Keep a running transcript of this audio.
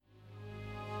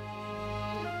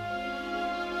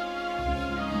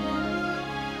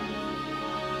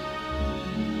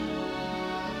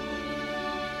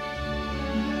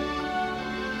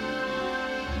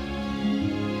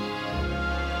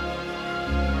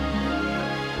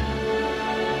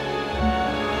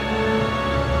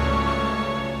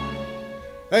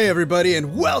Hey everybody,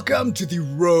 and welcome to the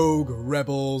Rogue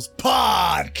Rebels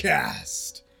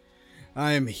podcast.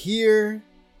 I am here,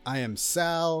 I am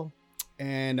Sal,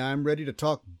 and I'm ready to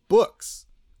talk books.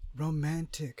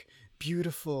 Romantic,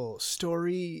 beautiful,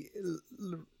 story...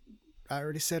 I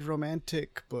already said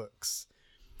romantic books.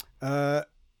 I'm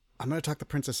going to talk The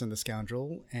Princess and the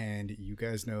Scoundrel, and you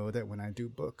guys know that when I do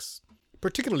books,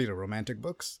 particularly the romantic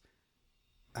books,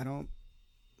 I don't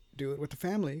do it with the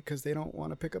family because they don't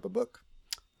want to pick up a book.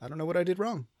 I don't know what I did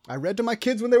wrong. I read to my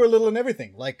kids when they were little and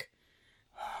everything. Like,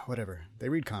 whatever. They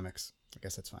read comics. I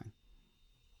guess that's fine.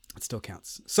 It still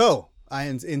counts. So,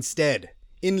 instead,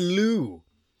 in lieu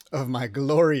of my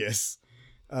glorious,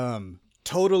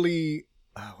 totally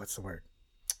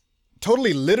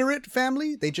literate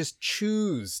family, they just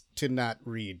choose to not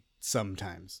read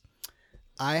sometimes.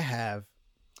 I have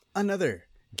another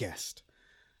guest.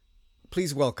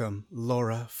 Please welcome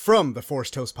Laura from the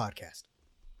Forced Toast podcast.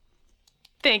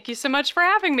 Thank you so much for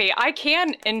having me. I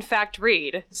can, in fact,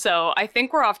 read, so I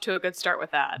think we're off to a good start with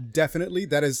that. Definitely.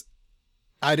 That is,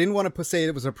 I didn't want to say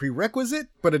it was a prerequisite,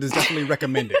 but it is definitely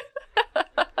recommended.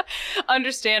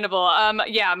 Understandable.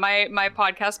 Yeah, my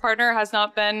podcast partner has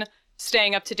not been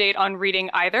staying up to date on reading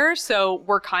either, so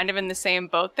we're kind of in the same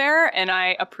boat there, and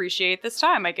I appreciate this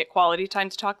time. I get quality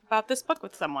time to talk about this book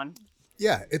with someone.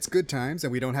 Yeah, it's good times,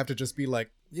 and we don't have to just be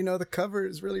like, the cover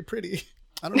is really pretty.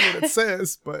 I don't know what it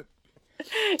says, but...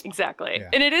 Exactly. Yeah.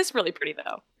 And it is really pretty,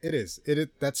 though. It is.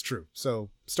 That's true. So,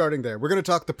 starting there, we're going to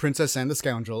talk The Princess and the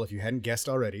Scoundrel, if you hadn't guessed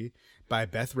already, by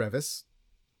Beth Revis.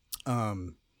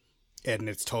 And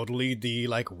it's totally the,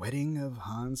 wedding of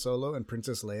Han Solo and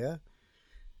Princess Leia.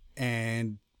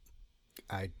 And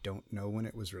I don't know when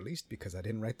it was released because I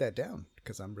didn't write that down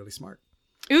because I'm really smart.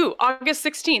 Ooh, August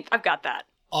 16th. I've got that.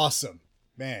 Awesome.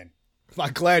 Man,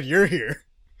 I'm glad you're here.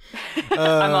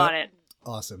 I'm on it.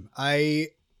 Awesome. I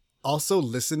also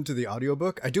listen to the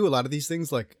audiobook. I do a lot of these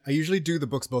things. I usually do the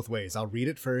books both ways. I'll read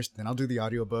it first, then I'll do the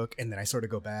audiobook, and then I sort of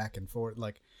go back and forth.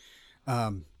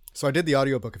 So I did the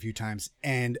audiobook a few times,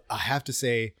 and I have to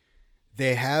say,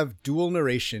 they have dual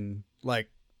narration.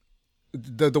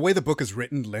 The way the book is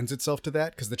written lends itself to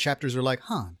that, because the chapters are like,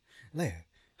 Han, Leia.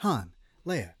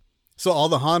 So all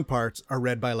the Han parts are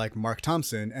read by, Mark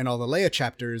Thompson, and all the Leia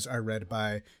chapters are read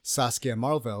by Saskia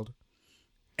Marveld.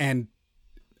 And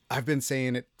I've been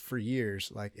saying it for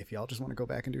years. If y'all just want to go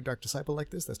back and do Dark Disciple like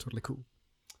this, that's totally cool.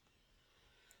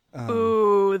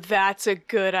 Ooh, that's a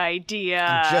good idea.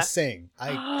 I'm just saying.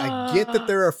 I get that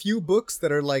there are a few books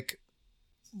that are that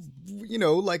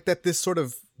this sort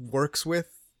of works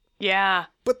with. Yeah.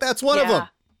 But that's one of them.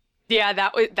 Yeah,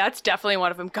 that's definitely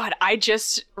one of them. God, I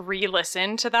just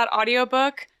re-listened to that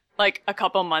audiobook a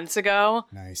couple months ago.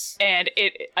 Nice. And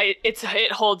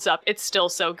it holds up. It's still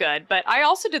so good. But I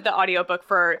also did the audiobook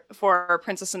for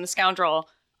Princess and the Scoundrel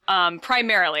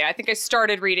primarily. I think I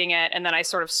started reading it and then I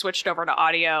sort of switched over to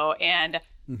audio, and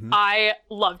I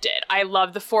loved it. I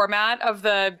love the format of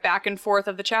the back and forth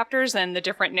of the chapters and the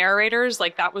different narrators.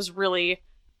 That was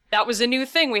a new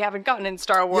thing we haven't gotten in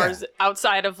Star Wars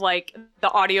outside of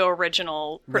the audio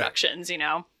original productions,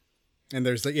 right. And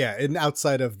there's and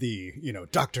outside of the,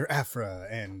 Dr. Aphra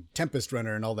and Tempest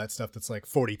Runner and all that stuff, that's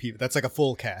 40 people. That's a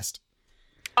full cast.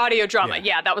 Audio drama.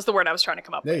 Yeah, that was the word I was trying to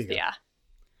come up there with. You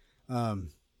go.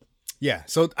 Yeah.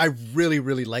 So I really,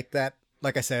 really like that.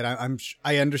 Like I said,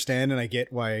 I understand and I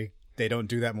get why they don't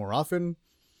do that more often,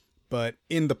 but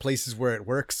in the places where it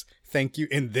works, thank you.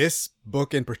 In this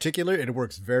book in particular, it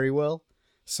works very well.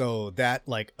 So that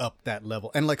up that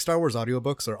level. And Star Wars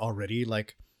audiobooks are already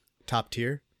top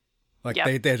tier.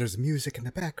 There's music in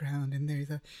the background, and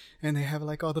they have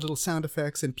all the little sound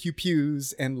effects and pew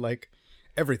pews and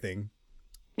everything.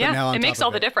 Yeah, but now it makes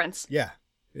all the difference. Yeah,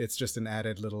 it's just an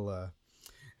added little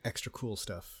extra cool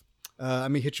stuff. Let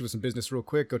me hit you with some business real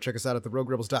quick. Go check us out at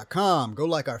theroguerebels.com. Go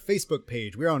like our Facebook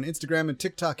page. We're on Instagram and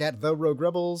TikTok at The Rogue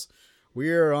Rebels.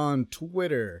 We're on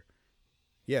Twitter.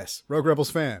 Yes, Rogue Rebels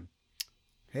fam.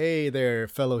 Hey there,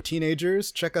 fellow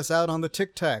teenagers. Check us out on the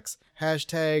TikToks.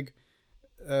 Hashtag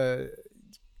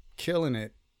killing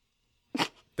it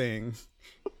thing.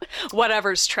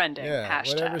 Whatever's trending. Yeah,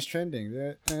 hashtag. Whatever's trending.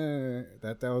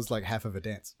 That was half of a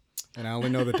dance. And I only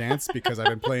know the dance because I've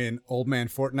been playing Old Man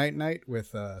Fortnite Night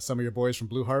with some of your boys from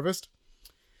Blue Harvest.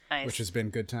 Nice. Which has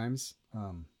been good times.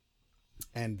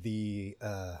 And the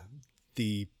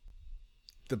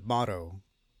motto,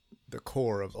 the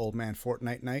core of Old Man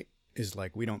Fortnite Night is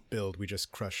we don't build, we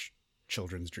just crush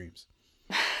children's dreams.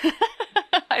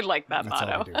 I like that That's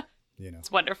motto. All we do, It's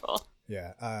wonderful.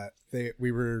 Yeah.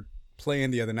 We were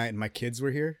playing the other night and my kids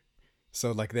were here.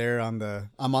 So like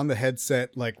I'm on the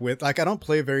headset, like I don't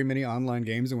play very many online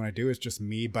games, and when I do, it's just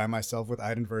me by myself with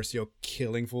Iden Versio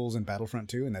killing fools in Battlefront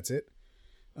 2, and that's it.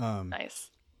 Nice.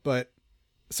 But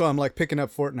so I'm like picking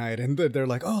up Fortnite, and they're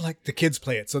like, oh, like the kids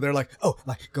play it. So they're like, oh,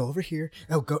 like go over here.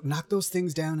 Oh, go knock those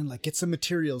things down and like get some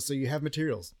materials so you have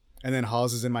materials. And then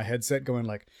Hawes is in my headset going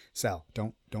like, Sal,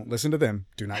 don't listen to them.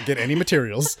 Do not get any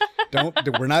materials.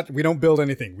 We don't build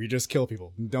anything. We just kill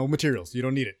people. No materials. You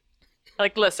don't need it.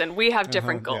 Like, listen, we have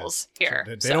different goals here.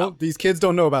 These kids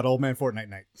don't know about Old Man Fortnite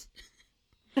Night.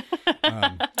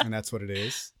 And that's what it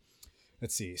is.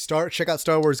 Let's see. Check out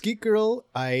Star Wars Geek Girl.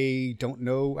 I don't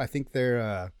know. I think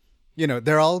they're,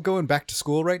 they're all going back to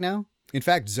school right now. In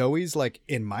fact, Zoe's like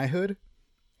in my hood,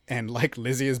 and like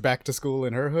Lizzie is back to school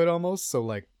in her hood almost. So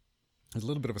like, there's a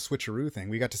little bit of a switcheroo thing.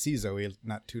 We got to see Zoe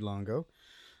not too long ago.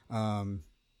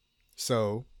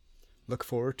 So look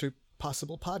forward to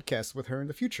possible podcasts with her in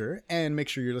the future, and make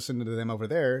sure you're listening to them over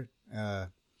there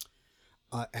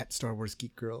at Star Wars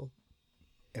Geek Girl.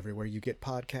 Everywhere you get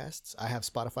podcasts. I have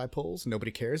Spotify polls.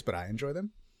 Nobody cares, but I enjoy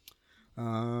them.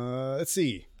 Let's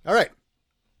see. All right.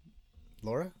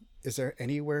 Laura, is there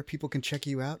anywhere people can check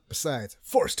you out besides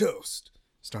Force Toast?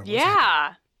 Star Wars.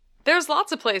 Yeah. There's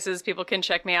lots of places people can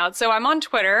check me out. So I'm on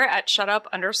Twitter at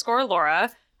shutup_Laura.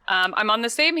 I'm on the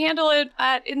same handle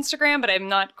at Instagram, but I'm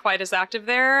not quite as active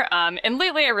there. And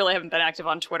lately I really haven't been active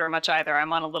on Twitter much either.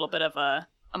 I'm on a little bit of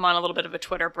a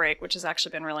Twitter break, which has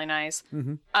actually been really nice.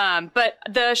 Mm-hmm. But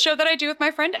the show that I do with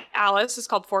my friend Alice is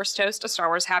called Force Toast, a Star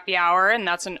Wars happy hour. And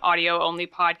that's an audio-only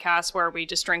podcast where we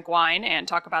just drink wine and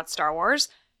talk about Star Wars.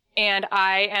 And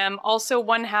I am also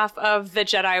one half of The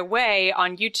Jedi Way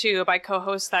on YouTube. I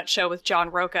co-host that show with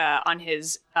John Roca on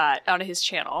his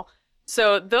channel.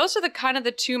 So those are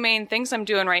the two main things I'm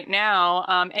doing right now.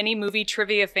 Any movie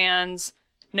trivia fans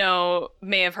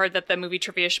may have heard that the movie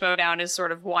Trivia Schmodown is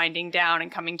sort of winding down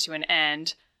and coming to an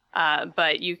end.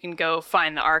 But you can go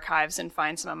find the archives and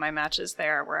find some of my matches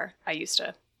there where I used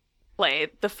to play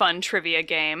the fun trivia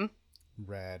game.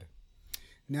 Rad.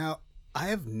 Now, I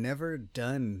have never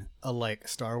done a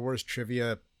Star Wars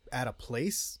trivia at a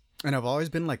place, and I've always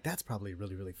been like, that's probably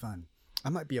really, really fun. I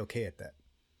might be okay at that.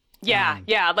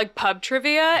 Yeah, like pub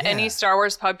trivia, yeah. Any Star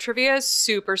Wars pub trivia is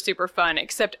super, super fun,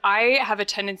 except I have a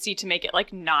tendency to make it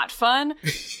not fun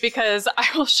because I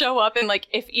will show up and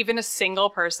if even a single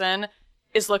person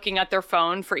is looking at their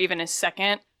phone for even a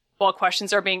second while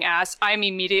questions are being asked, I'm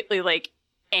immediately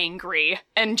angry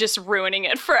and just ruining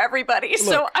it for everybody. Look,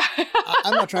 so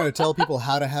I'm not trying to tell people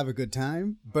how to have a good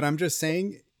time, but I'm just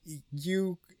saying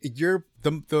you're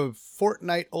the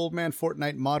Fortnite Old Man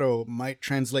Fortnite motto might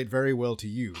translate very well to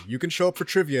you. You can show up for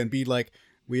trivia and be like,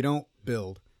 we don't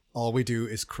build. All we do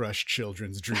is crush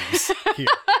children's dreams. Here.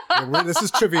 This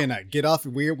is trivia night. Get off.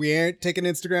 We aren't taking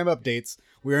Instagram updates.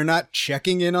 We are not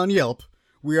checking in on Yelp.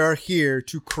 We are here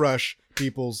to crush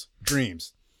people's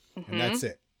dreams. Mm-hmm. And that's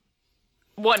it.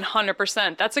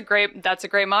 100%. That's a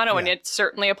great motto, yeah. And it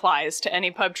certainly applies to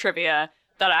any pub trivia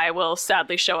that I will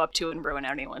sadly show up to and ruin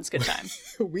anyone's good time.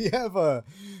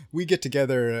 We get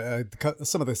together,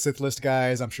 some of the Sith List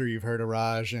guys. I'm sure you've heard of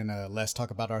Raj and Les talk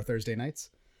about our Thursday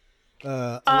nights.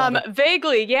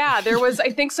 Vaguely, yeah. There was, I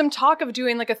think, some talk of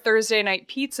doing a Thursday night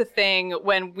pizza thing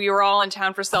when we were all in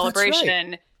town for Celebration. Oh, that's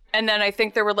right. And then I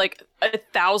think there were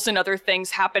 1,000 other things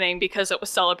happening because it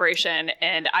was Celebration,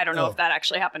 and I don't know if that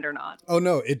actually happened or not. Oh,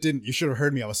 no, it didn't. You should have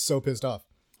heard me. I was so pissed off.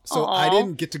 So I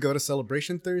didn't get to go to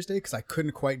Celebration Thursday because I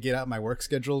couldn't quite get out my work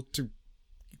schedule to,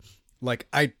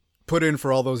 I put in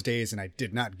for all those days and I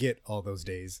did not get all those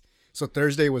days. So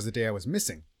Thursday was the day I was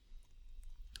missing.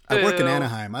 I work in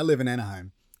Anaheim. I live in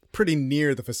Anaheim, pretty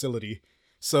near the facility.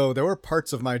 So there were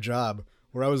parts of my job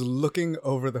where I was looking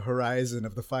over the horizon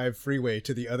of the 5 freeway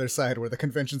to the other side where the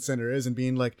convention center is and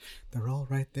being like, they're all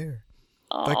right there.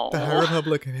 The High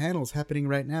Republic panel's happening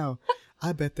right now.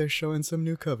 I bet they're showing some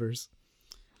new covers.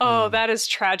 Oh, that is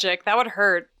tragic. That would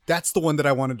hurt. That's the one that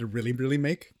I wanted to really, really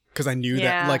make because I knew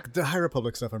that the High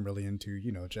Republic stuff I'm really into,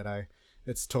 Jedi.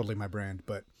 It's totally my brand.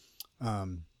 But,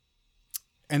 and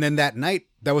then that night,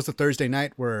 that was the Thursday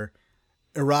night where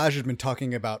Iraj had been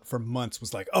talking about for months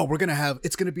was like, oh,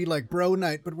 it's going to be like bro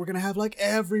night, but we're going to have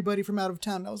everybody from out of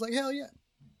town. And I was like, hell yeah.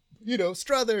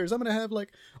 Struthers, I'm going to have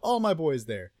all my boys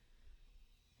there.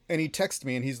 And he texted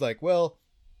me and he's like, well,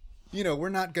 we're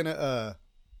not going to,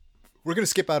 we're going to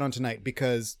skip out on tonight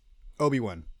because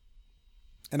Obi-Wan.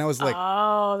 And I was like,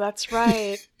 oh, that's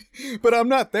right. But I'm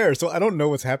not there, so I don't know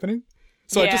what's happening.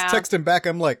 So I just text him back.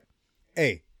 I'm like,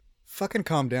 hey, fucking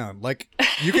calm down.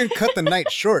 You can cut the night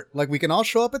short. We can all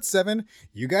show up at 7.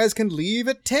 You guys can leave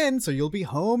at 10, so you'll be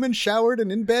home and showered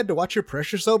and in bed to watch your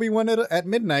precious Obi-Wan at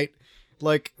midnight.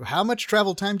 Like, how much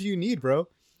travel time do you need, bro?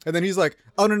 And then he's like,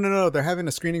 oh, no, they're having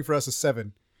a screening for us at 7.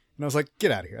 And I was like,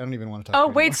 get out of here. I don't even want to talk to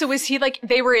you wait, anymore. so was he like,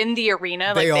 they were in the arena?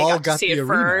 Like, They all got got to see the it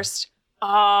arena. first? Oh,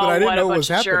 But I didn't what know a what bunch was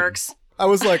of happening. jerks. I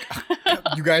was like,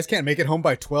 you guys can't make it home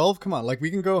by 12? Come on. Like, we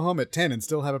can go home at 10 and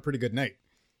still have a pretty good night.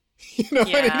 You know,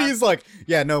 Yeah. and he's like,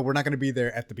 yeah, no, we're not going to be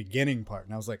there at the beginning part.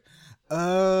 And I was like,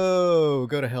 oh,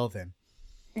 go to hell then.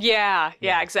 Yeah,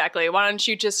 exactly. Why don't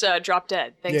you just drop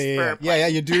dead? Thanks for Yeah,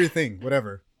 you do your thing.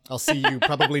 Whatever. I'll see you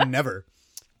probably never.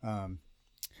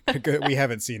 We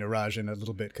haven't seen Araj in a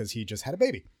little bit because he just had a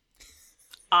baby.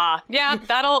 Yeah,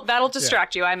 that'll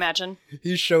distract you, I imagine.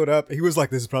 He showed up. He was like,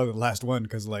 this is probably the last one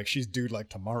because like she's due like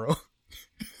tomorrow.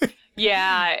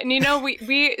 Yeah, and you know,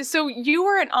 so you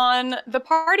weren't on the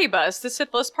party bus, the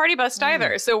Sithless party bus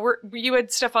either. So you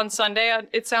had stuff on Sunday,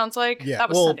 it sounds like? Yeah, That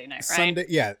was Sunday night, right? Sunday,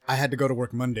 yeah, I had to go to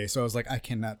work Monday, so I was like, I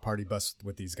cannot party bus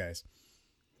with these guys.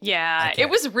 Yeah, it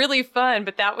was really fun,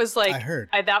 but that was like, I heard.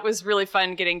 That was really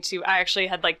fun I actually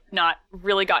had like not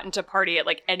really gotten to party at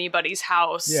like anybody's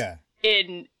house Yeah.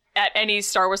 at any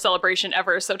Star Wars celebration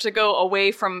ever. So to go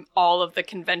away from all of the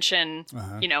convention,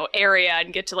 area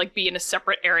and get to like be in a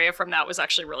separate area from that was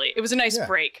actually it was a nice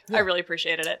break. Yeah. I really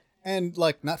appreciated it. And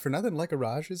like, not for nothing, like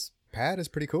Araj's pad is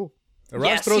pretty cool. Araj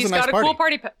Yes, throws he's a nice got a party. cool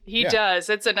party. He does.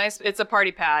 It's a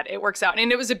party pad. It works out, and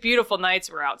it was a beautiful night.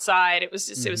 So we're outside. It was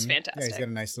just, it was Yeah, fantastic. he's got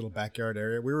a nice little backyard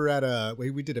area. We were at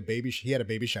we did he had a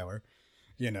baby shower,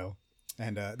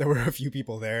 and there were a few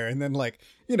people there. And then like,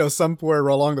 somewhere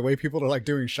along the way, people are like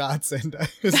doing shots, and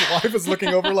his wife is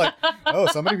looking over like, oh,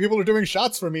 so many people are doing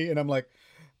shots for me. And I'm like,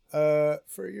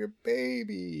 for your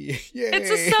baby. Yay. It's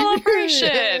a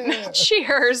celebration. Yeah.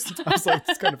 Cheers. I was like,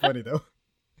 it's kind of funny though.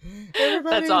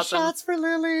 Everybody, That's awesome. shots for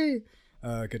Lily.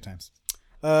 Good times.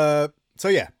 So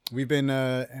yeah, we've been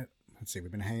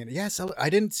we've been hanging. Yeah, I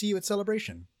didn't see you at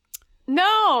Celebration.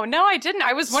 No, I didn't.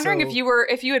 I was wondering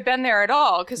if you had been there at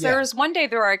all, because there was one day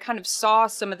there where I kind of saw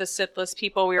some of the Sithless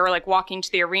people. We were like walking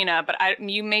to the arena, but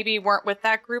you maybe weren't with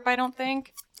that group, I don't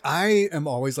think. I am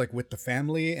always like with the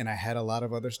family, and I had a lot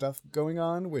of other stuff going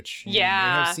on, which you may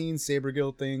have seen, Saber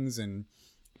Guild things and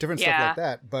different stuff like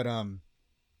that. But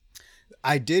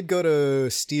I did go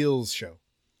to Steele's show.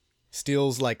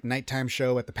 Steele's like nighttime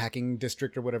show at the Packing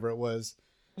District or whatever it was.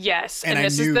 Yes, and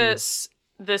this is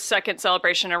the second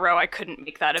celebration in a row I couldn't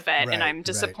make that event, and I'm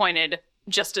disappointed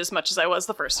just as much as I was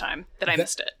the first time that I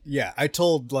missed it. Yeah, I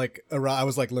told I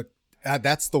was like, look,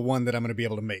 that's the one that I'm going to be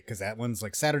able to make, because that one's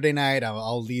like Saturday night.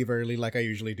 I'll leave early like I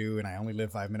usually do, and I only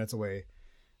live 5 minutes away.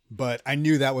 But I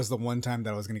knew that was the one time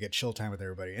that I was going to get chill time with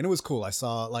everybody, and it was cool. I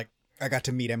got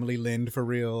to meet Emily Lind for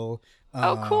real.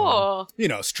 Oh, cool.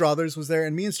 Struthers was there,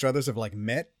 and me and Struthers have like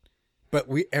met, but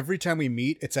every time we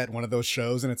meet, it's at one of those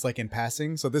shows, and it's like in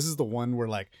passing. So this is the one where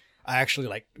like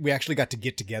we actually got to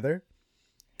get together,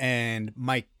 and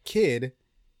my kid,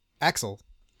 Axel,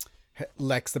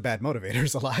 likes the Bad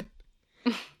Motivators a lot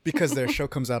because their show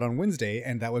comes out on Wednesday,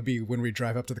 and that would be when we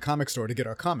drive up to the comic store to get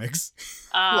our comics.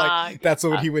 That's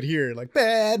what he would hear, like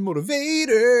Bad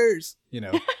Motivators,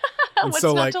 And What's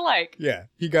not to like? Yeah,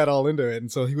 he got all into it,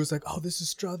 and so he was like, "Oh, this is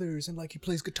Struthers, and like he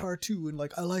plays guitar too, and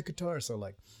like I like guitar." So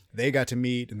like they got to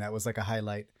meet, and that was like a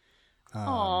highlight.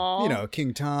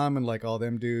 King Tom and like all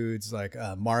them dudes, like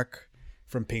Mark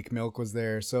from Pink Milk was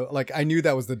there. So like I knew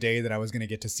that was the day that I was gonna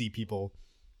get to see people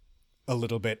a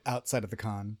little bit outside of the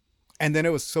con. And then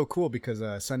it was so cool because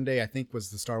Sunday I think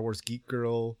was the Star Wars Geek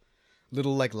Girl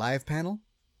little like live panel.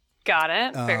 Got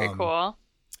it. Very cool.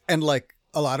 And like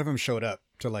a lot of them showed up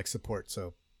to like support,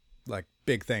 so like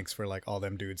big thanks for like all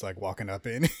them dudes like walking up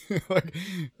in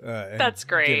that's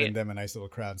great, giving them a nice little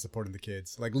crowd supporting the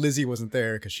kids. Like Lizzie wasn't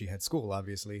there because she had school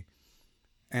obviously,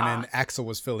 and then Axel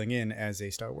was filling in as a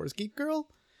Star Wars Geek Girl,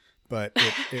 but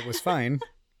it was fine.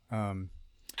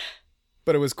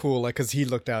 But it was cool, like, because he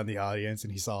looked out in the audience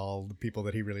and he saw all the people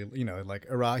that he really, like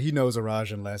he knows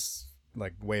Araj and Les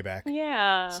like way back.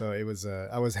 Yeah. So it was,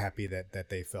 I was happy that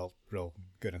they felt real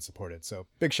good and supported. So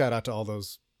big shout out to all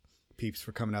those peeps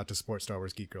for coming out to support Star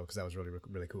Wars Geek Girl, because that was really,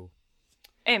 really cool.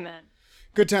 Amen.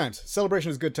 Good times. Celebration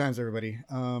is good times, everybody.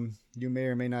 You may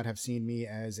or may not have seen me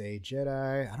as a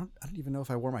Jedi. I don't even know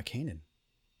if I wore my Kanan.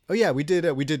 Oh yeah, we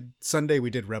did Sunday. We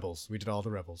did Rebels. We did all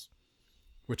the Rebels,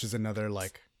 which is another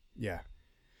like, yeah.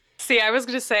 See, I was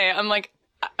gonna say I'm like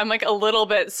a little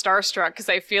bit starstruck because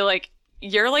I feel like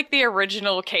you're like the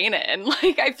original Kanan.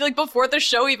 Like I feel like before the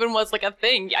show even was like a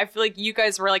thing, I feel like you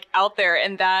guys were like out there,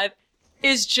 and that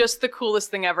is just the coolest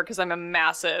thing ever because I'm a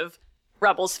massive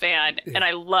Rebels fan and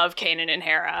I love Kanan and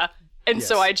Hera, and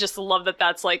so I just love that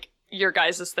that's like your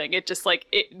guys' thing. It just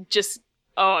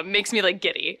it makes me like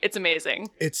giddy. It's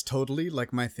amazing. It's totally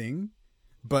like my thing.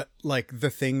 But like the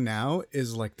thing now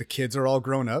is like the kids are all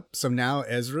grown up. So now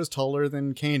Ezra's taller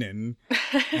than Kanan.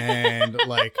 And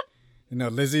like,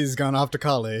 Lizzie's gone off to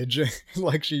college.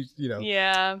 Like she,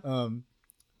 Yeah.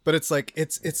 But it's like,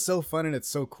 it's so fun and it's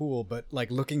so cool. But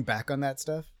like looking back on that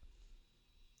stuff,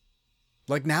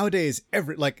 like nowadays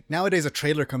a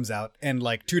trailer comes out and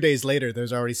like 2 days later,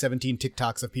 there's already 17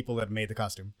 TikToks of people that have made the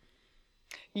costume.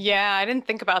 Yeah. I didn't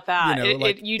think about that.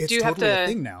 It's do have totally to. a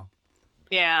thing now.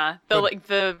 Yeah.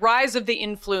 The rise of the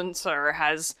influencer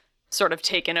has sort of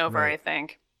taken over, Right. I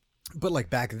think. But like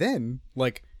back then,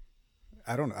 like,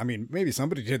 I don't know. I mean, maybe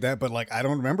somebody did that, but like, I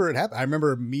don't remember it happen. I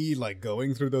remember me like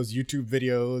going through those YouTube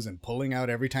videos and pulling out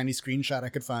every tiny screenshot I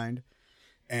could find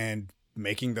and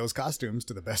making those costumes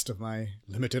to the best of my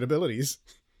limited abilities.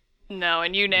 No,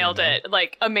 and you nailed it.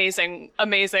 Like amazing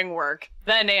work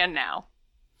then and now.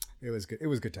 It was good. It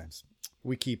was good times.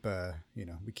 We keep,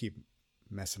 we keep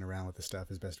messing around with the stuff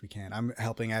as best we can. I'm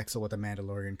helping Axel with the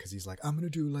Mandalorian because he's like, I'm going to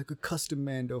do like a custom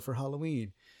Mando for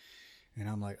Halloween. And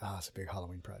I'm like, it's a big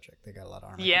Halloween project. They got a lot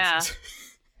of armor. Yeah. pieces.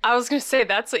 I was gonna say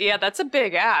that's a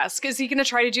big ask. Is he gonna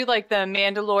try to do like the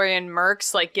Mandalorian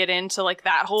mercs, like get into like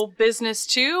that whole business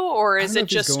too, or is it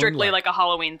just strictly like a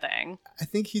Halloween thing? I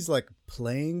think he's like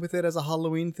playing with it as a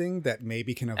Halloween thing that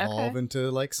maybe can evolve into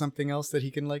like something else that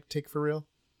he can like take for real.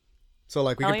 So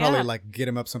like we could probably like get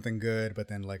him up something good, but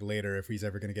then like later if he's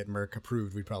ever gonna get merc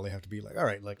approved, we'd probably have to be like, all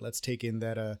right, like let's take in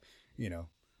that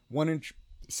 1-inch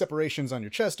separations on your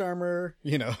chest armor,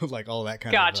 like all that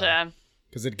kind of. Gotcha.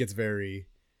 Because it gets very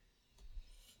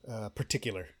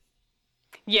particular.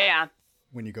 Yeah.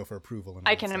 When you go for approval. And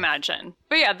I can imagine.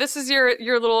 But yeah, this is your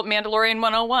little Mandalorian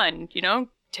 101,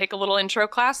 take a little intro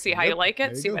class, see how you like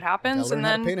it, see what happens, and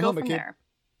then go from there.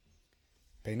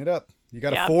 Paint it up. You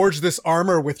got to forge this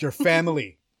armor with your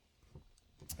family.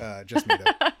 Just me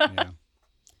though.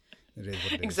 It is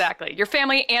what it is. Exactly. Your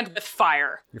family and with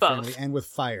fire. Your both. family and with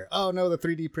fire. Oh no, the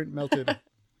 3D print melted.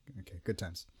 Okay, good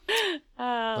times.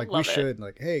 Like we should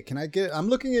like, hey, can I get? I'm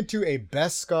looking into a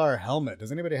Beskar helmet.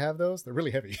 Does anybody have those? They're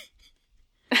really heavy.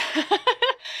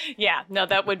 Yeah, no,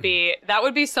 that would be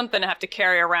something to have to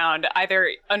carry around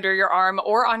either under your arm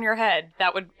or on your head.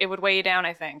 It would weigh you down,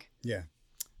 I think. Yeah,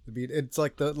 it's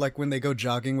like when they go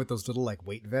jogging with those little like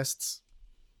weight vests.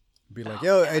 Be like,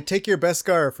 yo, take your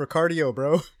Beskar for cardio,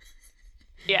 bro.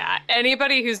 Yeah,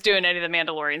 anybody who's doing any of the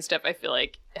Mandalorian stuff, I feel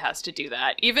like has to do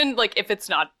that. Even like if it's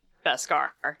not Beskar,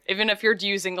 even if you're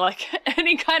using like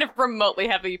any kind of remotely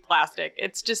heavy plastic,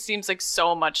 it just seems like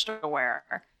so much to wear.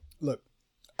 Look,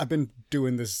 I've been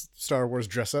doing this Star Wars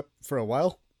dress up for a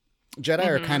while. Jedi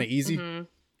are kind of easy,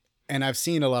 and I've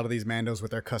seen a lot of these Mandos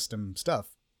with their custom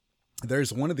stuff.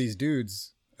 There's one of these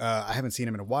dudes, I haven't seen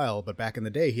him in a while, but back in the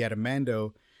day, he had a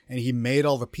Mando, and he made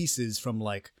all the pieces from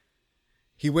like,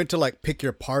 he went to like pick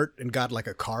your part and got like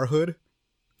a car hood,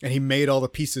 and he made all the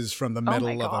pieces from the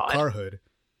metal of a car hood.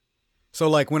 So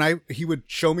like when he would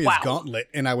show me his gauntlet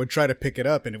and I would try to pick it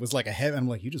up and it was like a heavy, I'm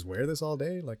like, you just wear this all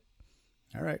day? Like,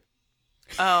 all right.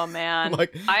 Oh man.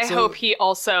 I hope he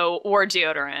also wore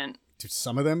deodorant. Dude,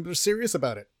 some of them are serious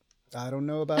about it. I don't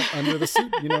know about under the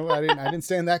suit. I didn't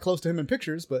stand that close to him in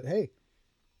pictures, but hey,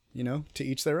 to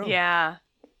each their own. Yeah.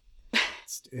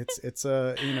 It's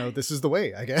this is the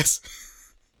way, I guess.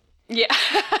 Yeah,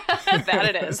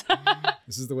 that it is.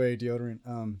 This is the way, deodorant.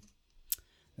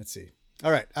 Let's see.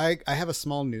 All right, I have a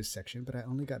small news section, but I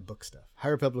only got book stuff. High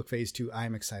Republic Phase 2,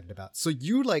 I'm excited about. So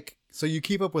you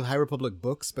keep up with High Republic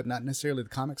books, but not necessarily the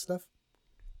comic stuff?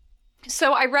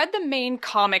 So I read the main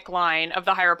comic line of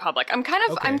the High Republic. I'm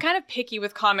kind of picky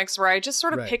with comics where I just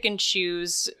sort of pick and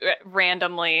choose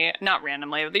randomly, not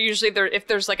randomly. Usually if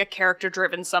there's like a character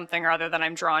driven something or other that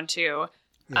I'm drawn to.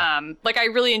 Yeah. Like I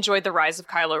really enjoyed the Rise of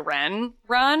Kylo Ren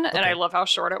run, and I love how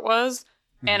short it was.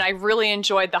 And I really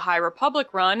enjoyed the High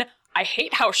Republic run. I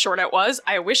hate how short it was.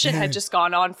 I wish it had just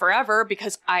gone on forever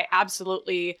because I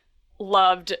absolutely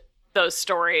loved those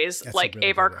stories. That's like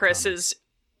really Avar Kriss is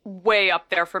way up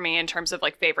there for me in terms of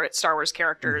like favorite Star Wars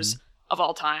characters of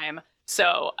all time.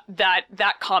 So that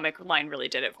comic line really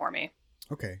did it for me.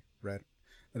 Okay, right.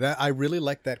 That I really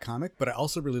like that comic, but I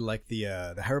also really like the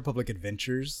High Republic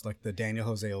Adventures, like the Daniel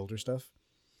Jose Older stuff.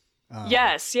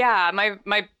 Yes, yeah.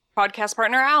 My podcast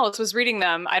partner Alice was reading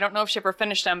them. I don't know if she ever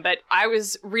finished them, but I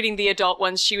was reading the adult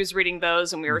ones. She was reading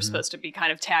those, and we were supposed to be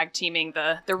kind of tag teaming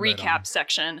the recap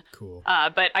section. Cool.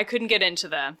 But I couldn't get into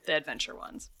the adventure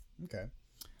ones. Okay.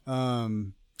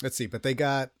 Let's see. But they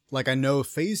got I know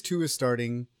Phase 2 is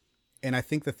starting, and I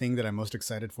think the thing that I'm most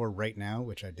excited for right now,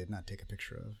 which I did not take a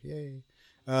picture of, yay,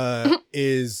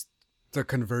 is the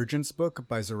Convergence book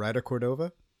by Zoraida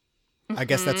Cordova. I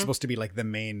guess that's supposed to be like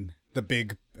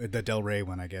the Del Rey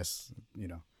one, I guess,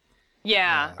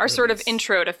 Yeah, our sort of release.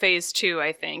 intro to phase 2,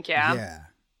 I think. Yeah. Yeah.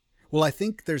 Well, I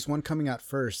think there's one coming out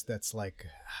first that's like,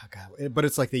 oh God, but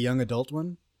it's like the young adult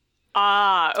one.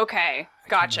 Ah, okay. I can't remember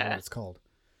Gotcha. what it's called.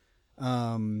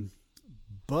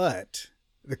 But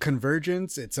the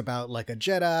Convergence, it's about like a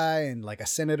Jedi and like a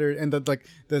senator, and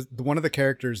the one of the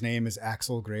characters' name is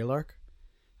Axel Greylark.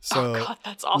 So, Oh, God,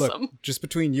 that's awesome. look, just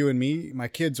between you and me, my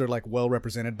kids are like well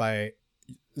represented by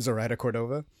Zoraida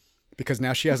Cordova, because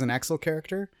now she has an Axel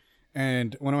character,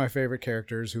 and one of my favorite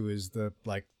characters, who is the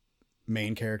like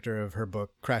main character of her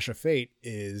book Crash of Fate,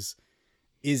 is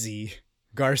Izzy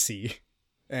Garcia.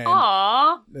 And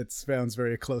Aw. that sounds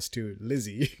very close to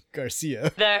Lizzie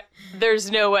Garcia.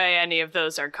 There's no way any of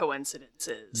those are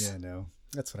coincidences. Yeah, no,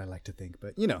 that's what I like to think.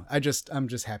 But I'm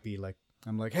just happy. Like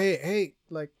I'm like, hey,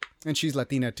 like, and she's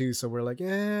Latina too, so we're like,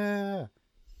 yeah,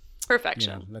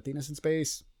 Perfection. Latinas in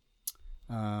space.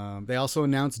 They also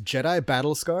announced Jedi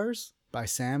Battle Scars by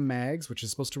Sam Maggs, which is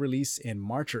supposed to release in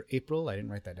March or April. I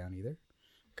didn't write that down either,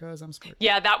 because I'm smart.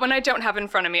 Yeah, that one I don't have in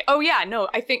front of me. Oh, yeah, no,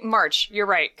 I think March. You're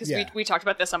right, because Yeah. we talked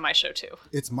about this on my show, too.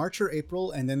 It's March or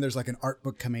April, and then there's like an art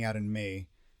book coming out in May.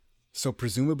 So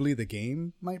presumably the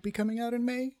game might be coming out in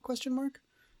May, question mark.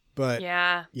 But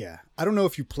Yeah. yeah, I don't know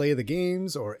if you play the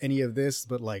games or any of this,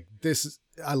 but like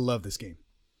I love this game.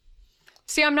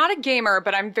 See, I'm not a gamer,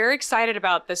 but I'm very excited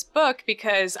about this book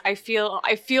because I feel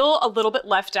a little bit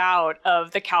left out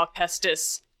of the Cal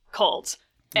Kestis cult.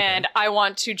 And I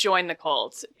want to join the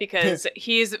cult because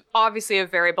he's obviously a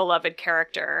very beloved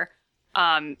character.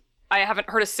 I haven't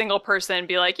heard a single person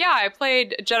be like, yeah, I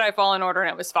played Jedi Fallen Order and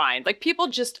it was fine. Like, people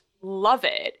just love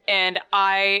it. And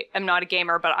I am not a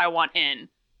gamer, but I want in.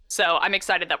 So I'm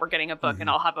excited that we're getting a book and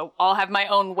I'll have my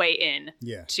own way in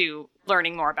Yeah. to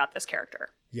learning more about this character.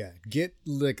 Yeah, get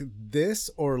like this,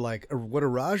 or what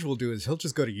Araj will do is he'll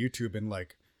just go to YouTube and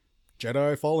like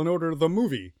Jedi Fallen Order the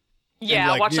movie.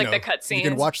 Yeah, And, watch you like know, the cutscenes. You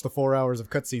can watch the 4 hours of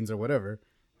cutscenes or whatever,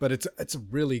 but it's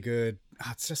really good.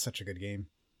 It's just such a good game.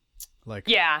 Like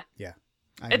Yeah.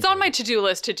 I It's on enjoyed my it. to-do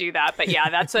list to do that, but yeah,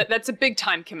 that's a big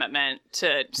time commitment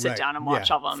to sit Right. down and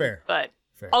watch all of them. Fair. But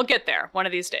Fair. I'll get there one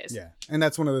of these days. Yeah, and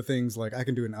that's one of the things. Like I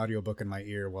can do an audiobook in my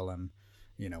ear while I'm,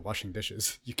 washing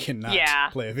dishes. You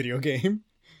cannot play a video game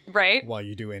Right? while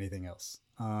you do anything else.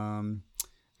 I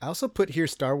also put here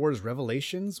Star Wars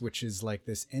Revelations, which is like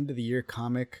this end of the year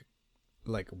comic,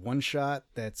 like one shot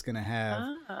that's gonna have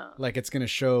like it's gonna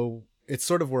show. It's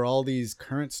sort of where all these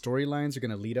current storylines are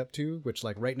gonna lead up to, which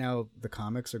like right now the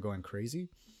comics are going crazy.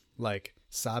 Like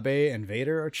Sabe and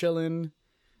Vader are chilling,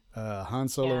 Han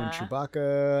Solo and Yeah.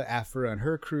 Chewbacca, Aphra and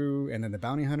her crew, and then the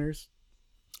bounty hunters.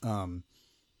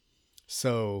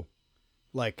 So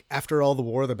like after all the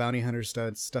War of the Bounty Hunters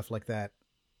stuff like that,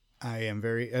 I am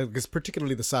very, because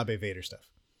particularly the Sabe Vader stuff.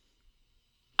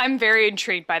 I'm very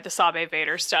intrigued by the Sabe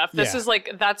Vader stuff. This Yeah. is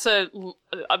like, that's a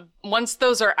once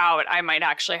those are out, I might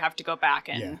actually have to go back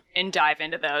and dive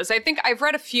into those. I think I've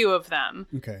read a few of them,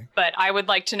 Okay. but I would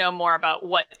like to know more about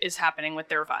what is happening with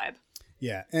their vibe.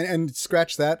 Yeah, and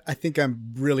scratch that. I think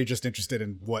I'm really just interested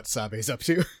in what Sabe's up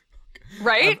to.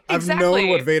 Right? I've Exactly. known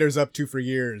what Vader's up to for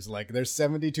years. Like, there's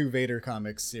 72 Vader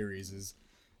comics series,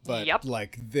 but Yep.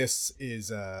 like this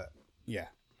is,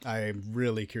 I'm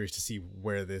really curious to see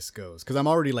where this goes because I'm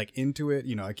already like into it.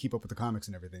 I keep up with the comics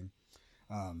and everything.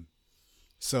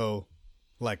 So,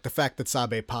 like the fact that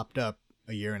Sabe popped up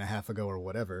a year and a half ago or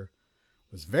whatever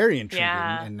was very intriguing.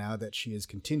 Yeah. And now that she is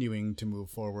continuing to move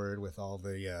forward with all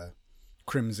the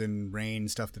Crimson Reign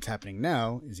stuff that's happening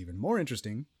now is even more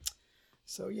interesting.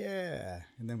 So yeah,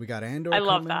 and then we got Andor. I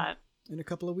love coming that. in a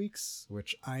couple of weeks,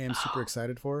 which I am super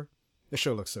excited for. The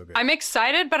show looks so good. I'm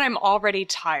excited, but I'm already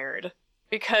tired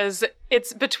because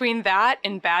it's between that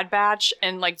and Bad Batch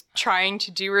and like trying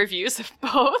to do reviews of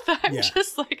both. I'm Yeah.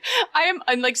 just like, I'm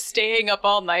like staying up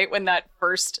all night when that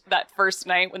first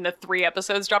night when the 3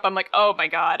 episodes drop. I'm like, oh my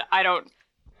God,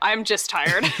 I'm just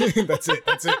tired. That's it.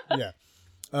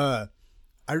 Yeah.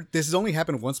 This has only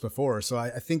happened once before, so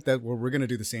I think that we're going to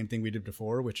do the same thing we did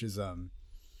before, which is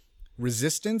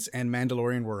Resistance and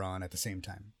Mandalorian were on at the same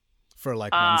time for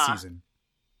like one season.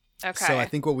 Okay. So I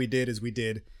think what we did is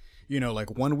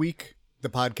like 1 week the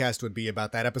podcast would be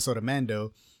about that episode of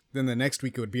Mando, then the next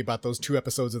week it would be about those 2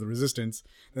 episodes of the Resistance,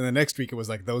 then the next week it was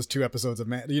like those 2 episodes of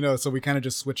Mando, so we kind of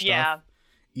just switched off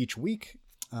each week.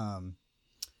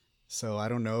 So I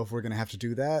don't know if we're going to have to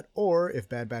do that or if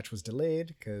Bad Batch was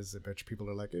delayed, because I bet you people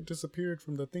are like, it disappeared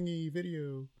from the thingy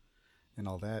video and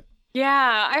all that.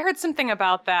 Yeah, I heard something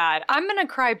about that. I'm going to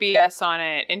cry BS on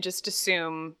it and just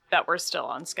assume that we're still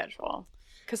on schedule.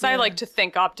 because I like to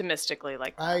think optimistically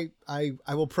like that.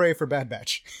 I will pray for Bad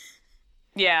Batch.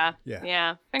 Yeah. Yeah.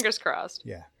 Yeah. Fingers crossed.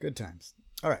 Yeah, good times.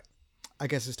 All right. I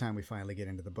guess it's time we finally get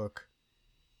into the book.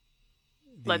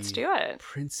 Let's do it.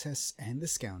 Princess and the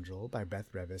Scoundrel by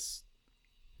Beth Revis.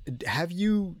 Have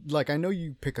you, like, I know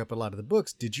you pick up a lot of the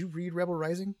books. Did you read Rebel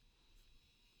Rising?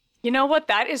 You know what?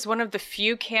 That is one of the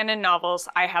few canon novels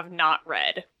I have not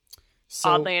read,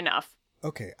 oddly enough.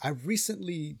 Okay, I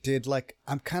recently did, like,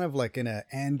 I'm kind of like in a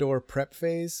Andor prep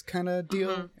phase kind of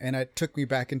deal, and it took me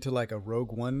back into like a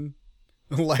Rogue One,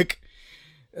 like,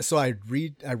 so I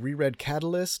reread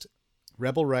Catalyst,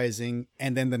 Rebel Rising,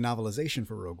 and then the novelization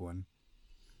for Rogue One,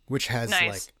 which has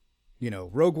like, you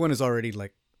know, Rogue One is already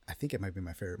like, I think it might be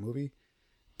my favorite movie,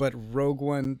 but Rogue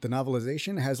One, the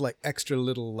novelization, has like extra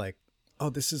little like, oh,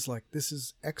 this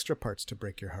is extra parts to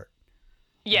break your heart.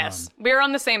 Yes, we're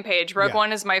on the same page. Rogue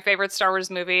One is my favorite Star Wars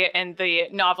movie, and the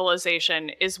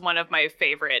novelization is one of my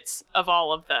favorites of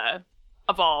all of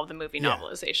the movie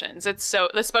novelizations. It's so,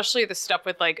 especially the stuff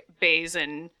with like Baze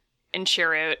and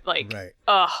Chirrut, like,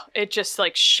 it just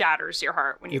like shatters your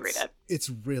heart when you read it. It's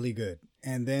really good.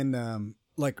 And then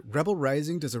like Rebel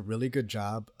Rising does a really good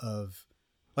job of,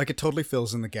 like, it totally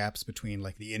fills in the gaps between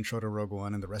like the intro to Rogue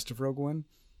One and the rest of Rogue One,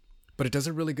 but it does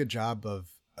a really good job of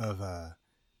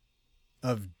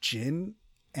Jyn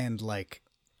and like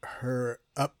her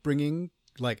upbringing,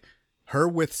 like her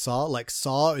with Saw. Like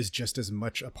Saw is just as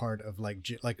much a part of like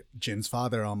Jyn's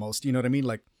father almost, you know what I mean?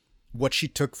 Like what she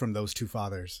took from those two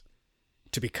fathers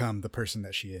to become the person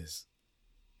that she is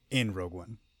in Rogue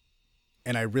One.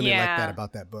 And I really like that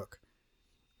about that book.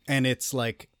 And it's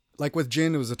like with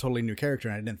Jyn, it was a totally new character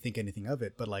and I didn't think anything of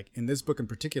it. But like in this book in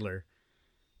particular,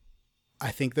 I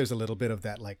think there's a little bit of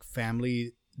that like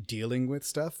family dealing with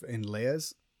stuff in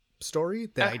Leia's story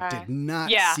that I did not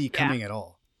see coming at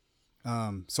all.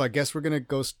 So I guess we're going to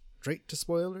go straight to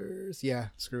spoilers. Yeah,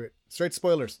 screw it. Straight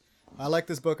spoilers. I like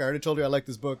this book. I already told you I like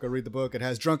this book. Go read the book. It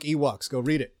has drunk Ewoks. Go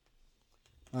read it.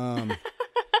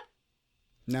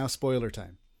 Now spoiler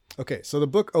time. Okay, so the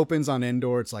book opens on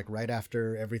Endor. It's like right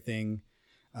after everything.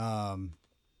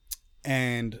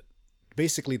 And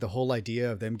basically the whole idea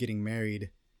of them getting married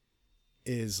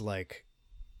is like,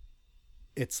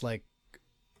 it's like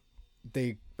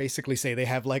they basically say they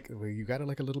have like, well, you got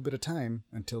like a little bit of time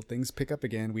until things pick up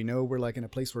again. We know we're like in a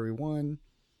place where we won.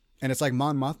 And it's like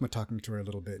Mon Mothma talking to her a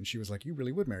little bit. And she was like, you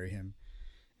really would marry him.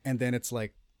 And then it's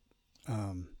like,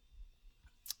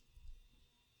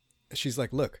 she's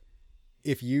like, look,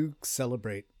 if you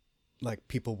celebrate, like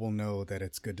people will know that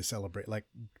it's good to celebrate. Like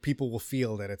people will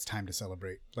feel that it's time to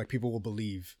celebrate. Like people will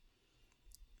believe.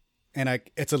 And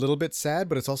it's a little bit sad,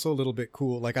 but it's also a little bit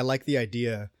cool. Like I like the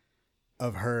idea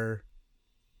of her,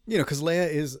 you know, because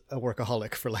Leia is a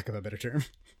workaholic, for lack of a better term.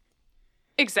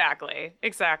 Exactly.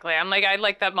 I'm like, I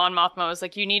like that Mon Mothma was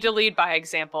like, you need to lead by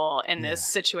example in this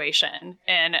situation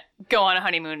and go on a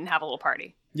honeymoon and have a little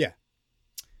party. Yeah.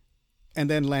 And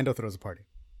then Lando throws a party.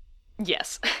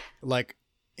 Yes. Like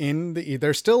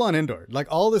they're still on Endor. Like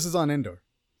all this is on Endor.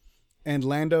 And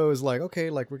Lando is like, okay,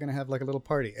 like we're going to have like a little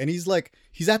party. And he's like,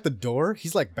 he's at the door.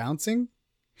 He's like bouncing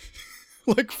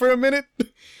like for a minute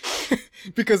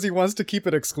because he wants to keep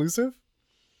it exclusive.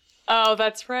 Oh,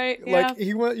 that's right. Yeah. Like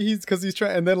he's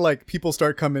trying. And then like people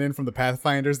start coming in from the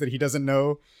Pathfinders that he doesn't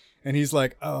know. And he's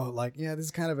like, oh, like, yeah, this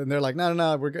is kind of, and they're like, no,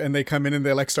 and they come in and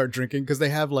they like start drinking because they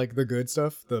have like the good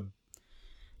stuff,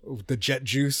 the jet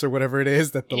juice or whatever it is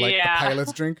that the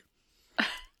pilots drink.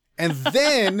 And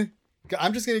then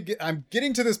I'm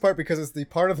getting to this part because it's the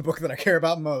part of the book that I care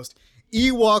about most.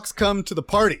 Ewoks come to the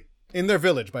party in their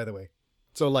village, by the way.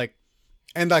 So like,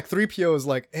 and like 3PO is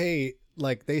like, hey,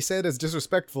 like they said it's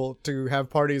disrespectful to have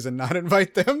parties and not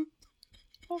invite them.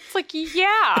 Well, it's like,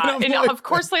 yeah. And like, of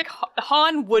course, like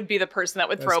Han would be the person that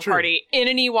would throw a party in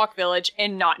an Ewok village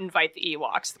and not invite the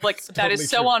Ewoks. Like that is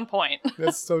so on point.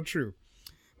 That's so true.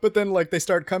 But then like they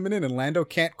start coming in and Lando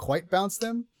can't quite bounce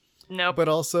them. Nope. But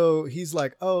also he's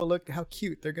like, oh, look how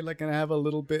cute. They're gonna have a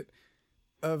little bit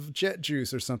of jet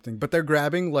juice or something. But they're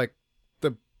grabbing like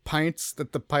the pints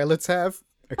that the pilots have,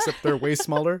 except they're way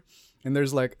smaller. And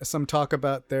there's like some talk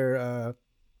about their,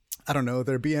 I don't know,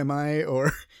 their BMI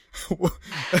or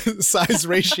size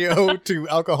ratio to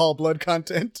alcohol blood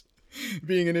content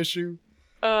being an issue.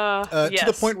 Yes. To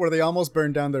the point where they almost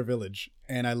burned down their village.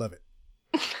 And I love it.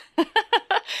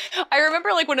 I remember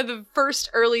like one of the first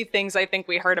early things I think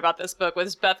we heard about this book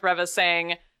was Beth Revis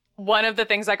saying, one of the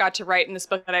things I got to write in this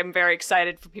book that I'm very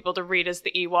excited for people to read is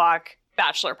the Ewok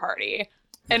bachelor party.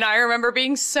 And I remember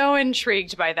being so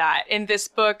intrigued by that. And this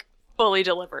book fully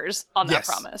delivers on that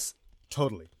promise.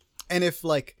 Totally. And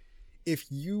if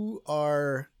you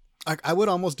are I would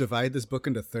almost divide this book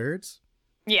into thirds.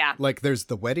 Yeah. Like there's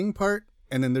the wedding part,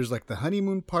 and then there's like the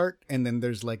honeymoon part, and then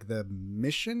there's like the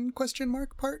mission question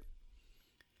mark part.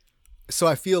 So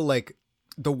I feel like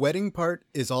the wedding part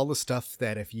is all the stuff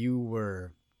that if you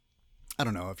were, I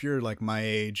don't know, if you're like my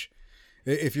age,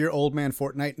 if you're old man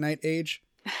Fortnite night age,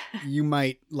 you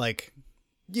might like,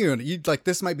 you'd like,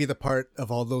 this might be the part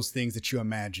of all those things that you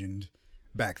imagined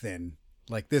back then.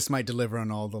 Like this might deliver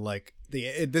on all the like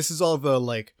this is all the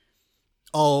like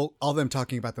all them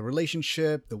talking about the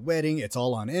relationship, the wedding. It's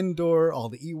all on Endor. All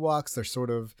the Ewoks, they're sort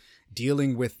of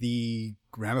dealing with the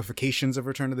ramifications of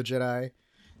Return of the Jedi,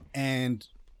 and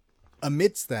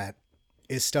amidst that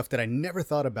is stuff that I never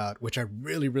thought about, which I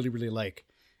really, really, really like,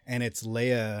 and it's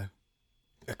Leia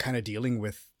kind of dealing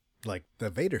with like the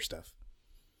Vader stuff.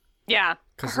 Yeah.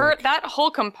 That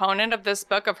whole component of this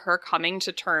book of her coming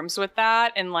to terms with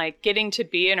that and like getting to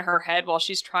be in her head while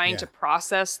she's trying to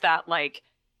process that like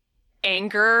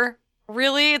anger,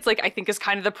 really, it's like I think is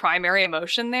kind of the primary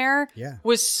emotion there. Yeah.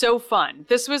 Was so fun.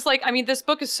 This was like, I mean, this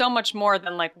book is so much more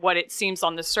than like what it seems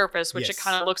on the surface, which it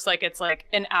kind of looks like it's like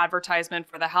an advertisement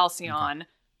for the Halcyon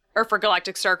or for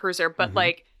Galactic Star Cruiser, but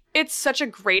like it's such a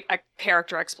great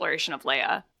character exploration of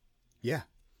Leia. Yeah,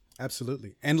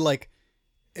 absolutely. And like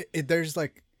there's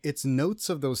like it's notes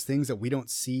of those things that we don't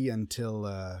see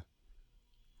until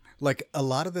like a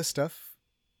lot of this stuff,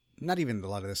 not even a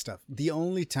lot of this stuff. The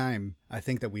only time I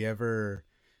think that we ever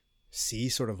see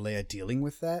sort of Leia dealing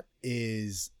with that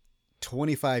is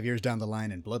 25 years down the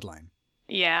line in Bloodline.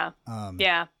 Yeah.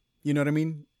 Yeah. You know what I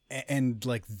mean? And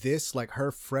like this, like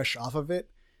her fresh off of it,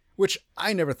 which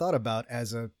I never thought about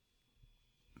as a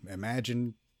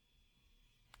imagine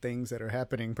things that are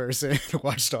happening person to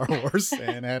watch Star Wars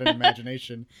and had an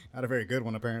imagination, not a very good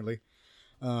one apparently.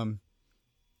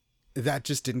 That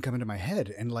just didn't come into my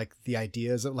head. And like the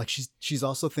ideas of like she's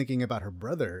also thinking about her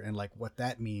brother and like what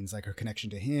that means, like her connection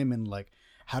to him and like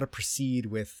how to proceed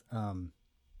with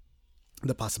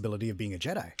the possibility of being a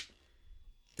Jedi.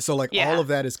 So like all of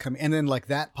that is coming, and then like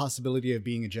that possibility of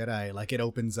being a Jedi, like it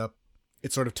opens up,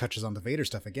 it sort of touches on the Vader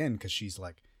stuff again, because she's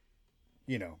like,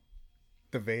 you know,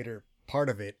 the Vader part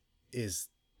of it is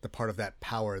the part of that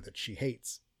power that she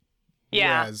hates.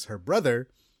 Yeah. Whereas her brother,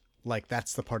 like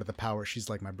that's the part of the power. She's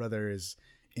like, my brother is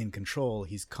in control.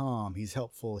 He's calm. He's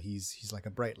helpful. He's like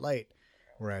a bright light.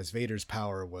 Whereas Vader's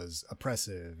power was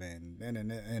oppressive and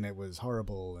it was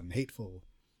horrible and hateful.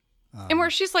 And where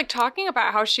she's like talking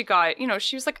about how she got, you know,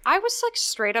 she was like, I was like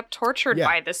straight up tortured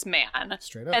by this man.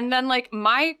 Straight up. And then like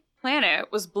my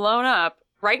planet was blown up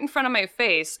right in front of my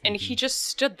face, and he just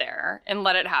stood there and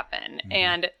let it happen.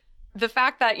 And the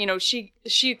fact that, you know, she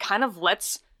kind of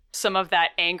lets some of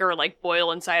that anger like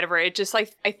boil inside of her, it just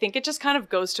like, I think it just kind of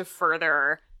goes to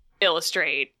further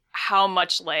illustrate how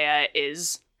much Leia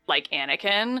is like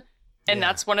Anakin. And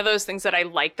that's one of those things that I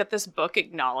like, that this book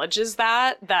acknowledges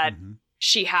that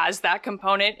she has that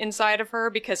component inside of her,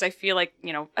 because I feel like,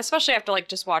 you know, especially after like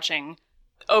just watching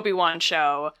Obi-Wan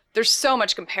show, there's so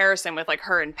much comparison with like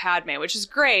her and Padme, which is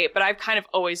great, but I've kind of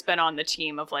always been on the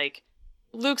team of like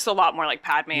Luke's a lot more like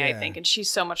Padme, I think, and she's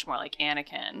so much more like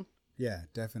Anakin. Yeah,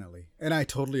 definitely. And I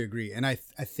totally agree. And I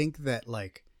think that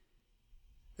like,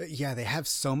 yeah, they have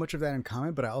so much of that in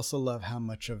common, but I also love how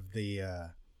much of the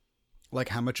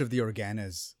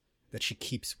Organas that she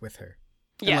keeps with her.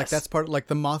 And like that's part, like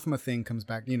the Mothma thing comes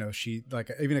back, you know, she like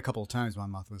even a couple of times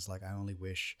Mon Mothma was like, I only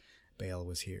wish Bail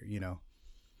was here, you know.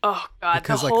 Oh God,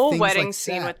 because, the whole wedding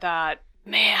scene with that,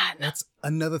 man. That's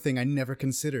another thing I never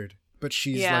considered. But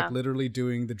she's like literally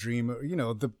doing the dream, you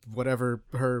know, the whatever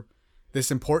this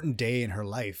important day in her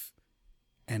life,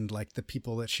 and like the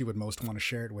people that she would most want to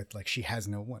share it with, like she has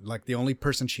no one. Like the only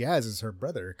person she has is her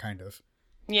brother, kind of.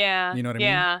 Yeah. You know what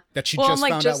I mean? That she just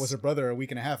found out was her brother a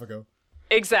week and a half ago.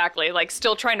 Exactly. Like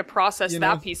still trying to process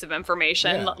that piece of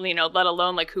information, you know, let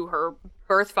alone like who her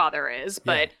birth father is.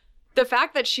 But the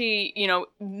fact that she, you know,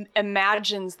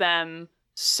 imagines them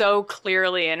so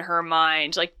clearly in her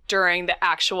mind, like during the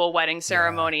actual wedding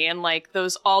ceremony and like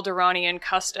those Alderaanian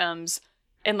customs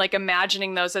and like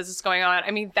imagining those as it's going on.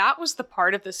 I mean, that was the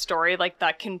part of the story like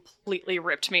that completely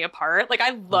ripped me apart. Like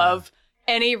I love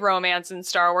any romance in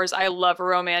Star Wars. I love a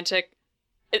romantic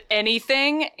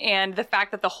anything, and the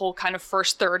fact that the whole kind of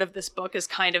first third of this book is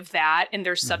kind of that, and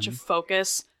there's such a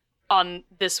focus on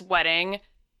this wedding,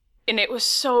 and it was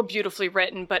so beautifully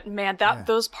written. But man,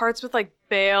 those parts with like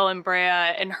Bail and Brea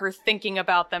and her thinking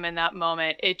about them in that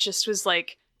moment, it just was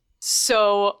like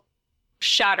so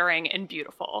shattering and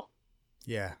beautiful.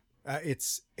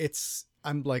 It's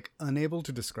I'm like unable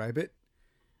to describe it.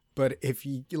 But if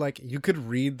you like, you could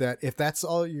read that, if that's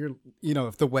all you're, you know,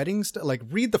 if the wedding like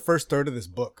read the first third of this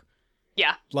book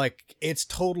Yeah. Like, it's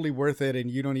totally worth it, and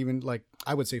you don't even, like,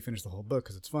 I would say finish the whole book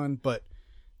because it's fun, but,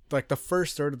 like, the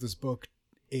first third of this book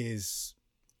is,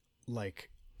 like,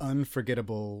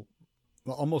 unforgettable,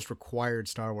 almost required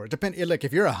Star Wars. Like,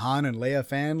 if you're a Han and Leia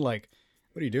fan, like,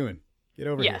 what are you doing? Get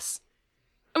over here. Yes.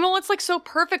 Well, it's, like, so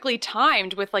perfectly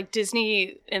timed with, like,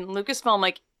 Disney and Lucasfilm,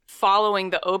 like,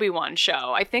 following the Obi-Wan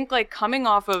show. I think, like, coming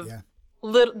off of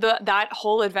that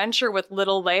whole adventure with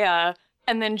little Leia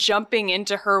and then jumping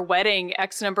into her wedding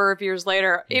X number of years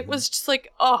later, it was just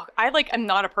like, oh, I'm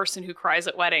not a person who cries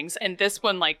at weddings. And this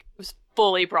one, like,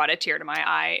 fully brought a tear to my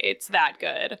eye. It's that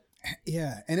good.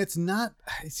 Yeah. And it's not,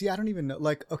 see, I don't even know.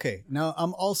 Like, okay, now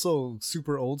I'm also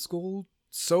super old school.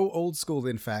 So old school,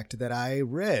 in fact, that I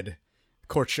read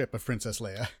Courtship of Princess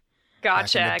Leia.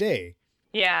 Gotcha. Back in the day.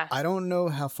 Yeah. I don't know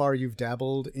how far you've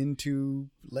dabbled into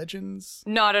Legends.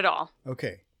 Not at all.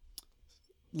 Okay.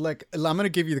 Like, I'm going to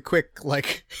give you the quick, I'm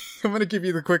going to give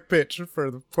you the quick pitch for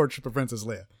the Courtship of Princess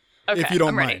Leia. Okay, if you don't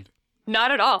I'm ready. mind.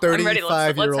 Not at all. I'm ready.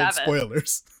 35-year-old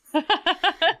spoilers.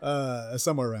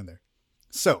 Somewhere around there.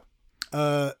 So,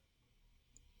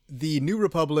 the New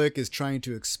Republic is trying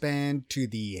to expand to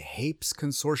the Hapes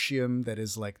Consortium that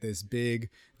is like this big,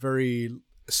 very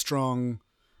strong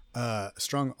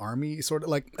army, sort of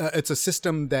like, it's a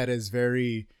system that is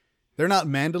very, they're not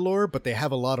Mandalore, but they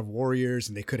have a lot of warriors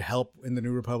and they could help in the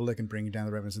New Republic and bringing down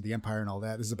the remnants of the Empire and all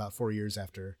that. This is about 4 years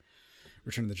after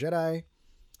Return of the Jedi,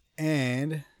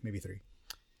 and maybe 3.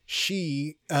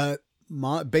 She,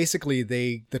 basically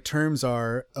the terms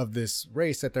are of this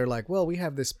race that they're like, well, we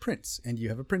have this prince and you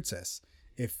have a princess.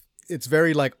 If it's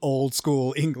very like old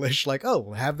school English, like, oh,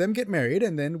 we'll have them get married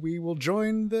and then we will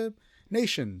join the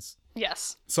nations.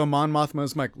 Yes. So Mon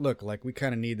Mothma's like, look, like, we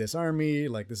kind of need this army.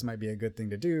 Like, this might be a good thing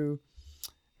to do.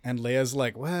 And Leia's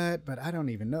like, what? But I don't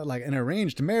even know. Like, an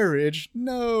arranged marriage?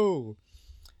 No.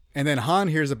 And then Han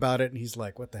hears about it and he's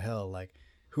like, what the hell? Like,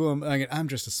 I'm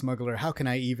just a smuggler. How can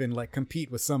I even, like,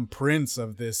 compete with some prince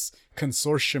of this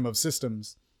consortium of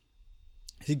systems?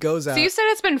 He goes out. So you said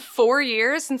it's been 4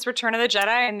 years since Return of the Jedi,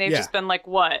 and they've just been like,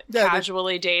 what,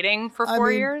 casually dating for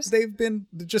 4 years? They've been,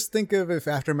 just think of if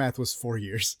Aftermath was 4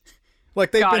 years.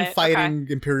 Like, they've been fighting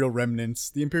Imperial remnants.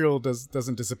 The Imperial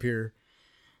doesn't disappear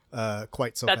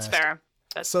quite so fast. That's fair.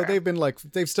 So they've been like,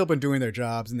 they've still been doing their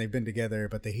jobs and they've been together,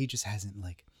 but he just hasn't,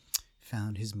 like,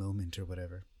 found his moment or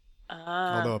whatever.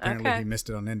 Although apparently he missed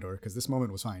it on Endor, because this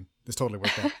moment was fine. This totally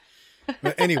worked out.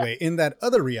 But anyway, in that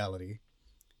other reality,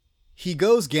 he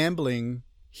goes gambling.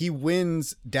 He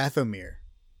wins Dathomir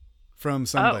from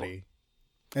somebody.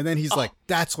 Oh. And then he's like,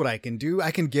 that's what I can do.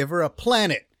 I can give her a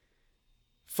planet.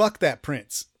 Fuck that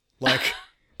prince. Like,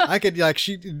 I could, like,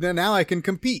 now I can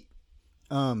compete.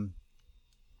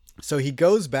 So he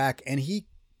goes back and he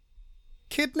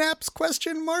kidnaps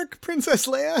Princess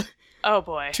Leia. Oh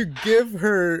boy. To give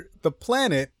her the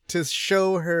planet to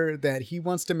show her that he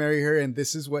wants to marry her and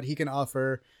this is what he can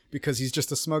offer because he's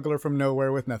just a smuggler from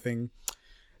nowhere with nothing.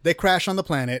 They crash on the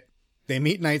planet. They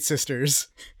meet Night Sisters.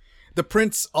 The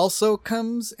prince also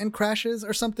comes and crashes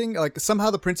or something. Like,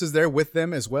 somehow the prince is there with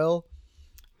them as well.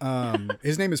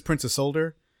 His name is Prince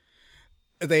Isolde.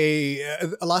 They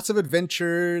lots of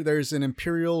adventure. There's an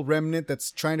Imperial remnant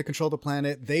that's trying to control the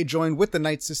planet. They join with the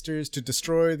Night Sisters to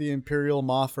destroy the Imperial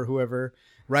Moff or whoever,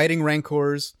 riding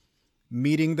Rancors,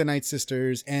 meeting the Night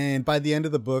Sisters, and by the end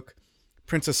of the book,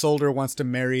 Prince Isolde wants to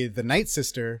marry the Night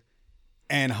Sister,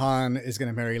 and Han is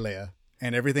going to marry Leia.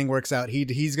 And everything works out.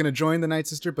 He's going to join the Night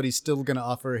Sister, but he's still going to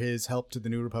offer his help to the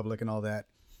New Republic and all that.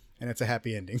 And it's a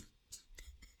happy ending.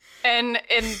 And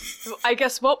I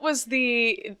guess what was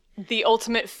the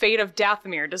ultimate fate of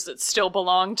Dathomir? Does it still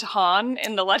belong to Han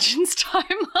in the Legends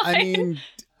timeline? I mean,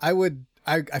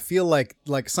 I feel like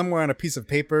somewhere on a piece of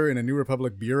paper in a New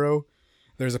Republic bureau,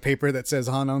 there's a paper that says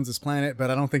Han owns this planet,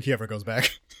 but I don't think he ever goes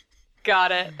back.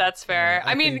 Got it. That's fair.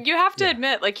 I mean, you have to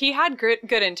admit, like, he had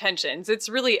good intentions. It's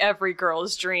really every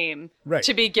girl's dream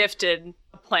to be gifted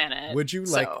a planet. Would you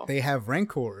they have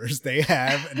Rancors, they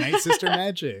have Night Sister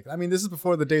magic. I mean, this is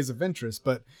before the days of Ventress,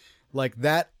 but like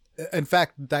that, in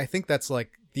fact, I think that's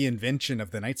like the invention of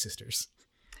the Night Sisters.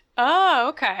 Oh,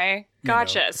 okay.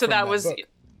 Gotcha. So that was,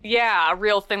 a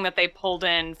real thing that they pulled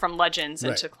in from Legends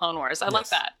into Clone Wars. I like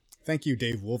that. Thank you,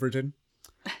 Dave Wolverton.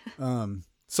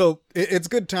 So it's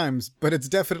good times, but it's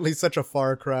definitely such a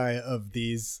far cry of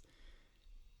these.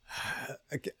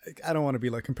 I don't want to be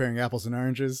like comparing apples and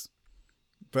oranges,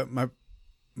 but my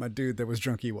dude that was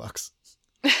drunk Ewoks.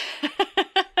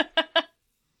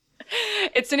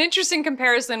 It's an interesting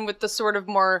comparison with the sort of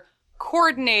more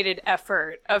coordinated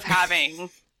effort of having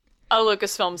a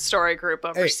Lucasfilm story group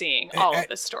overseeing all of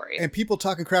this story. And people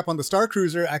talking crap on the Star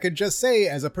Cruiser, I could just say,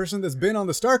 as a person that's been on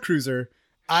the Star Cruiser,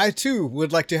 I too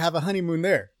would like to have a honeymoon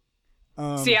there.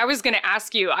 See, I was going to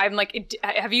ask you, I'm like,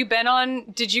 have you been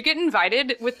on, did you get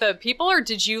invited with the people, or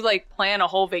did you like plan a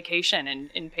whole vacation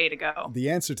and pay to go? The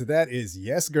answer to that is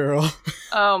yes, girl.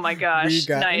 Oh my gosh. We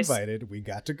got nice. invited. We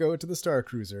got to go to the Star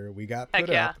Cruiser. We got put Heck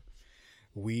yeah. up.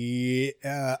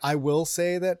 I will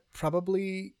say that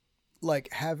probably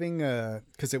like having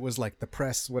because it was like the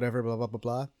press, whatever, blah, blah, blah,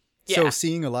 blah. Yeah. So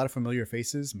seeing a lot of familiar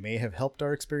faces may have helped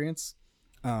our experience.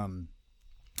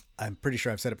 I'm pretty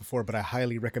sure I've said it before, but I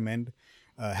highly recommend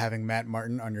having Matt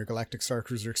Martin on your Galactic Star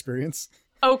Cruiser experience.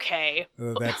 Okay.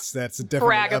 That's definitely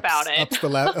brag about it.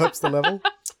 ups the level.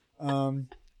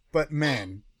 But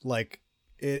man, like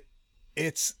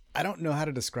it's I don't know how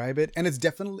to describe it, and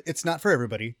it's not for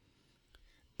everybody,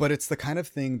 but it's the kind of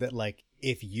thing that like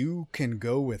if you can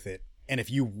go with it, and if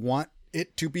you want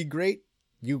it to be great,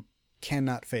 you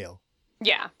cannot fail.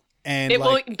 Yeah. And it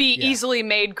will be easily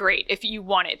made great if you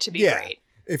want it to be great.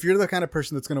 If you're the kind of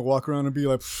person that's going to walk around and be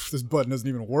like, this button doesn't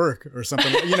even work or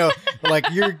something, like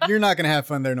you're not going to have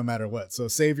fun there no matter what. So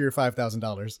save your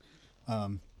 $5,000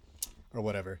 or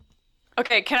whatever.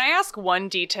 Okay, can I ask one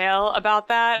detail about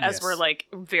that as Yes. we're like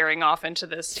veering off into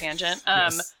this tangent?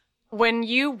 Yes. When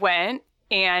you went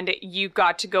and you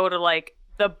got to go to like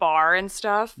the bar and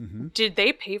stuff, did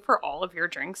they pay for all of your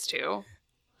drinks too?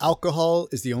 Alcohol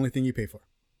is the only thing you pay for.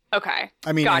 Okay.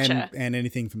 I mean, gotcha. and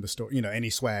anything from the store, any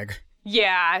swag.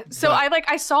 Yeah. So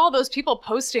I saw those people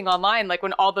posting online, like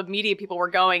when all the media people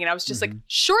were going, and I was just like,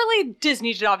 surely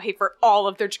Disney did not pay for all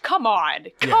of their, come on.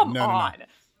 No.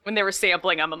 When they were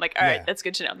sampling them, I'm like, all right, that's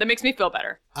good to know. That makes me feel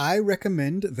better. I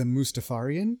recommend the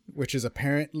Mustafarian, which is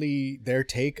apparently their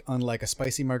take on like a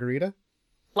spicy margarita.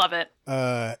 Love it.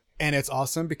 And it's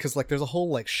awesome because like there's a whole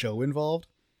like show involved.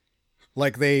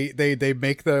 Like they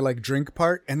make the like drink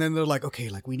part, and then they're like, okay,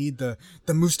 like we need the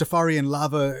Mustafarian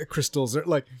lava crystals, or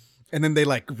like, and then they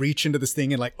like reach into this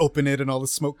thing and like open it, and all the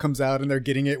smoke comes out, and they're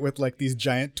getting it with like these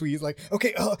giant tweezers, like,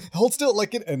 okay, hold still,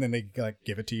 like it, and then they like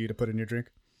give it to you to put in your drink.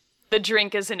 The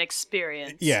drink is an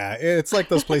experience. Yeah, it's like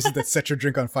those places that set your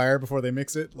drink on fire before they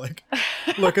mix it. Like,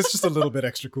 look, it's just a little bit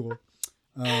extra cool.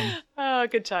 Oh,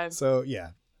 good time. So yeah,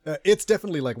 it's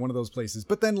definitely like one of those places.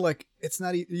 But then like it's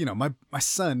not, my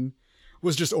son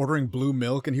was just ordering blue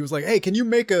milk, and he was like, hey, can you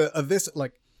make a this,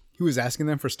 like he was asking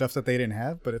them for stuff that they didn't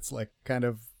have, but it's like kind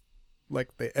of like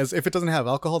as if it doesn't have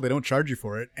alcohol, they don't charge you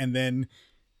for it. And then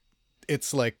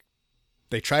it's like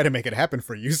they try to make it happen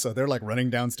for you, so they're like running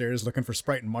downstairs looking for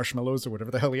Sprite and marshmallows or whatever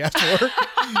the hell he asked for.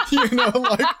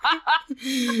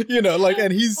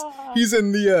 And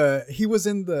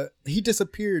he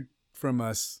disappeared from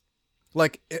us.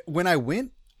 Like when I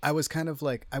went, I was kind of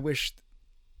like, I wish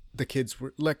the kids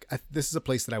were like, this is a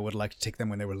place that I would like to take them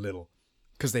when they were little,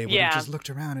 because they would have just looked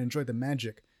around and enjoyed the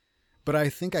magic. But I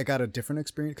think I got a different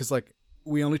experience because like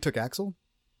we only took Axel.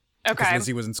 Okay. Because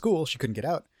Lizzie was in school, she couldn't get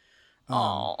out.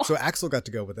 So Axel got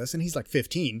to go with us, and he's like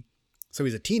 15, so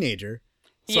he's a teenager.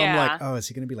 So I'm like, oh, is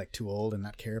he going to be like too old and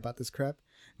not care about this crap?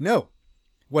 No.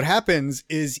 What happens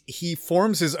is he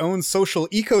forms his own social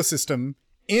ecosystem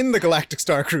in the Galactic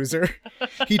Star Cruiser.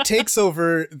 He takes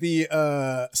over the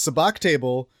sabacc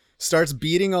table, starts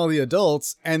beating all the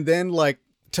adults, and then like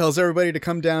tells everybody to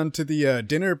come down to the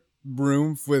dinner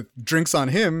room with drinks on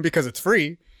him because it's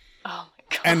free. Oh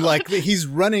my God. And like he's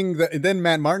running then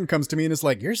Matt Martin comes to me and is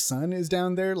like, your son is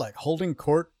down there like holding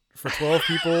court for 12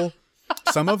 people.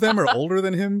 Some of them are older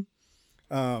than him.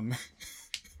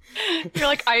 You're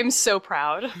like, I am so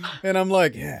proud. And I'm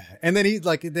like, yeah. And then he's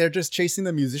like, they're just chasing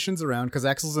the musicians around because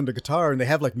Axel's into guitar, and they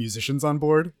have like musicians on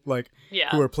board, like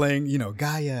who are playing,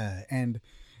 Gaia. And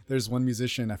there's one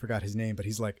musician, I forgot his name, but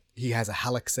he's like, he has a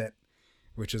Halleck set,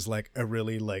 which is like a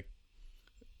really like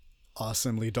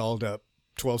awesomely dolled up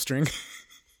 12 string.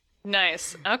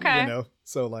 Nice. Okay.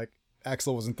 So like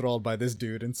Axel was enthralled by this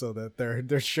dude, and so that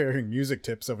they're sharing music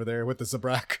tips over there with the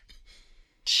sabacc.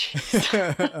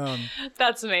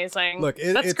 That's amazing. Look,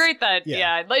 that's great that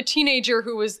like a teenager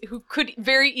who could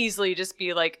very easily just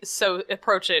be like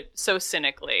approach it so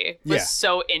cynically, was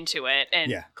so into it,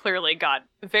 and clearly got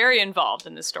very involved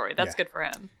in this story. That's good for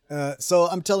him. So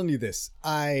I'm telling you this,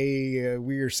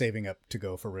 we're saving up to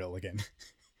go for real again.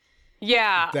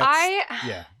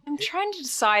 I'm trying to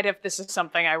decide if this is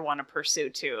something I want to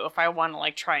pursue too, if I want to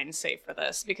like try and save for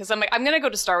this, because I'm like, I'm going to go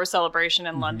to Star Wars Celebration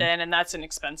in London, and that's an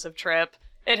expensive trip.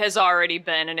 It has already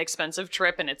been an expensive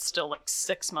trip, and it's still like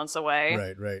 6 months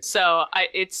away. Right. So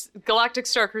it's Galactic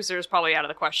Star Cruiser is probably out of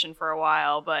the question for a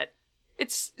while, but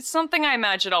it's something I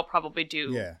imagine I'll probably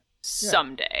do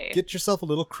someday. Get yourself a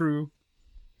little crew.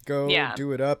 Go Yeah.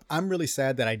 do it up. I'm really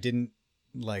sad that I didn't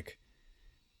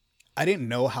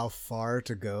know how far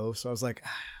to go. So I was like,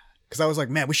 because I was like,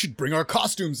 man, we should bring our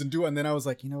costumes and do it. And then I was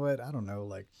like, you know what? I don't know.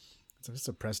 Like, it's just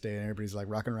a press day and everybody's like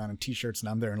rocking around in t-shirts and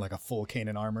I'm there in like a full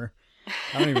Kanan armor.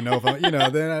 I don't even know if I'm,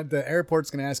 then the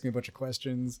airport's going to ask me a bunch of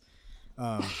questions.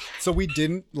 So we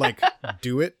didn't like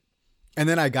do it. And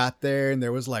then I got there and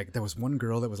there was one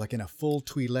girl that was like in a full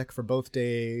Twi'lek for both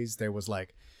days. There were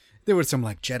some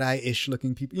like Jedi-ish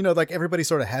looking people, like everybody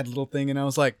sort of had a little thing. And I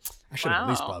was like, I should have at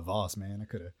least brought Voss, man.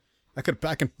 I could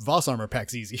pack in Voss armor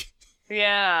packs easy.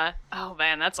 Yeah. Oh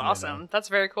man, that's awesome. That's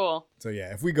very cool. So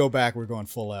yeah, if we go back, we're going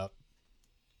full out.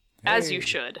 As you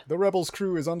should. The Rebels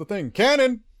crew is on the thing.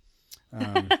 Cannon!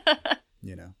 I'm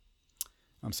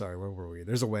sorry, where were we?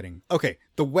 There's a wedding. Okay,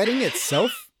 the wedding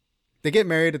itself, they get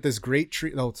married at this great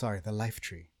tree. Oh, sorry, the life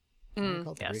tree. I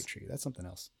call it the great tree. That's something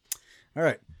else. All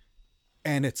right.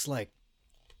 And it's like,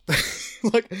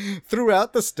 like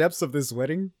throughout the steps of this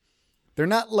wedding, they're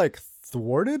not like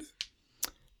thwarted,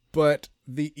 but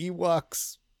the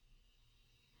Ewoks'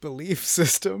 belief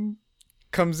system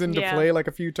comes into play like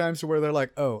a few times to where they're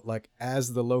like, oh, like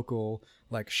as the local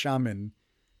like shaman,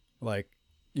 like,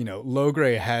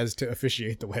 Logray has to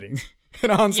officiate the wedding.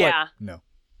 And Han's like, no.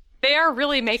 They are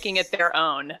really making it their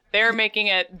own. They're making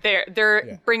it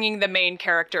they're bringing the main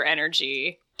character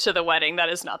energy to the wedding that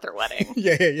is not their wedding.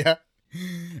 Yeah.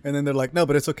 And then they're like, no,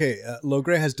 but it's okay.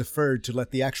 Logray has deferred to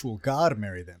let the actual god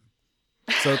marry them.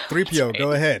 So 3PO, right.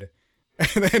 Go ahead.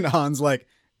 And then Han's like,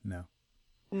 no.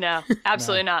 No,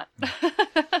 absolutely not.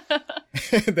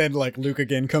 And then like Luke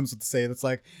again comes with the say that's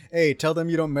like, hey, tell them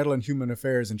you don't meddle in human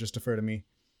affairs and just defer to me.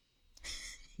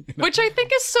 Which I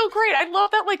think is so great. I love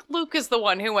that like Luke is the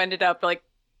one who ended up like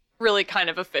really kind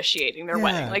of officiating their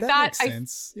wedding. Like that makes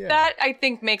sense. That I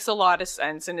think makes a lot of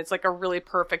sense, and it's like a really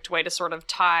perfect way to sort of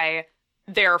tie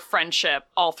their friendship,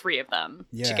 all three of them,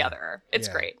 together. It's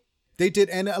great. They did,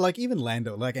 and like even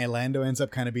Lando, Lando ends up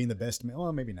kind of being the best.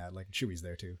 Well, maybe not. Like Chewie's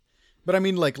there too, but I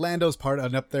mean, like Lando's part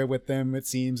up there with them. It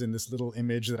seems in this little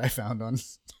image that I found on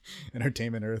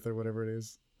Entertainment Earth or whatever it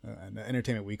is,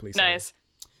 Entertainment Weekly. Sorry. Nice.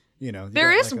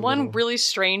 There is one really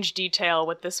strange detail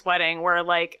with this wedding where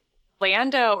like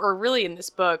Lando, or really in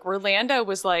this book, where Lando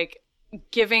was like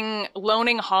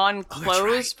loaning Han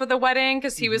clothes for the wedding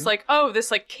because he was like, oh,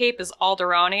 this like cape is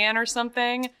Alderaanian or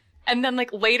something, and then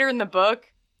like later in the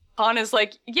book, Han is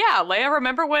like, yeah, Leia,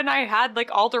 remember when I had like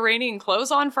Alderaanian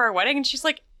clothes on for our wedding? And she's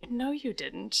like, no, you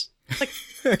didn't. Like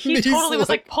he totally was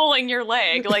like pulling your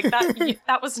leg. Like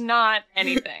that was not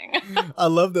anything. I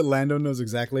love that Lando knows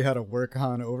exactly how to work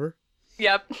Han over.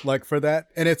 Yep. Like for that.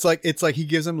 And it's like he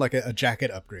gives him like a jacket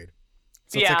upgrade.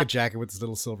 So it's like a jacket with this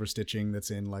little silver stitching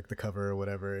that's in like the cover or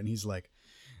whatever. And he's like,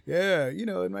 yeah,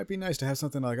 it might be nice to have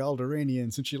something like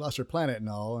Alderaanian since she lost her planet and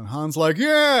all. And Han's like,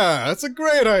 yeah, that's a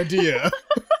great idea.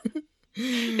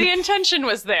 The intention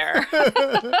was there.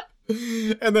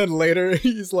 And then later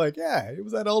he's like, yeah, it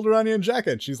was that Alderaanian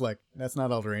jacket. She's like, that's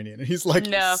not Alderaanian. And he's like,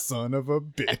 no. Son of a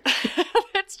bitch.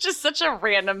 It's just such a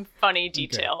random funny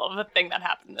detail of a thing that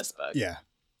happened in this book. Yeah.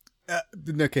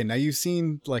 Okay, now you've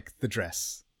seen like the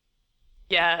dress.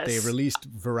 Yes. They released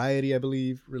Variety, I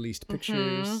believe, released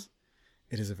pictures. Mm-hmm.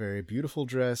 It is a very beautiful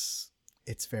dress.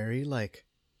 It's very like,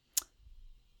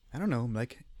 I don't know,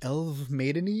 like elf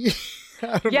maiden-y.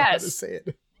 I don't know how to say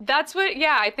it. That's what,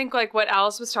 I think like what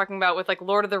Alice was talking about with like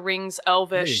Lord of the Rings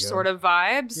elvish sort of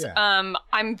vibes. Yeah.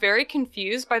 I'm very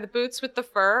confused by the boots with the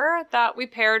fur that we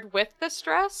paired with this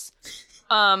dress.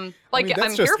 Like I mean,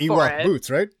 that's just here Ewok for it. Boots,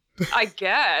 right? I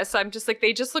guess. I'm just like,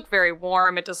 they just look very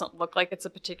warm. It doesn't look like it's a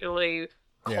particularly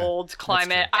cold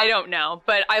climate. I don't know,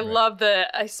 but I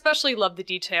especially love the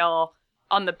detail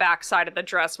on the back side of the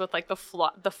dress with like the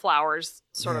flowers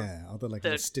sort of. Yeah, all the like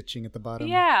the stitching at the bottom.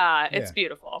 Yeah, it's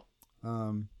beautiful.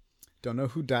 Don't know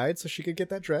who died so she could get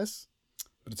that dress,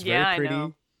 but it's very pretty. I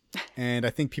know. And I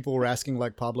think people were asking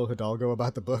like Pablo Hidalgo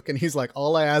about the book, and he's like,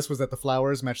 all I asked was that the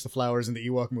flowers match the flowers in the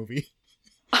Ewok movie.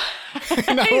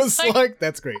 And I was like,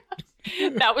 that's great.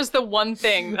 That was the one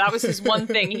thing. That was his one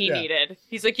thing he needed.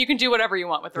 He's like, you can do whatever you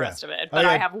want with the rest of it, but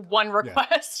I have one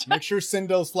request. Make sure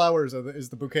Sindel's flowers is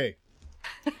the bouquet.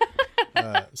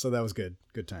 So that was good.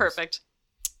 Good times. Perfect.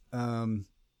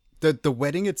 The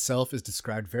wedding itself is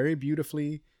described very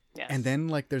beautifully. Yes. And then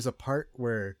like there's a part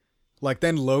where like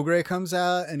then Logray comes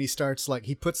out and he starts like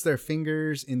he puts their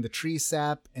fingers in the tree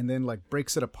sap and then like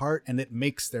breaks it apart and it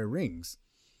makes their rings.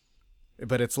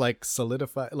 But it's like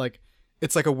solidified, like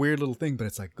it's like a weird little thing, but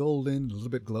it's like golden, a little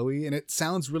bit glowy, and it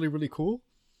sounds really, really cool.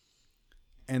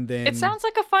 And then it sounds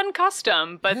like a fun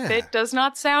custom, but it does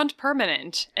not sound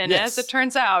permanent. And as it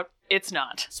turns out, it's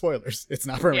not. Spoilers, it's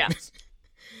not permanent.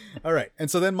 All right. And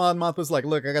so then Mon Mothma's like,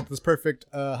 look, I got this perfect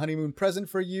honeymoon present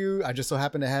for you. I just so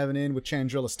happen to have it in with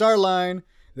Chandrila Starline.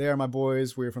 They are my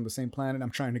boys. We're from the same planet.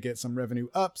 I'm trying to get some revenue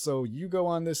up. So you go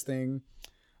on this thing.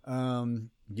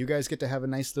 You guys get to have a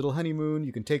nice little honeymoon.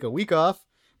 You can take a week off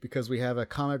because we have a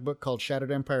comic book called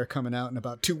Shattered Empire coming out in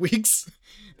about 2 weeks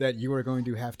that you are going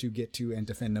to have to get to and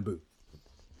defend Naboo.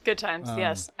 Good times.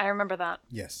 Yes. I remember that.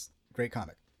 Yes. Great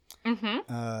comic.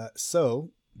 Mm-hmm. So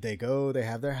they go, they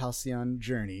have their Halcyon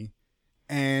journey.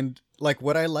 And like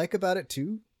what I like about it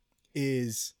too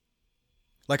is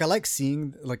like I like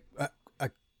seeing like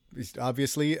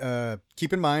obviously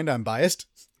keep in mind I'm biased.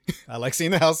 I like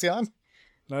seeing the Halcyon.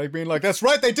 I like being like, that's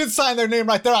right, they did sign their name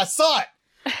right there. I saw it.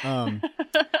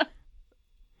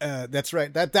 That's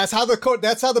right. That's how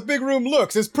the big room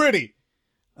looks. It's pretty.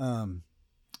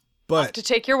 But I'll have to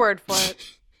take your word for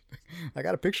it. I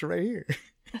got a picture right here.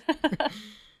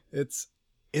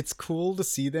 It's cool to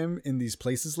see them in these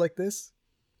places like this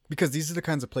because these are the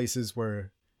kinds of places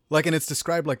where like, and it's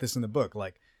described like this in the book,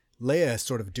 like Leia is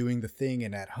sort of doing the thing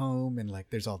and at home and like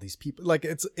there's all these people like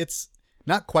it's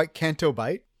not quite Canto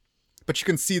Bight, but you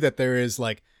can see that there's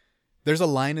a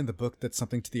line in the book that's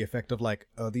something to the effect of like,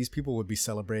 oh, these people would be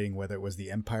celebrating whether it was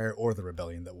the Empire or the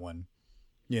Rebellion that won,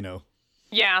 you know?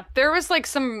 Yeah, there were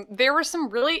some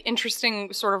really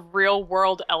interesting sort of real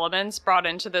world elements brought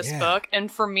into this book.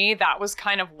 And for me, that was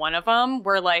kind of one of them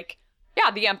where like, yeah,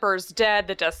 the Emperor's dead,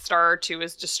 the Death Star 2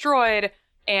 is destroyed,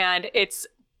 and it's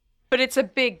a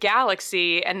big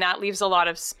galaxy, and that leaves a lot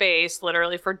of space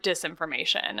literally for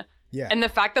disinformation. Yeah. And the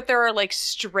fact that there are like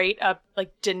straight up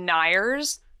like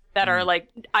deniers that are like,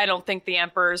 I don't think the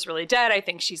Emperor's really dead. I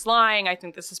think she's lying. I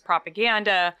think this is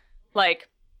propaganda. Like,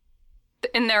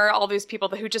 and there are all these people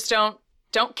who just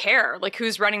don't care, like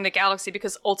who's running the galaxy,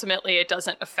 because ultimately it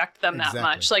doesn't affect them that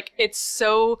much. Like, it's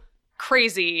so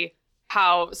crazy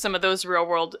how some of those real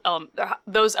world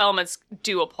those elements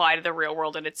do apply to the real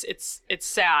world, and it's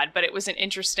sad, but it was an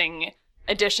interesting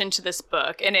addition to this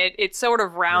book, and it sort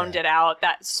of rounded out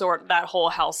that whole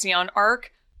Halcyon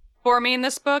arc for me in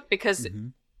this book, because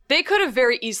they could have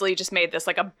very easily just made this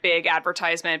like a big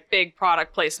advertisement, big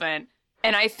product placement.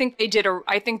 And I think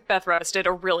I think Beth Revis did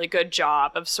a really good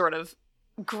job of sort of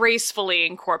gracefully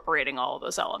incorporating all of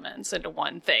those elements into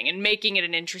one thing and making it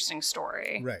an interesting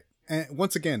story. Right. And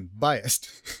once again,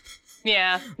 biased.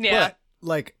 Yeah. But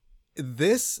like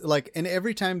this, like, and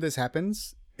every time this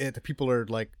happens, the people are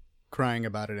like crying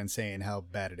about it and saying how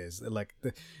bad it is. Like,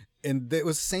 and it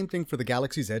was the same thing for the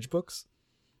Galaxy's Edge books.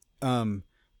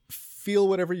 Feel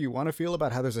whatever you want to feel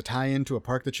about how there's a tie-in to a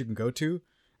park that you can go to.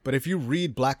 But if you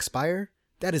read Black Spire,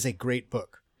 that is a great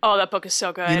book. Oh, that book is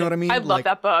so good. You know what I mean? I love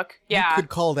that book. Yeah. You could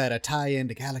call that a tie-in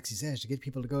to Galaxy's Edge to get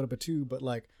people to go to Batuu, but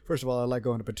like, first of all, I like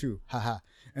going to Batuu. Haha.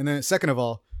 And then second of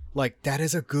all, like, that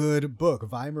is a good book.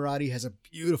 Vi Moradi has a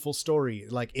beautiful story.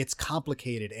 Like, it's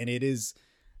complicated and it is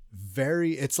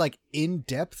it's like in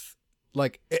depth.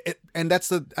 Like, and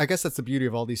I guess that's the beauty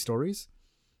of all these stories,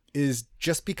 is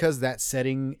just because that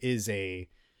setting is a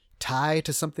tie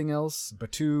to something else,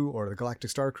 Batuu or the Galactic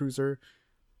Star Cruiser,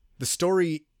 the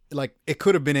story, like, it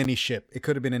could have been any ship, it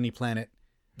could have been any planet,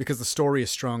 because the story is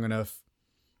strong enough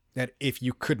that if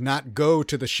you could not go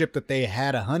to the ship that they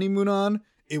had a honeymoon on,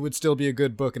 it would still be a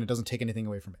good book and it doesn't take anything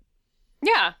away from it.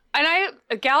 Yeah.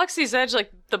 And Galaxy's Edge,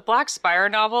 like the Black Spire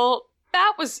novel,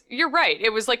 you're right.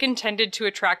 It was like intended to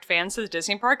attract fans to the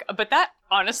Disney park, but that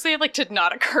honestly like did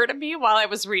not occur to me while I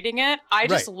was reading it. I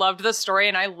just loved the story,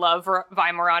 and I love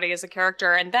Vi Moradi as a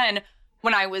character. And then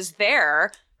when I was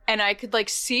there and I could like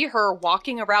see her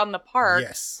walking around the park,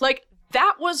 like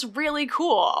that was really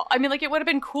cool. I mean, like, it would have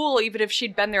been cool even if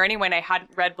she'd been there anyway and I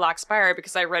hadn't read Black Spire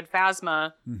because I read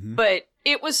Phasma, but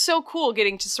it was so cool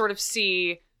getting to sort of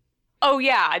see, oh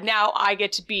yeah, now I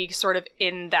get to be sort of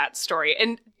in that story.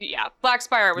 And yeah, Black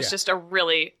Spire was just a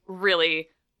really, really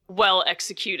well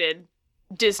executed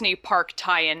Disney park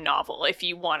tie-in novel, if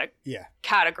you want to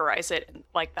categorize it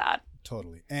like that.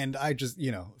 Totally. And I just,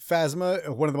 Phasma,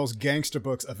 one of the most gangster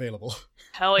books available.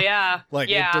 Hell yeah.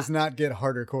 It does not get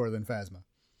harder core than Phasma.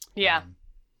 Yeah.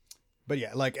 But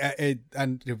yeah, like, I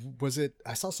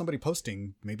saw somebody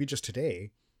posting, maybe just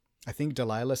today, I think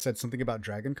Delilah said something about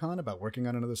Dragon Con, about working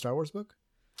on another Star Wars book.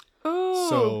 Ooh,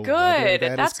 so good.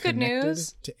 That's good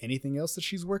news. To anything else that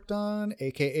she's worked on,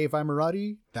 aka Vi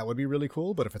Moradi, that would be really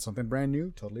cool. But if it's something brand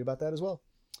new, totally about that as well.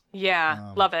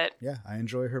 Yeah, love it. Yeah, I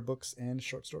enjoy her books and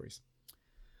short stories.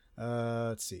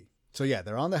 Let's see. So yeah,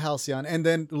 they're on the Halcyon, and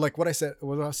then like what I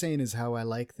was saying is how I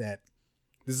like that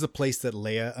this is a place that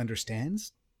Leia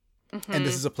understands, and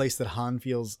this is a place that Han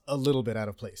feels a little bit out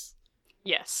of place.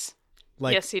 Yes.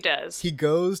 Like, yes, he does. He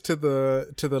goes to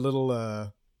the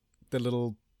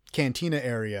little cantina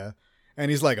area,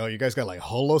 and he's like, "Oh, you guys got like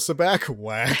holosabac?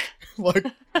 Whack!" Like,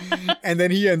 and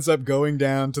then he ends up going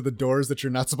down to the doors that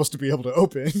you're not supposed to be able to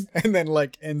open, and then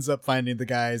like ends up finding the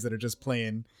guys that are just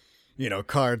playing,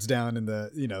 cards down in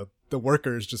the the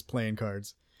workers just playing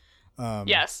cards.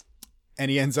 Yes. And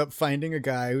he ends up finding a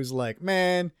guy who's like,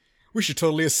 "Man, we should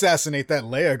totally assassinate that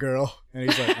Leia girl." And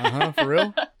he's like, for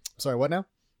real? Sorry, what now?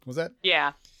 What was that?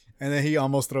 Yeah. And then he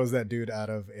almost throws that dude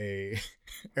out of a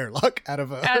airlock, out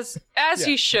of a... As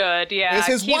he should, yeah. It's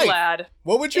his wife. Lad.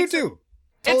 What would you do?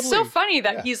 Totally. It's so funny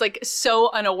that he's like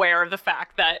so unaware of the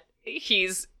fact that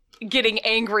he's getting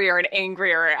angrier and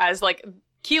angrier as like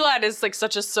Keylad is like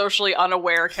such a socially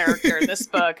unaware character in this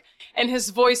book, and his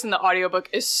voice in the audiobook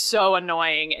is so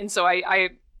annoying. And so I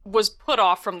was put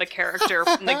off from the character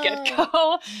from the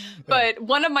get-go. But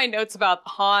one of my notes about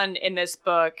Han in this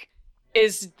book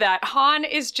is that Han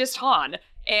is just Han,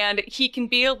 and he can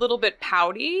be a little bit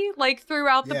pouty like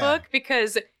throughout the book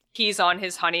because he's on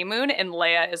his honeymoon and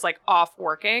Leia is like off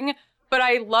working. But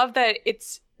I love that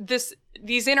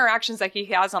these interactions that he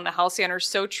has on the Halcyon are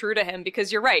so true to him,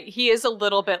 because you're right, he is a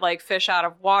little bit like fish out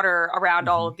of water around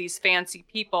all of these fancy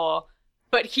people.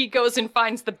 But he goes and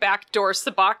finds the backdoor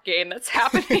sabacc game that's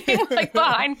happening like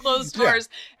behind closed doors,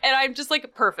 and I'm just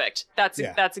like, perfect. That's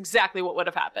exactly what would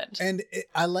have happened. And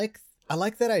I like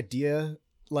that idea.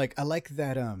 Like I like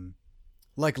that.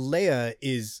 Like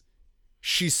Leia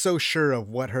she's so sure of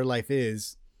what her life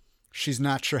is, she's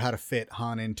not sure how to fit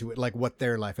Han into it, like what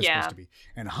their life is supposed to be.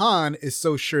 And Han is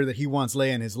so sure that he wants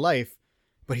Leia in his life,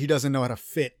 but he doesn't know how to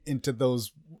fit into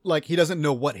those. Like he doesn't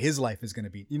know what his life is going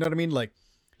to be. You know what I mean? Like,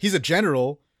 he's a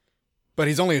general, but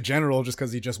he's only a general just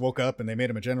because he just woke up and they made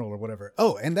him a general or whatever.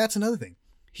 Oh, and that's another thing.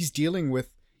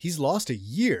 He's lost a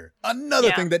year.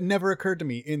 Another thing that never occurred to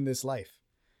me in this life.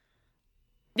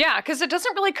 Yeah, because it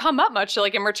doesn't really come up much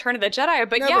like in Return of the Jedi.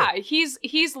 But never.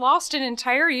 He's lost an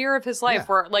entire year of his life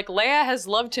where like Leia has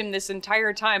loved him this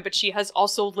entire time, but she has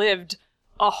also lived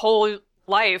a whole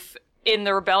life in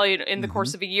the rebellion in the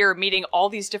course of a year, meeting all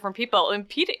these different people,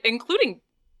 including,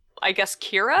 I guess,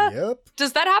 Kira? Yep.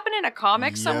 Does that happen in a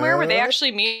comic somewhere where they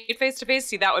actually meet face to face?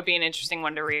 See, that would be an interesting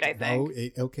one to read, I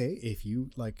think. Okay. If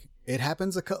you like, it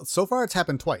happens. So far, it's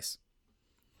happened twice.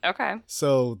 Okay.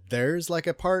 So there's like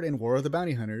a part in War of the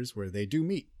Bounty Hunters where they do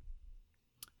meet.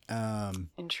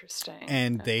 Interesting.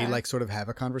 And they like sort of have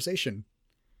a conversation.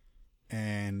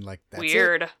 And like, that's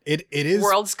weird. It is.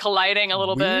 Worlds colliding a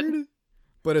little bit.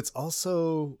 But it's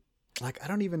also like, I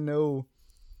don't even know.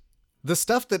 The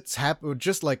stuff that's happened,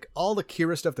 just like all the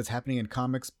Kira stuff that's happening in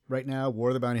comics right now, War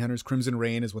of the Bounty Hunters, Crimson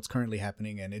Reign is what's currently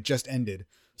happening, and it just ended.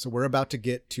 So we're about to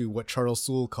get to what Charles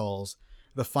Soule calls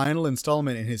the final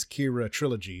installment in his Kira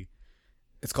trilogy.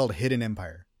 It's called Hidden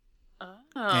Empire. Oh.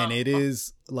 And it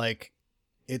is like,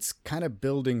 it's kind of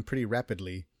building pretty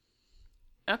rapidly.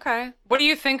 Okay. What do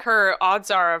you think her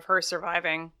odds are of her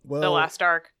surviving the last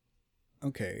arc?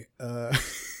 Okay. I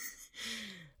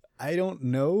don't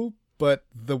know. But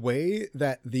the way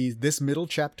that this middle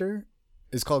chapter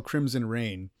is called Crimson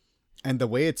Reign, and the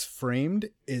way it's framed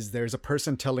is there's a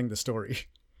person telling the story.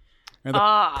 And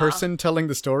the person telling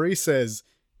the story says,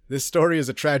 "This story is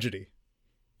a tragedy."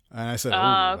 And I said,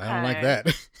 I don't like that.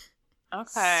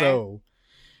 Okay. So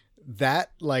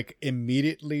that like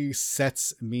immediately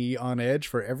sets me on edge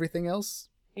for everything else.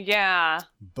 Yeah.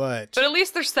 But at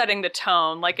least they're setting the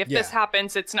tone. Like, if this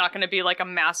happens, it's not going to be like a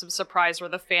massive surprise where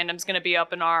the fandom's going to be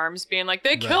up in arms, being like,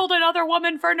 they killed another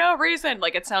woman for no reason.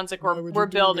 Like, it sounds like we're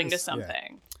building to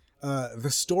something. Yeah.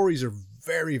 The stories are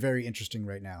very, very interesting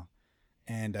right now.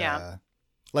 And,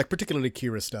 like, particularly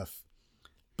Kira stuff.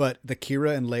 But the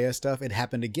Kira and Leia stuff, it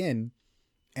happened again.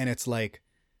 And it's like,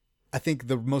 I think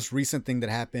the most recent thing that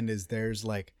happened is there's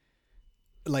like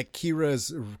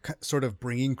Kira's sort of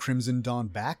bringing Crimson Dawn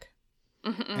back,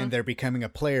 and they're becoming a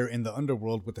player in the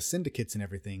underworld with the syndicates and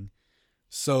everything.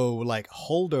 So like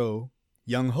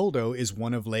young Holdo is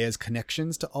one of Leia's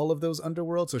connections to all of those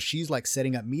underworlds. So she's like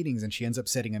setting up meetings, and she ends up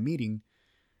setting a meeting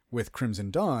with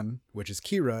Crimson Dawn, which is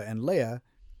Kira and Leia,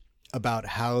 about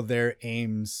how their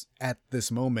aims at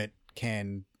this moment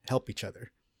can help each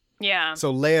other. Yeah.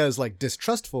 So Leia is like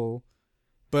distrustful,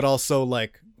 but also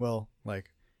like, well,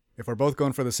 like, if we're both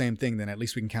going for the same thing, then at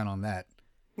least we can count on that.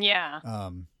 Yeah.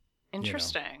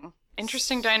 Interesting.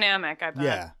 Interesting dynamic, I bet.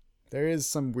 Yeah. There is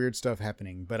some weird stuff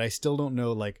happening, but I still don't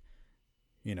know, like,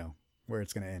 where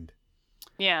it's going to end.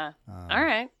 Yeah. All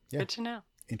right. Yeah. Good to know.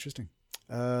 Interesting.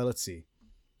 Let's see.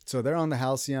 So they're on the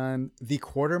Halcyon. The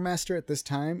quartermaster at this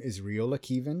time is Riola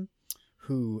Keevan,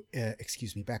 who,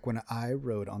 back when I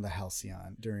rode on the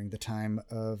Halcyon during the time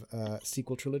of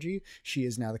sequel trilogy, she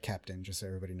is now the captain, just so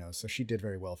everybody knows. So she did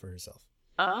very well for herself.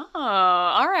 Oh,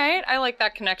 all right. I like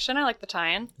that connection. I like the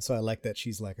tie-in. So I like that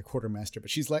she's like a quartermaster, but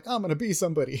she's like, I'm going to be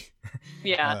somebody.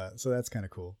 Yeah. So that's kind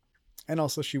of cool. And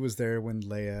also she was there when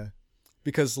Leia,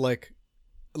 because like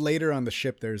later on the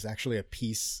ship, there's actually a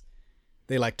piece.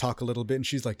 They like talk a little bit and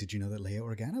she's like, did you know that Leia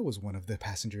Organa was one of the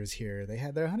passengers here? They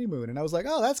had their honeymoon. And I was like,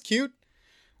 oh, that's cute.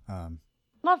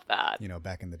 Love that. You know,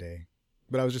 back in the day.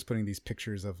 But I was just putting these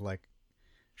pictures of like,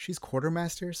 she's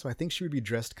quartermaster, so I think she would be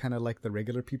dressed kind of like the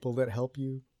regular people that help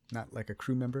you, not like a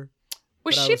crew member.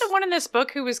 Was she the one in this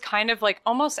book who was kind of like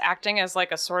almost acting as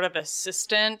like a sort of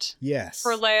assistant? Yes.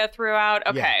 For Leia throughout?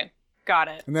 Okay, yeah. Got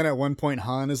it. And then at one point,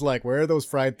 Han is like, where are those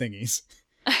fried thingies?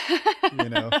 You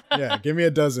know? Yeah, give me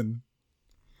a dozen.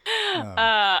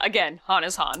 Again, Han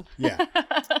is Han. Yeah.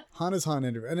 Han is Han.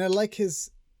 And I like his,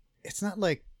 it's not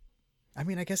like, I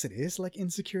mean, I guess it is like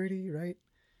insecurity, right?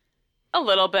 A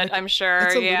little bit, like, I'm sure.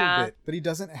 It's a little bit, but he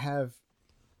doesn't have.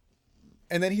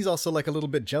 And then he's also like a little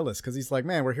bit jealous because he's like,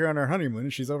 man, we're here on our honeymoon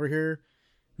and she's over here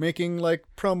making like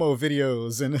promo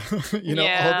videos and, you know,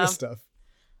 all this stuff.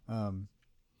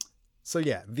 So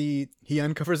yeah, he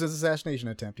uncovers his assassination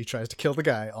attempt. He tries to kill the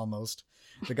guy almost.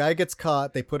 The guy gets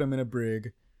caught. They put him in a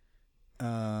brig.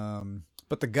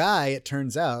 But the guy, it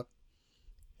turns out,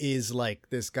 is like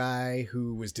this guy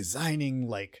who was designing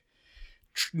like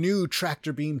new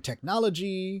tractor beam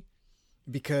technology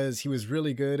because he was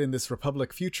really good in this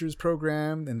Republic Futures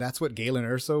program, and that's what Galen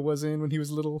Erso was in when he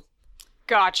was little.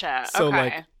 Gotcha. So okay.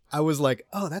 like I was like,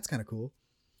 oh, that's kind of cool.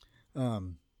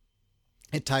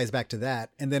 It ties back to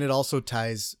that, and then it also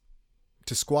ties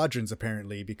to Squadrons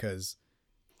apparently because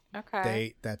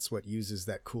that's what uses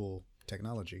that cool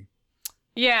technology.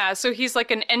 Yeah, so he's like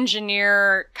an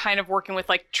engineer kind of working with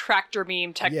like tractor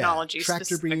beam technology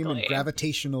tractor beam and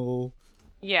gravitational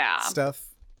stuff.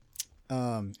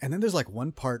 And then there's like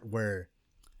one part where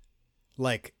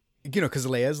like, you know, because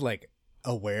Leia's like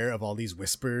aware of all these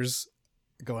whispers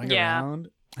going around.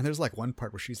 And there's like one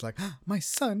part where she's like, oh, my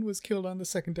son was killed on the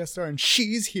second Death Star and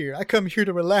she's here. I come here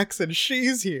to relax and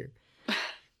she's here.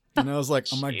 And I was like,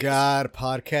 oh my God,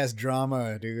 podcast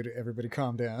drama, dude. Everybody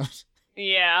calm down.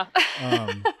 Yeah.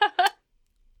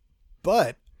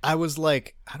 But I was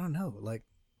like, I don't know, like,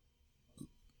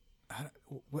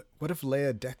 what if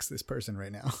Leia decks this person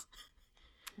right now?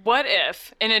 What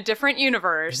if, in a different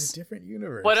universe,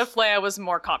 what if Leia was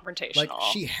more confrontational? Like,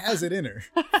 she has it in her,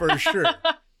 for sure.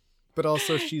 But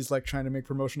also, she's like trying to make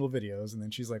promotional videos, and then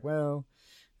she's like, well,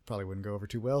 probably wouldn't go over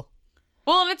too well.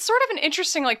 Well, and it's sort of an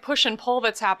interesting like push and pull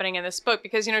that's happening in this book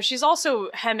because, you know, she's also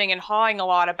hemming and hawing a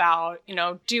lot about, you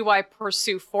know, do I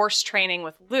pursue force training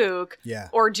with Luke? Yeah.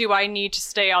 Or do I need to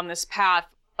stay on this path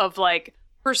of like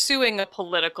pursuing a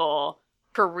political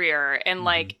career and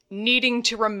like needing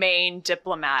to remain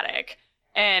diplomatic?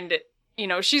 And, you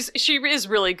know, she is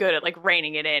really good at like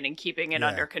reining it in and keeping it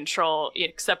under control,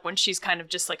 except when she's kind of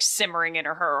just like simmering in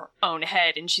her own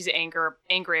head and she's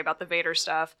angry about the Vader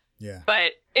stuff. Yeah.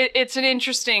 But it's an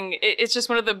interesting, it's just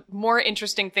one of the more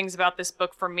interesting things about this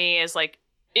book for me is like,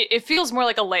 it feels more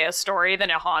like a Leia story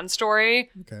than a Han story,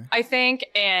 I think.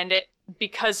 And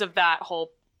because of that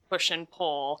whole push and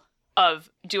pull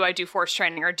of do I do force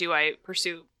training or do I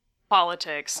pursue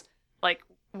politics, like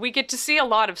we get to see a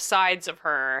lot of sides of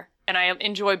her. And I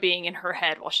enjoy being in her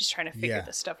head while she's trying to figure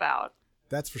this stuff out.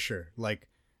 That's for sure. Like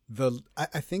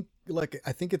I think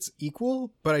it's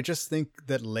equal, but I just think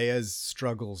that Leia's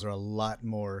struggles are a lot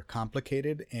more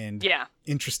complicated and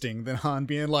interesting than Han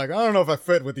being like, I don't know if I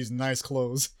fit with these nice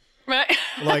clothes. Right.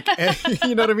 Like,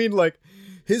 you know what I mean? Like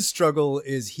his struggle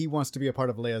is he wants to be a part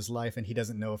of Leia's life and he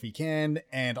doesn't know if he can.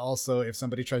 And also if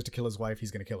somebody tries to kill his wife,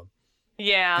 he's going to kill him.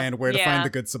 Yeah. And where to find the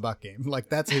good sabacc game. Like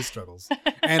that's his struggles.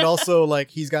 And also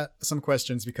like he's got some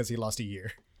questions because he lost a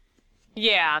year.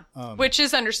 Yeah. Which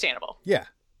is understandable. Yeah.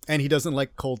 And he doesn't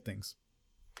like cold things.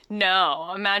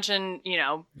 No. Imagine, you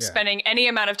know, spending any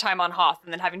amount of time on Hoth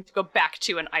and then having to go back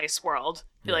to an ice world.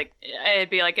 I'd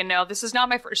be like, no, this is not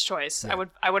my first choice. Yeah.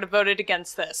 I would have voted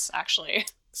against this, actually.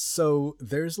 So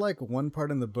there's like one part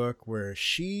in the book where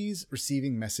she's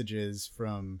receiving messages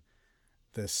from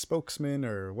the spokesman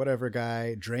or whatever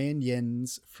guy, Drayan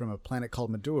Yens, from a planet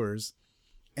called Madurs.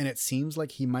 And it seems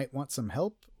like he might want some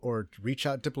help or reach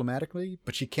out diplomatically,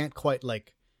 but she can't quite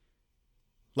like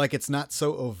it's not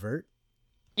so overt.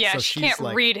 Yeah, so she can't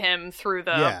like, read him through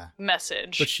the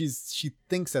message. But she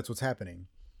thinks that's what's happening.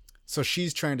 So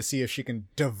she's trying to see if she can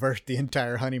divert the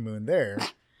entire honeymoon there.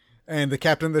 And the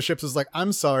captain of the ship is like,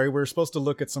 I'm sorry, we're supposed to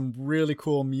look at some really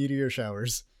cool meteor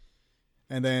showers.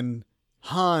 And then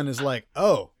Han is like,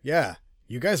 oh, yeah,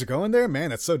 you guys are going there?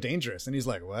 Man, that's so dangerous. And he's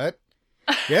like, what?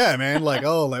 Yeah, man, like,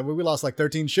 oh, like we lost like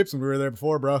 13 ships when we were there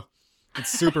before, bro. It's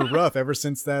super rough. Ever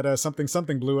since that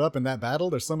something blew up in that battle,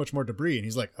 there's so much more debris. And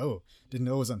he's like, oh, didn't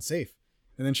know it was unsafe.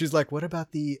 And then she's like, what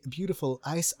about the beautiful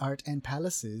ice art and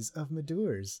palaces of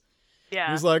Madurs?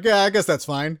 Yeah. He's like, yeah, I guess that's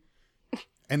fine.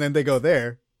 And then they go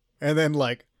there. And then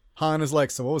like Han is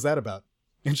like, so what was that about?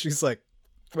 And she's like,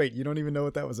 wait, you don't even know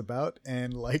what that was about?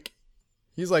 And like,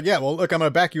 he's like, yeah, well, look, I'm going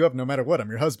to back you up no matter what. I'm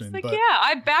your husband. Like, but yeah,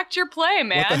 I backed your play,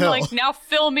 man. the hell? Like, now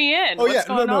fill me in. Oh, What's yeah,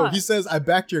 going no. on? He says, I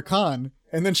backed your con.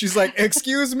 And then she's like,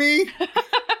 excuse me?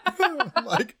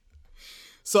 Like,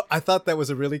 so I thought that was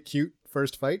a really cute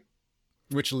first fight,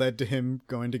 which led to him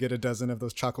going to get a dozen of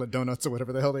those chocolate donuts or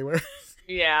whatever the hell they were.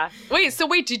 Yeah.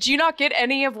 Wait, did you not get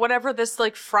any of whatever this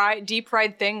like deep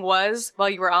fried thing was while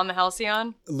you were on the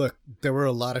Halcyon? Look, there were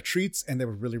a lot of treats and they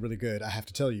were really, really good. I have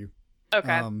to tell you.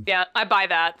 Okay. Yeah, I buy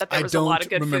that there was a lot of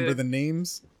good food. I don't remember the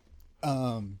names.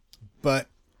 But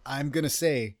I'm going to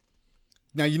say,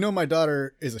 now, you know, my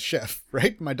daughter is a chef,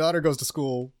 right? My daughter goes to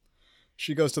school.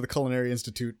 She goes to the Culinary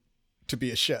Institute to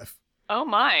be a chef. Oh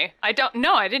my. I didn't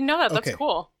know that. That's Okay.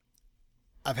 cool.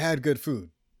 I've had good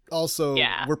food. Also,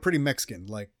 Yeah. We're pretty Mexican.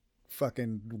 Like,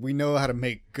 fucking, we know how to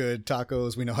make good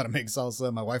tacos. We know how to make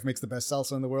salsa. My wife makes the best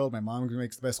salsa in the world. My mom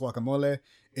makes the best guacamole.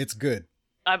 It's good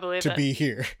I believe to it. be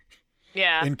here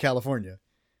Yeah. in California.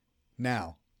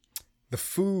 Now, the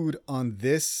food on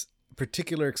this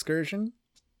particular excursion,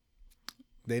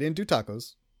 they didn't do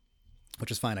tacos,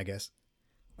 which is fine, I guess.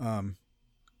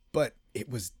 But it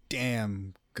was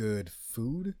damn good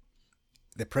food.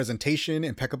 The presentation,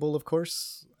 impeccable, of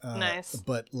course. Nice.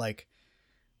 But like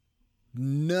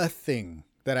nothing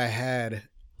that I had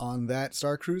on that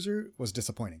Star Cruiser was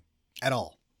disappointing at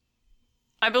all.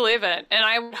 I believe it. And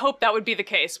I would hope that would be the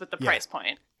case with the price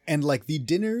point. And like the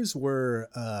dinners were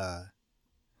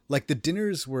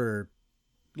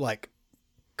like,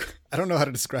 I don't know how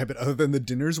to describe it other than the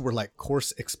dinners were like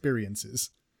course experiences.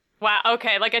 Wow.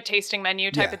 Okay. Like a tasting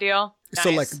menu type of deal. Nice.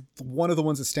 So like one of the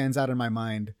ones that stands out in my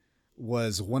mind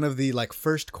was one of the like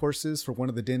first courses for one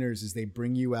of the dinners is they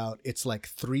bring you out. It's like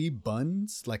 3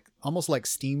 buns, like almost like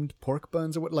steamed pork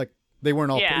buns or what, like they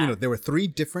weren't all, there were 3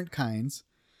 different kinds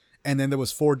and then there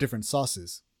was 4 different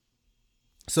sauces.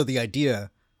 So the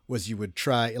idea was you would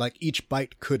try, like each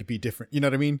bite could be different. You know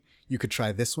what I mean? You could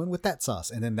try this one with that sauce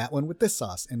and then that one with this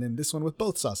sauce and then this one with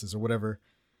both sauces or whatever.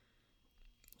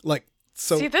 Like,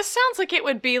 so see, this sounds like it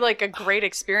would be like a great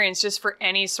experience just for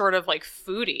any sort of like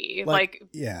foodie. Like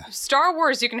yeah. Star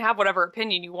Wars, you can have whatever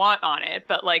opinion you want on it,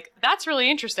 but like that's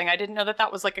really interesting. I didn't know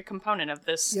that was like a component of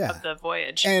this of the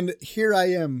voyage. And here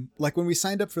I am, like when we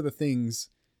signed up for the things,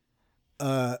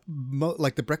 like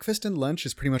the breakfast and lunch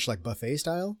is pretty much like buffet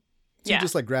style. So you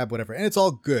just like grab whatever, and it's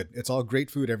all good. It's all great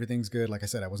food. Everything's good. Like I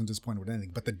said, I wasn't disappointed with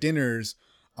anything. But the dinners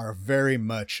are very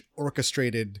much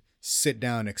orchestrated sit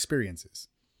down experiences.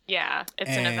 Yeah,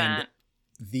 it's an event.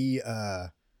 The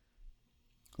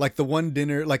like the one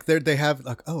dinner, like they have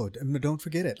like, oh, don't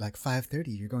forget it, like 5:30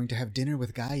 you're going to have dinner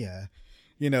with Gaia,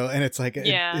 and it's like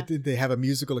they have a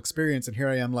musical experience, and here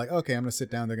I am like, okay, I'm gonna sit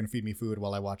down, they're gonna feed me food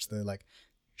while I watch the like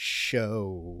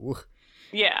show.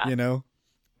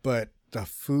 But the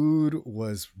food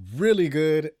was really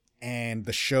good and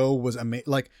the show was amazing.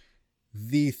 Like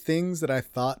the things that I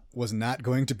thought was not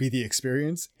going to be the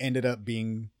experience ended up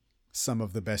being some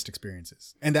of the best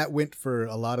experiences. And that went for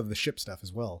a lot of the ship stuff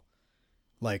as well.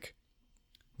 Like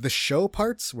the show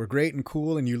parts were great and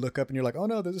cool, and you look up and you're like, oh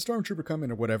no, there's a stormtrooper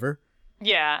coming or whatever.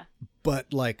 Yeah.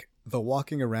 But like the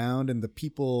walking around and the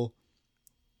people,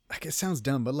 like it sounds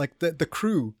dumb, but like the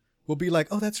crew will be like,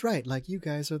 oh, that's right, like you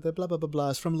guys are the blah blah blah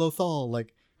blahs from Lothal,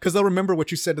 like because they'll remember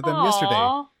what you said to them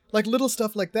yesterday. Like little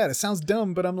stuff like that. It sounds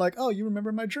dumb, but I'm like, oh, you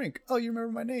remember my drink. Oh, you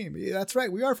remember my name. Yeah, that's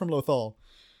right, we are from Lothal.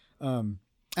 And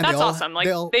that's awesome. Like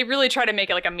they really try to make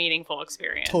it like a meaningful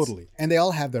experience. Totally. And they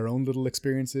all have their own little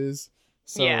experiences.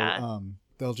 So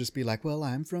they'll just be like, well,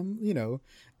 I'm from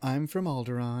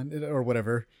Alderaan or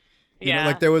whatever. You know,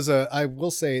 like there was I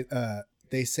will say,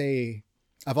 they say,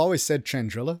 I've always said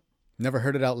Chandrila, never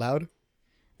heard it out loud.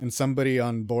 And somebody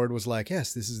on board was like,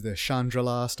 yes, this is the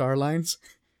Chandrila Starlines.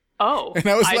 Oh. And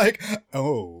I was like,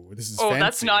 oh, this is fancy.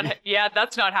 That's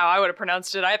not how I would have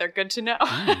pronounced it either. Good to know.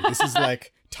 Ooh, this is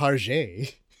like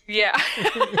Tarjay. Yeah.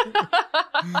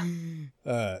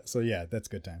 So yeah, that's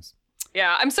good times.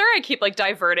 Yeah, I'm sorry I keep like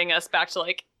diverting us back to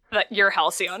like your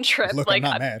Halcyon trip. Look, like,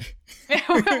 I'm not mad.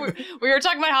 we were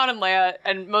talking about Han and Leia,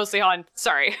 and mostly Han.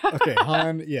 Sorry. Okay,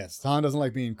 Han. Yes, Han doesn't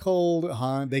like being cold.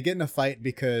 Han. They get in a fight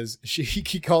because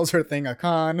he calls her thing a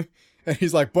con, and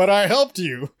he's like, "But I helped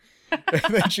you." And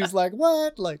then she's like,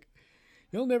 "What? Like,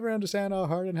 you'll never understand how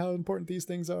hard and how important these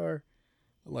things are."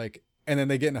 Like, And then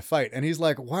they get in a fight, and he's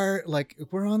like, "Why? Like,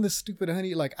 we're on this stupid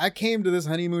honey. Like, I came to this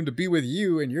honeymoon to be with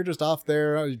you, and you're just off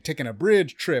there taking a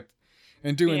bridge trip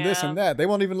and doing this and that. They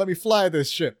won't even let me fly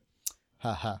this ship."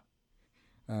 Ha.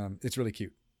 It's really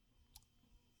cute.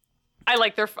 I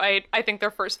like their fight. I think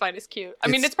their first fight is cute. I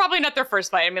mean, it's probably not their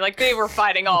first fight. I mean, like, they were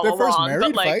fighting all their along. First married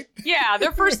but like, fight? Yeah,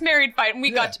 their first married fight, and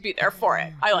we got to be there for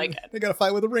it. I like it. They got a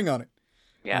fight with a ring on it.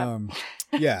 Yeah.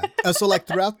 Yeah. So like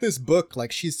throughout this book,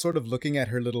 like she's sort of looking at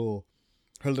her little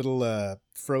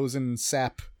frozen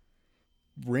sap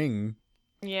ring.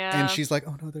 Yeah. And she's like,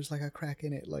 "Oh no, there's like a crack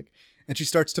in it." Like, and she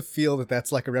starts to feel that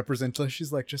that's like a representation.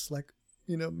 She's like, just like,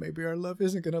 you know, maybe our love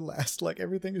isn't going to last. Like,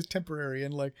 everything is temporary.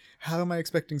 And like, how am I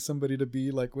expecting somebody to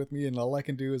be like with me? And all I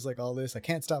can do is like all this. I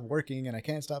can't stop working and I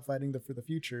can't stop fighting for the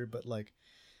future. But like,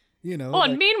 you know. Well,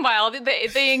 and meanwhile,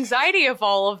 the anxiety of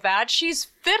all of that, she's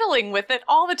fiddling with it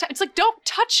all the time. It's like, don't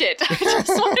touch it. I just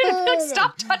wanted to like,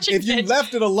 stop touching it. If you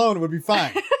left it alone, it would be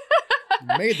fine.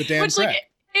 You made the damn crack. Like,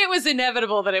 it was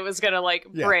inevitable that it was going to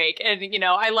like break. And, you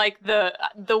know, I like the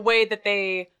way that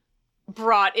they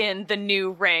brought in the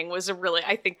new ring was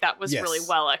I think that was really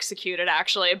well executed,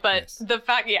 actually. But the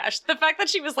fact that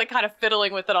she was like kind of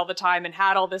fiddling with it all the time and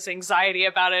had all this anxiety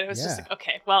about it, it was just like,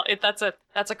 okay, well, that's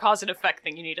a cause and effect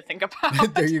thing you need to think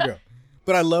about. There you go.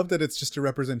 But I love that it's just a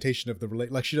representation of the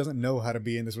like she doesn't know how to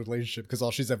be in this relationship because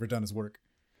all she's ever done is work.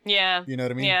 Yeah. You know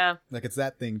what I mean? Yeah. Like it's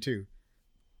that thing too.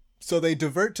 So they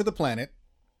divert to the planet.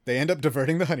 They end up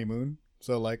diverting the honeymoon.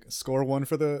 So like score 1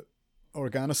 for the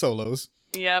Organa solos.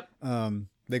 Yep.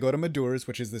 They go to Madurs,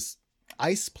 which is this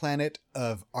ice planet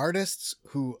of artists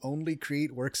who only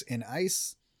create works in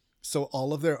ice. So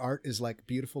all of their art is like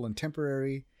beautiful and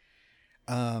temporary.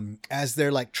 As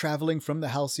they're like traveling from the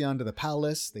Halcyon to the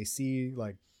palace, they see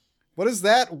like, what is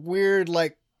that weird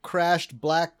like crashed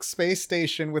black space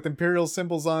station with Imperial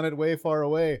symbols on it way far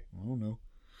away? I don't know.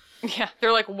 Yeah,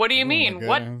 they're like, what do you mean?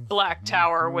 What black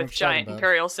tower with giant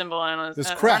Imperial symbol on it? There's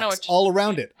cracks all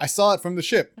around it. I saw it from the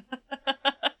ship.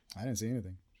 I didn't see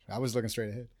anything. I was looking straight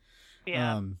ahead.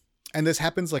 Yeah. And this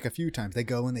happens like a few times. They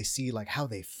go and they see like how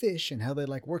they fish and how they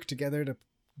like work together to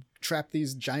trap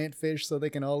these giant fish so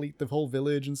they can all eat the whole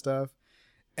village and stuff.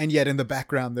 And yet in the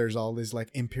background, there's all this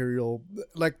like Imperial,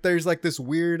 like there's like this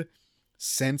weird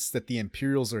sense that the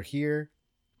Imperials are here.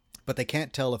 But they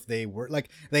can't tell if they were like,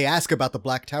 they ask about the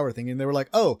Black Tower thing and they were like,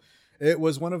 oh, it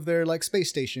was one of their like space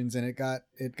stations and it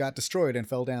got destroyed and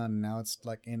fell down. And now it's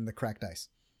like in the cracked ice.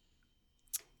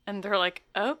 And they're like,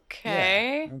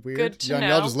 okay, weird. Good to know.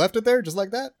 Y'all just left it there just like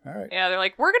that? All right. Yeah, they're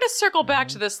like, we're going to circle back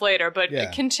to this later, but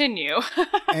continue.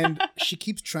 And she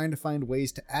keeps trying to find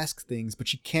ways to ask things, but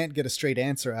she can't get a straight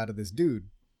answer out of this dude.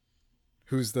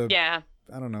 Who's the... Yeah.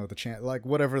 I don't know, like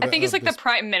whatever. I think he's like the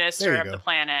prime minister of the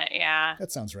planet. Yeah.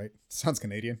 That sounds right. Sounds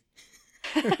Canadian.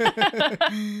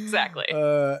 Exactly.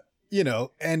 You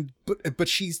know, and but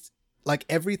she's like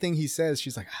everything he says,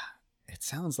 she's like, it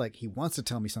sounds like he wants to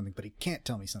tell me something, but he can't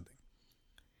tell me something.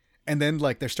 And then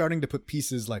like they're starting to put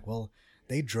pieces like, well,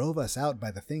 they drove us out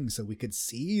by the thing so we could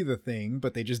see the thing,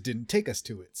 but they just didn't take us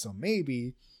to it. So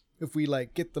maybe if we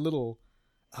like get the little,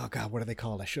 oh God, what are they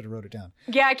called? I should have wrote it down.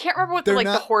 Yeah, I can't remember what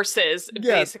the horses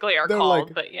basically are called,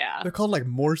 like, but yeah. They're called like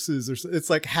morses or it's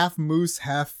like half moose,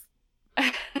 half...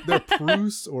 They're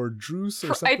Prus or Druce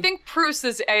or something. I think Prus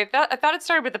is... I thought it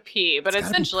started with a P, but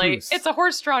essentially it's a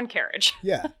horse-drawn carriage.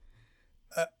 Yeah.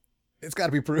 It's got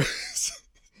to be Prus.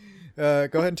 Go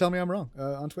ahead and tell me I'm wrong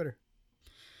on Twitter.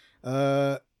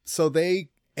 So they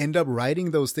end up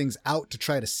writing those things out to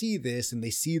try to see this, and they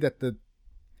see that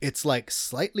it's like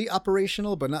slightly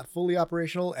operational, but not fully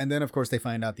operational. And then, of course, they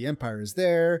find out the Empire is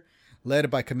there, led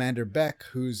by Commander Beck,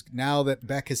 who's now that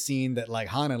Beck has seen that like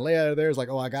Han and Leia are there, is like,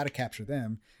 oh, I got to capture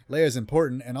them. Leia's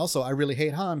important. And also, I really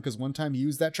hate Han because one time he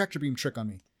used that tractor beam trick on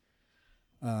me.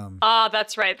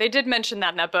 That's right. They did mention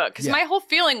that in that book. Because my whole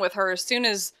feeling with her, as soon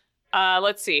as,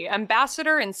 let's see,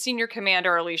 Ambassador and Senior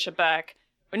Commander Alicia Beck,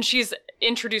 when she's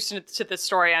introduced to this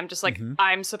story, I'm just like,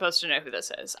 I'm supposed to know who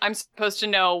this is. I'm supposed to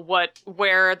know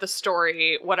where the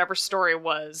story, whatever story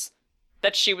was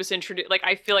that she was introduced. Like,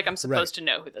 I feel like I'm supposed to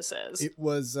know who this is. It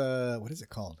was, what is it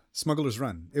called? Smuggler's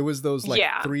Run. It was those like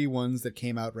 3 ones that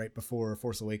came out right before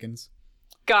Force Awakens.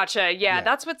 Gotcha. Yeah,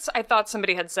 that's what I thought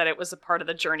somebody had said. It was a part of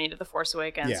the journey to the Force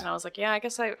Awakens, and I was like, yeah, I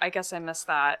guess I missed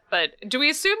that. But do we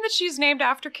assume that she's named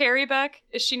after Carrie Beck?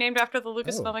 Is she named after the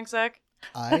Lucasfilm exec?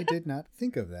 I did not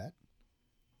think of that.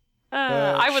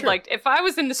 I would like if I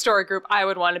was in the story group, I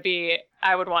would want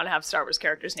to have Star Wars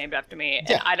characters named after me,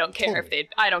 and I don't care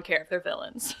if they're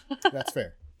villains. That's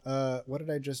fair. What did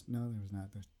I just? No, there was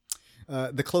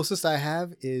not. The closest I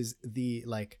have is the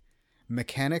like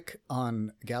mechanic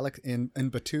on in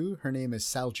Batuu. Her name is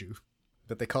Salju.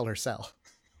 but they call her Sal.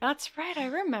 That's right. I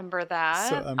remember that.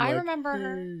 So I'm I like, remember hey,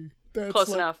 her. that's Close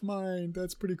like enough. mine.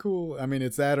 That's pretty cool. I mean,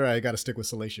 it's that or I got to stick with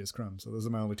Salacious Crumb. So those are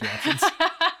my only two options. So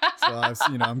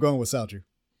I'm going with Salju.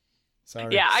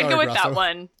 Sorry. Yeah, I'd go with that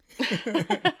one.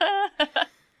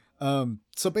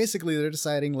 So basically they're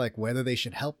deciding like whether they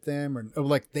should help them or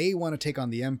like they want to take on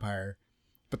the Empire,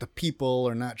 but the people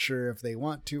are not sure if they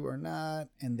want to or not.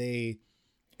 And they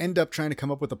end up trying to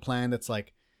come up with a plan that's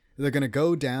like, they're going to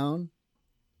go down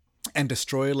and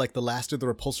destroy like the last of the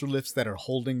repulsor lifts that are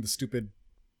holding the stupid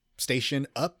station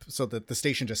up so that the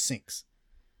station just sinks.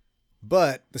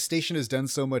 But the station has done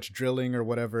so much drilling or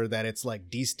whatever that it's like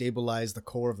destabilized the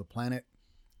core of the planet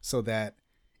so that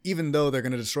even though they're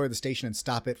going to destroy the station and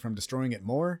stop it from destroying it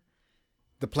more,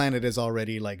 the planet is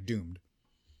already like doomed.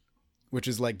 Which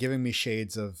is like giving me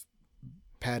shades of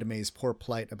Padme's poor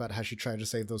plight about how she tried to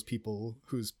save those people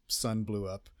whose sun blew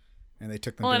up and they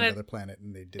took them to another planet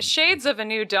and they didn't. Shades of A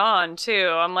New Dawn too.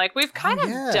 I'm like, we've kind of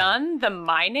done the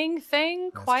mining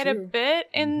thing quite a bit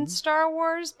in Star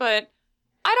Wars, but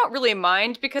I don't really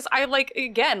mind because I like,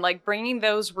 again, like bringing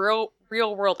those real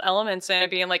world elements in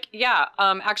and being like, yeah,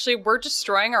 actually we're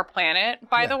destroying our planet,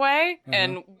 by the way,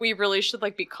 and we really should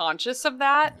like be conscious of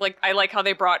that. Like, I like how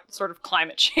they brought sort of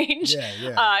climate change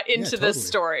into this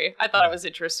story. I thought it was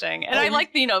interesting. And I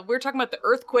like, we were talking about the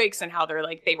earthquakes and how they're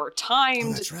like, they were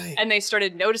timed and they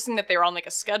started noticing that they were on like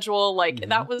a schedule. Like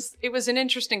it was an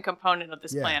interesting component of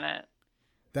this planet.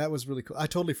 That was really cool. I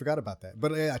totally forgot about that.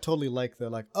 But I totally like the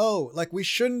like, oh, like we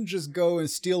shouldn't just go and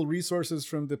steal resources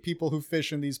from the people who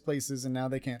fish in these places and now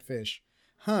they can't fish.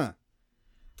 Huh.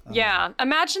 Yeah.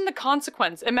 Imagine the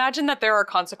consequence. Imagine that there are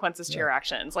consequences to your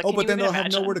actions. Like, but then they'll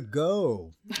have nowhere to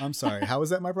go. I'm sorry. How is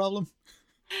that my problem?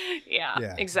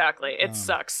 Yeah, exactly. It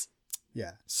sucks.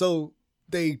 Yeah. So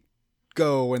they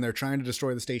go and they're trying to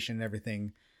destroy the station and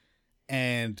everything.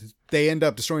 And they end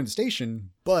up destroying the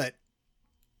station, but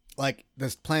like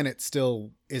this planet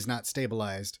still is not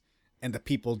stabilized and the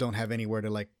people don't have anywhere to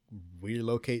like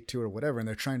relocate to or whatever. And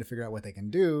they're trying to figure out what they can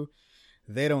do.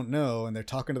 They don't know. And they're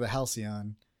talking to the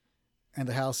Halcyon and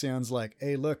the Halcyon's like,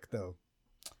 hey, look though,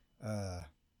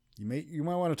 you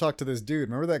might want to talk to this dude.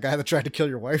 Remember that guy that tried to kill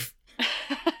your wife?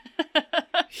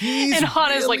 He's and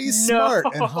Han is really like, smart.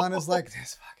 No. And Han is like,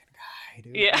 this fucking guy,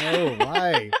 dude. Yeah. No,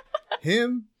 why?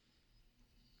 Him?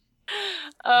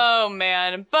 Oh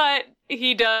man. But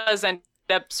he does end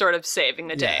up sort of saving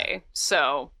the day.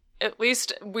 So at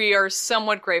least we are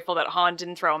somewhat grateful that Han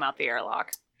didn't throw him out the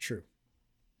airlock. True.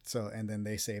 So, and then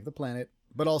they save the planet.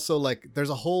 But also, like, there's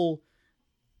a whole,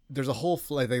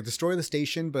 like, they destroy the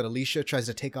station, but Alicia tries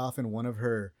to take off in one of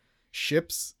her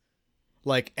ships.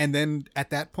 Like, and then at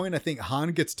that point, I think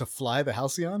Han gets to fly the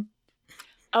Halcyon.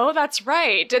 Oh, that's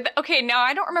right. Okay, now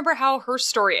I don't remember how her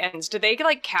story ends. Did they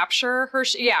like capture her?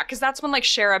 Yeah, because that's when like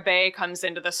Shara Bay comes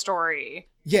into the story.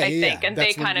 I think, and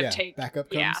that's they kind of take backup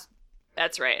comes. Yeah,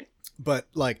 that's right. But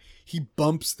like he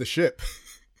bumps the ship.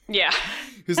 Yeah.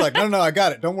 He's like, no, I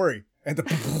got it. Don't worry. And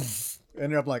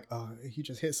and I'm like, oh, he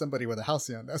just hit somebody with a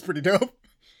Halcyon. That's pretty dope.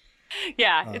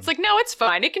 Yeah, it's like, no, it's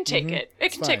fine. It can take it.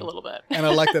 It can take a little bit. And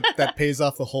I like that pays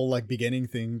off the whole like beginning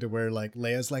thing to where like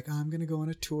Leia's like, oh, I'm gonna go on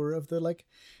a tour of the like,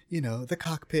 the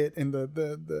cockpit and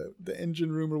the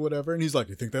engine room or whatever. And he's like,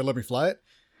 you think they'll let me fly it?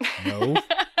 No.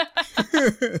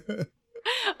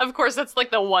 Of course, that's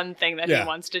like the one thing that he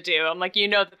wants to do. I'm like,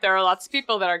 that there are lots of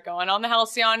people that are going on the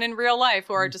Halcyon in real life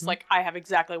who are just like, I have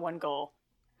exactly one goal,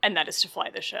 and that is to fly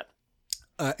the ship.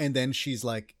 And then she's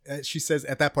like, she says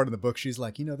at that part of the book, she's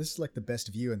like, this is like the best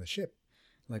view in the ship.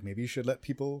 Like maybe you should let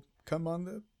people come on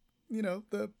the,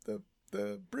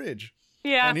 the bridge.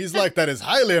 Yeah. And he's like, that is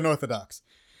highly unorthodox.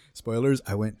 Spoilers,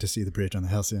 I went to see the bridge on the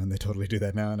Halcyon. They totally do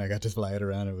that now. And I got to fly it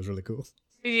around. It was really cool.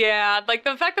 Yeah. Like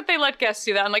the fact that they let guests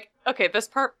do that. I'm like, okay, this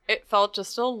part, it felt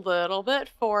just a little bit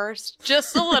forced.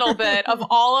 Just a little bit of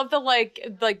all of the like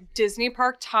Disney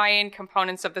park tie-in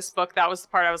components of this book. That was the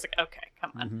part I was like, okay,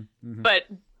 come on. But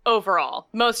overall,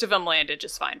 most of them landed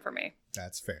just fine for me.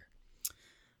 That's fair.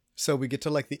 So we get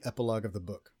to like the epilogue of the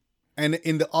book. And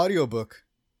in the audiobook,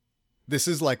 this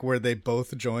is like where they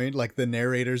both joined, like the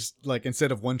narrators, like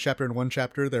instead of one chapter and one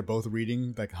chapter, they're both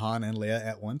reading like Han and Leia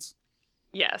at once.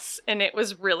 Yes, and it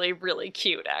was really, really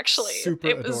cute, actually.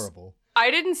 Super adorable.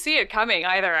 I didn't see it coming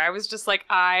either. I was just like,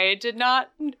 I did not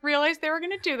realize they were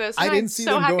going to do this. I didn't see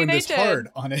them going this hard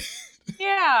on it.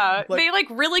 Yeah, they like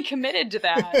really committed to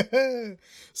that.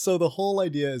 So the whole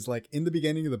idea is like in the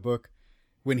beginning of the book,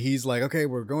 when he's like, okay,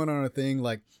 we're going on a thing,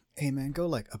 like, hey man, go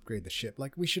like upgrade the ship.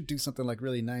 Like we should do something like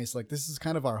really nice. Like this is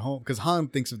kind of our home, because Han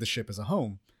thinks of the ship as a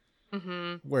home.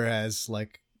 Whereas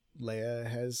like Leia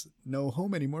has no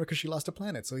home anymore because she lost a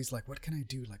planet. So he's like, what can I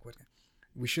do? Like what?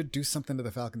 we should do something to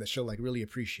the Falcon that she'll like really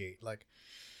appreciate. Like,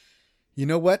 you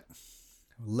know what?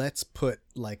 Let's put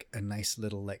like a nice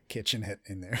little like kitchenette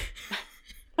in there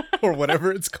or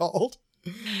whatever it's called.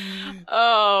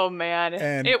 Oh man.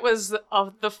 And it was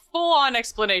the full-on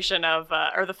explanation of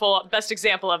or the full best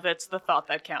example of it's the thought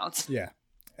that counts. yeah.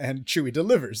 And Chewie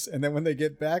delivers. And then when they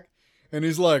get back and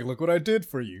he's like, look what I did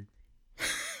for you.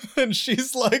 And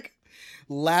she's like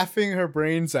laughing her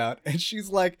brains out. And she's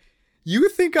like, you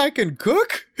think I can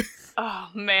cook? Oh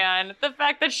man, the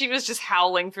fact that she was just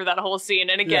howling through that whole scene,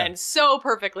 and again, Yeah. so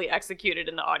perfectly executed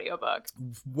in the audiobook.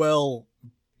 Well,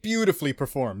 beautifully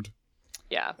performed.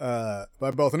 Yeah.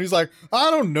 By both. And he's like, I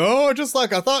don't know, just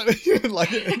like I thought.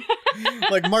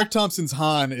 like Mark Thompson's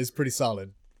Han is pretty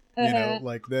solid. You know,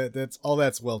 like that's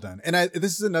well done. And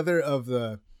this is another of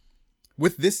the,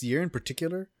 with this year in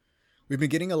particular, we've been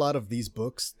getting a lot of these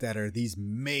books that are these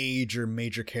major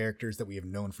characters that we have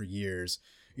known for years.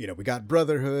 You know, we got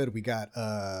Brotherhood, we got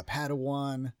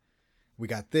Padawan, we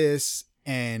got this,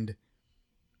 and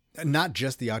not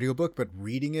just the audiobook, but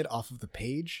reading it off of the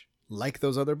page, like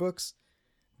those other books,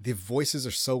 the voices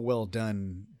are so well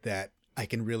done that I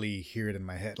can really hear it in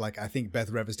my head. Like, I think Beth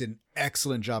Revis did an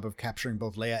excellent job of capturing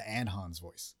both Leia and Han's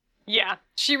voice. Yeah,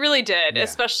 she really did. Yeah.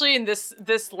 Especially in this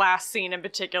last scene in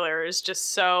particular is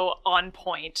just so on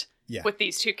point with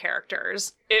these two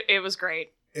characters. It was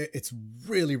great. It's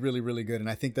really good. And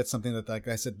I think that's something that, like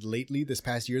I said, lately, this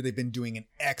past year, they've been doing an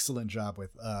excellent job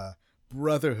with.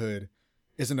 Brotherhood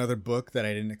is another book that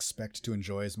I didn't expect to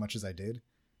enjoy as much as I did.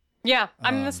 Yeah,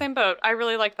 I'm in the same boat. I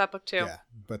really liked that book too. Yeah,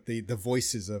 but the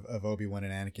voices of Obi-Wan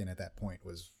and Anakin at that point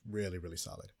was really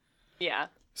solid. Yeah.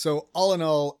 So all in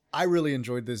all, I really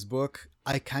enjoyed this book.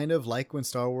 I kind of like when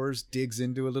Star Wars digs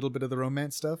into a little bit of the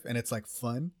romance stuff and it's like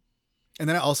fun. And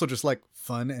then I also just like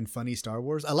fun and funny Star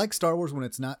Wars. I like Star Wars when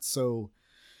it's not so,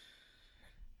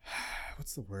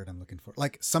 what's the word I'm looking for?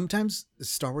 Like sometimes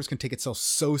Star Wars can take itself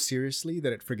so seriously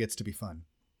that it forgets to be fun.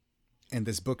 And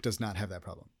this book does not have that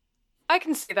problem. I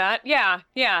can see that. Yeah.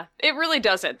 It really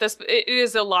doesn't. It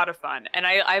is a lot of fun. And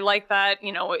I like that,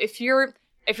 you know, if you're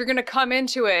going to come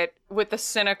into it with a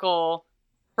cynical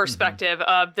perspective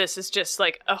of this is just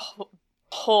like a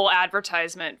whole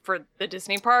advertisement for the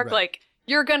Disney park, right. like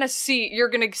you're going to see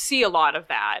a lot of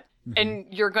that and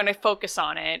you're going to focus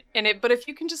on it. But if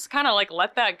you can just kind of like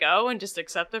let that go and just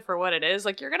accept it for what it is,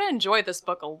 like you're going to enjoy this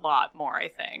book a lot more, I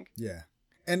think. Yeah.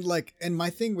 And my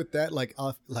thing with that, like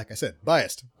I said,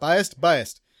 biased,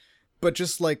 but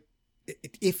just like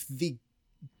if the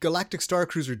Galactic Star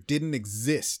Cruiser didn't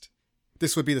exist,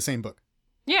 this would be the same book.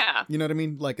 Yeah. You know what I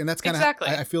mean? Like, and that's kind of, exactly.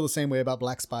 I feel the same way about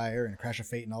Black Spire and Crash of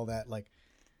Fate and all that. Like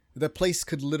the place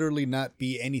could literally not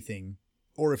be anything.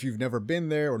 Or if you've never been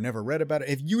there or never read about it,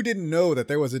 if you didn't know that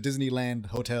there was a Disneyland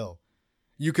hotel,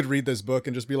 you could read this book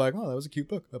and just be like, oh, that was a cute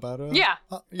book about, yeah,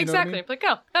 you exactly. Know what I mean? Like,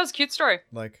 oh, that was a cute story.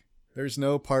 Like, there's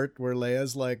no part where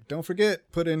Leia's like, don't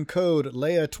forget, put in code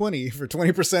Leia20 for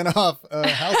 20% off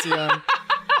Halcyon,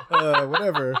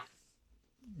 whatever.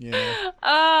 Yeah.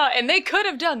 And they could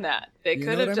have done that. They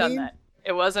could have done that.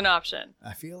 It was an option.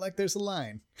 I feel like there's a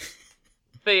line.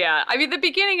 But yeah, I mean, the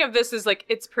beginning of this is like,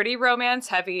 it's pretty romance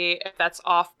heavy. If that's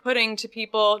off-putting to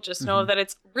people, just know that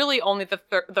it's really only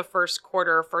the first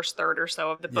quarter, first third or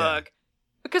so of the book.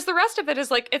 Because the rest of it is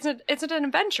like, it's an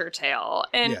adventure tale.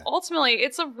 And ultimately,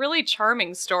 it's a really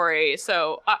charming story.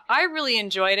 So I really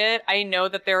enjoyed it. I know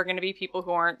that there are going to be people who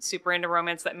aren't super into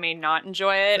romance that may not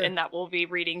enjoy it. Sure. And that will be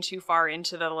reading too far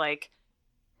into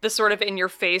the sort of in your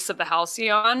face of the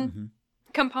Halcyon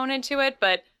component to it.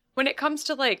 But when it comes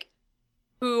to like,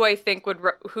 who I think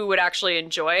who would actually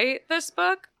enjoy this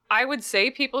book, I would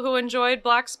say people who enjoyed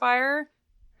Black Spire.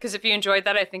 Because if you enjoyed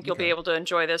that, I think you'll be able to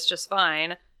enjoy this just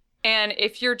fine. And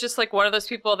if you're just like one of those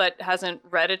people that hasn't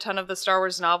read a ton of the Star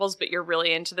Wars novels, but you're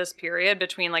really into this period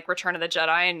between like Return of the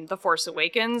Jedi and The Force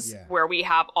Awakens, where we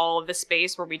have all of the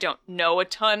space where we don't know a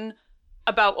ton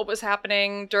about what was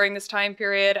happening during this time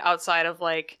period outside of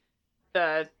like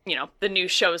the new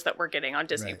shows that we're getting on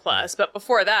Disney Plus. But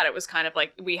before that, it was kind of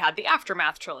like we had the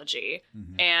Aftermath trilogy,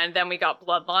 and then we got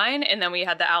Bloodline, and then we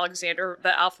had the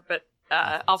Alphabet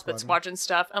Squadron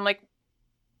stuff. I'm like,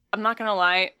 I'm not gonna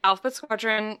lie, Alphabet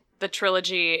Squadron, the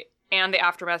trilogy, and the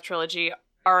Aftermath trilogy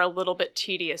are a little bit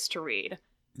tedious to read.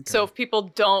 Okay. So if people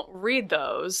don't read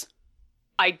those,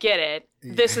 I get it.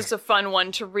 Yeah. This is a fun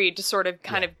one to read to sort of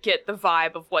kind of get the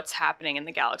vibe of what's happening in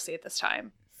the galaxy at this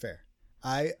time. Fair.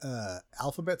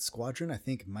 Alphabet Squadron, I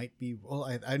think might be, well,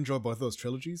 I enjoy both of those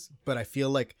trilogies, but I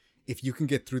feel like if you can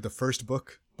get through the first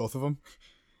book, both of them,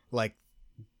 like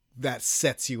that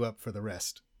sets you up for the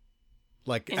rest.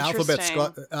 Like Alphabet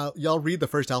Squadron, y'all read the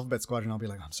first Alphabet Squadron, I'll be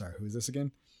like, I'm sorry, who is this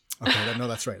again? Okay, no,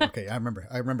 that's right. Okay, I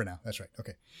remember now. That's right.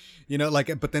 Okay. You know,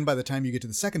 like, but then by the time you get to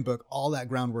the second book, all that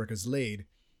groundwork is laid.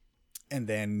 And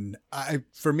then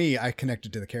for me, I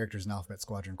connected to the characters in Alphabet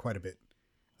Squadron quite a bit.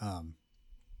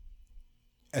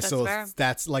 That's so fair.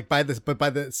 that's like by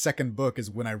the second book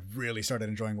is when I really started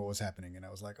enjoying what was happening. And I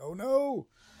was like, oh no,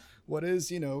 what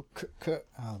is, you know,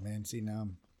 oh man, see, now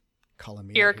I'm calling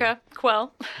me Erica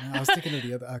Quell. No, I was thinking of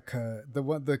the other,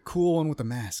 the cool one with the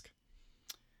mask.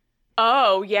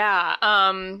 Oh yeah,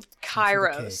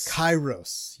 Kairos.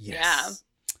 Kairos, yes. Yeah.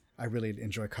 I really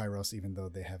enjoy Kairos, even though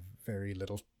they have very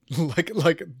little,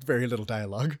 like very little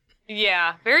dialogue.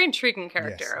 Yeah, very intriguing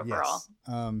character overall.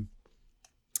 Yes.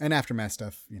 And Aftermath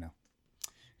stuff, you know,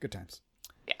 good times.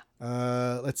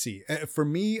 Yeah. Let's see. For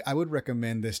me, I would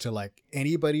recommend this to like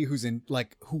anybody who's in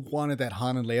like who wanted that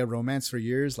Han and Leia romance for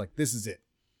years. Like, this is it.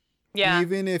 Yeah.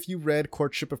 Even if you read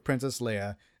Courtship of Princess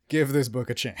Leia, give this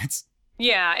book a chance.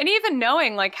 Yeah, and even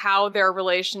knowing like how their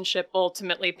relationship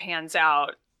ultimately pans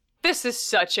out, this is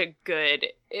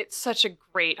it's such a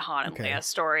great Han and Leia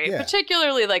story,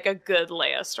 particularly like a good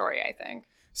Leia story, I think.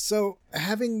 So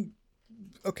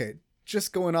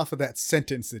just going off of that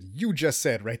sentence that you just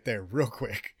said right there real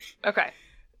quick. Okay.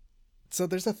 So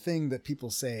there's a thing that people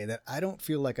say that I don't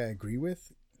feel like I agree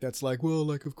with. That's like, well,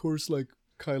 like, of course, like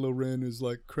Kylo Ren is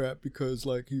like crap because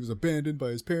like he was abandoned by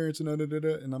his parents and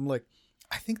and I'm like,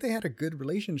 I think they had a good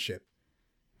relationship.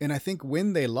 And I think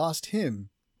when they lost him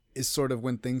is sort of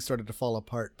when things started to fall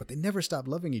apart, but they never stopped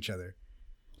loving each other.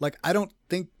 Like, I don't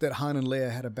think that Han and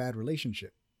Leia had a bad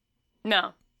relationship.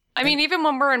 No. I mean, even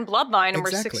when we're in Bloodline and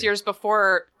we're 6 years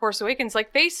before Force Awakens,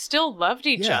 like, they still loved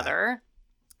each other.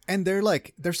 And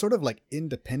they're sort of like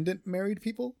independent married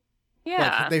people.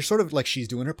 Yeah. Like, they're sort of like, she's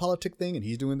doing her politic thing and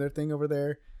he's doing their thing over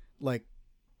there. Like,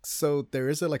 so there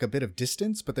is a bit of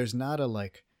distance, but there's not a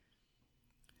like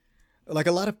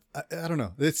a lot of, I don't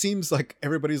know. It seems like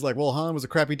everybody's like, well, Han was a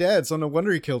crappy dad, so no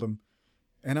wonder he killed him.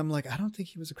 And I'm like, I don't think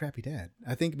he was a crappy dad.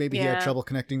 I think maybe he had trouble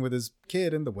connecting with his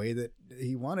kid in the way that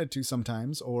he wanted to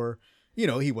sometimes, or, you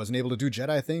know, he wasn't able to do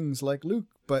Jedi things like Luke.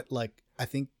 But like, I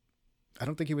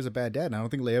don't think he was a bad dad. And I don't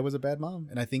think Leia was a bad mom.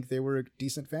 And I think they were a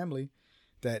decent family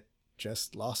that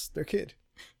just lost their kid.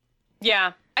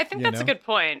 Yeah, I think that's a good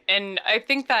point. And I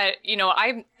think that, you know,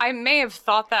 I may have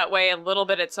thought that way a little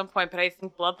bit at some point, but I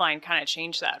think Bloodline kind of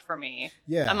changed that for me.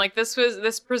 Yeah. I'm like,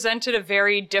 this presented a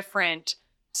very different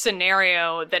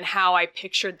scenario than how I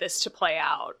pictured this to play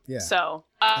out. Yeah. So,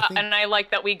 and I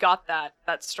like that we got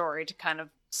that story to kind of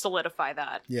solidify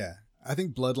that. Yeah. I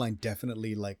think Bloodline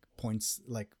definitely points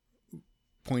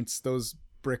those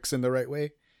bricks in the right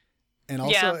way. And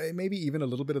also maybe even a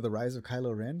little bit of the rise of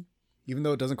Kylo Ren, even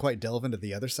though it doesn't quite delve into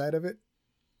the other side of it.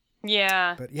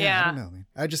 Yeah. But I don't know, man.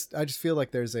 I just feel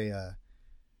like there's a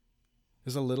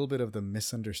little bit of the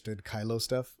misunderstood Kylo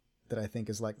stuff that I think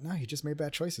is like, no, he just made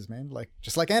bad choices, man. Like,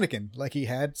 just like Anakin, like he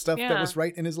had stuff that was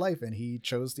right in his life and he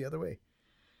chose the other way.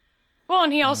 Well,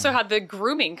 and he also had the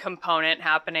grooming component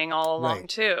happening all along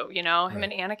too, you know, him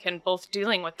and Anakin both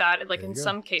dealing with that. Like in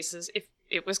some cases, if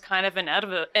it was kind of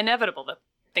inevitable that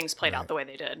things played out the way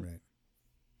they did. Right.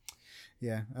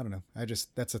 Yeah, I don't know.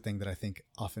 That's a thing that I think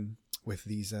often with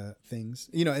these things,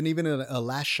 you know, and even a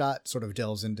Last Shot sort of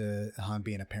delves into Han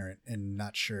being a parent and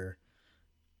not sure,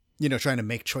 you know, trying to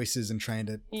make choices and trying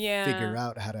to figure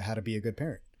out how to be a good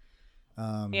parent.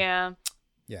 Yeah.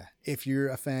 If you're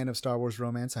a fan of Star Wars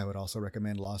romance, I would also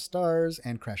recommend Lost Stars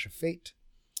and Crash of Fate.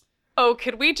 Oh,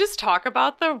 could we just talk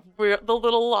about the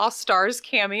little Lost Stars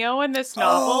cameo in this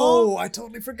novel? Oh, I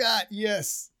totally forgot.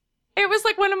 Yes. It was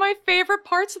like one of my favorite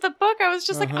parts of the book. I was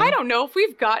just like, I don't know if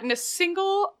we've gotten a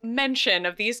single mention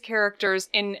of these characters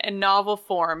in a novel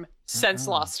form since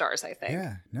Lost Stars, I think.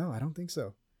 Yeah, no, I don't think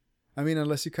so. I mean,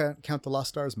 unless you count the Lost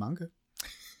Stars manga.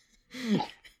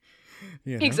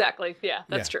 You know? Exactly. Yeah,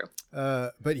 that's true.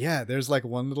 But yeah, there's like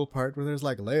one little part where there's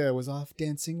like Leia was off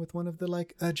dancing with one of the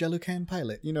like Jellucan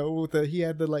pilot, you know, with he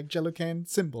had the like Jellucan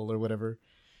symbol or whatever.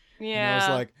 Yeah. And I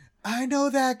was like, I know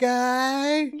that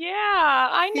guy. Yeah,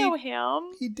 I know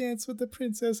him. He danced with the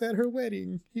princess at her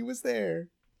wedding. He was there.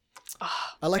 Oh,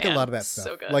 I like a lot of that stuff.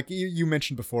 So good. Like you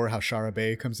mentioned before how Shara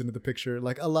Bay comes into the picture.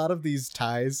 Like a lot of these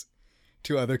ties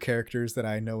to other characters that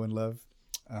I know and love.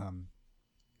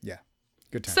 Yeah,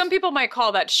 good times. Some people might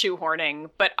call that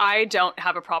shoehorning, but I don't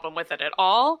have a problem with it at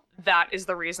all. That is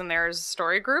the reason there's a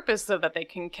story group, is so that they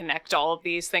can connect all of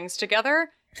these things together.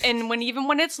 And even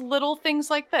when it's little things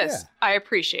like this, I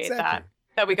appreciate that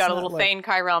we got a little Thane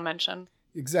Kyrell mention.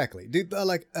 Exactly. Dude,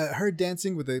 her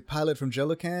dancing with the pilot from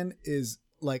Jellucan is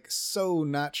like so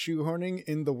not shoehorning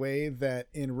in the way that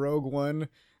in Rogue One,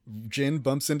 Jin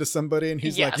bumps into somebody and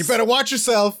he's like, you better watch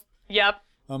yourself. Yep.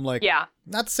 I'm like, Yeah.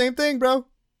 not the same thing, bro.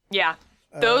 Yeah.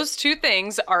 Those two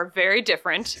things are very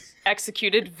different,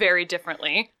 executed very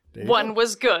differently. One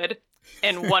was good,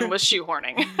 and one was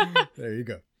shoehorning. There you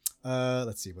go.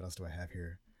 Let's see. What else do I have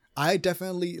here? I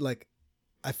definitely, like,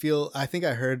 I think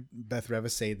I heard Beth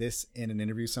Revis say this in an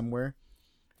interview somewhere,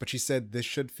 but she said this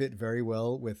should fit very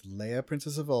well with Leia,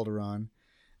 Princess of Alderaan,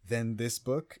 then this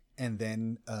book, and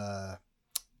then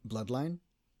Bloodline.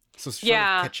 So sort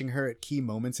of catching her at key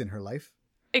moments in her life.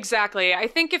 Exactly. I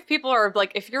think if people are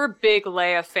like, if you're a big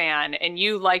Leia fan and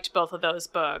you liked both of those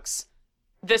books,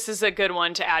 this is a good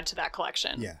one to add to that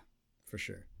collection. Yeah, for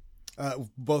sure.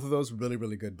 Both of those really,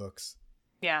 really good books.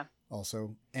 Yeah.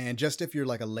 Also. And just if you're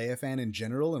like a Leia fan in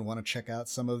general and want to check out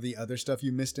some of the other stuff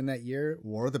you missed in that year,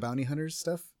 War of the Bounty Hunters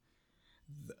stuff,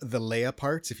 the Leia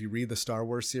parts, if you read the Star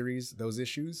Wars series, those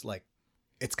issues, like,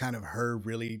 it's kind of her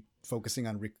really focusing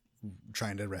on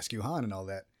trying to rescue Han and all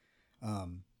that.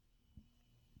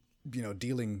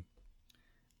 Dealing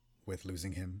with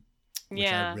losing him, which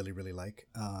I really, really like.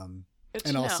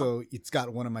 And also, it's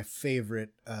got one of my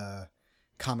favorite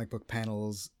comic book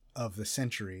panels of the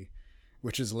century,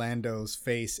 which is Lando's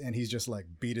face, and he's just like,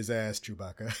 beat his ass,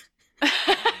 Chewbacca.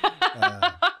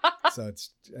 So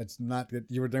it's not good.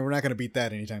 We're not going to beat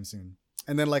that anytime soon.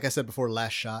 And then, like I said before,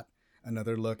 Last Shot,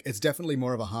 another look. It's definitely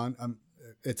more of a Han.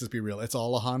 Let's be real. It's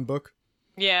all a Han book.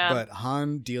 Yeah. But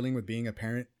Han dealing with being a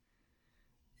parent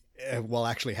while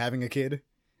actually having a kid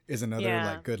is another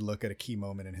like good look at a key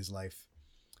moment in his life.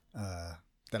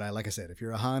 That like I said, if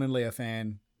you're a Han and Leia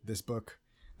fan, those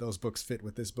books fit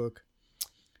with this book.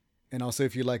 And also,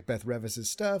 if you like Beth Revis's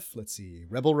stuff, let's see,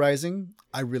 Rebel Rising.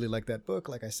 I really like that book.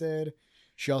 Like I said,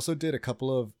 she also did a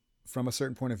couple of From a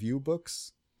Certain Point of View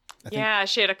books. I think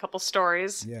she had a couple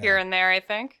stories here and there, I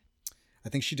think. I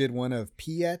think she did one of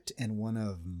Piet and one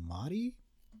of Mahdi.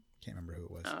 Can't remember who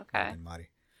it was. Oh, okay. Mahdi.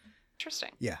 Interesting.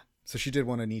 Yeah. So she did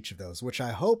one on each of those, which I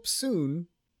hope soon.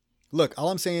 Look, all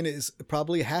I'm saying is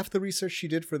probably half the research she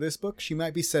did for this book, she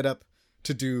might be set up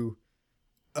to do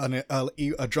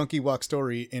a drunk Ewok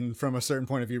story in From a Certain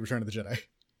Point of View, Return of the Jedi.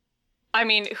 I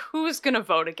mean, who's going to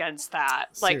vote against that?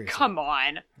 Like, Seriously. come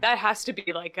on. That has to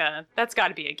be that's got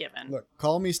to be a given. Look,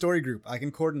 call me story group. I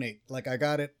can coordinate. Like, I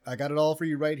got it all for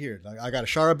you right here. Like, I got a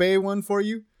Shara Bay one for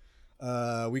you.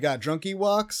 We got drunk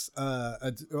Ewoks.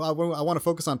 I want to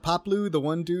focus on Poplu, the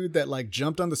one dude that like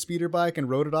jumped on the speeder bike and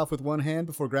rode it off with one hand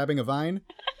before grabbing a vine.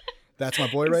 That's my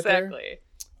boy right there. Exactly.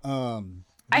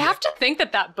 I have to think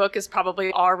that book is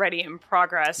probably already in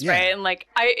progress, right? And like,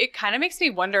 it kind of makes me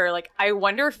wonder, like, I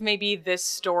wonder if maybe this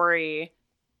story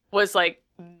was like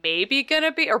maybe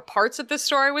gonna be, or parts of this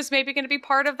story was maybe gonna be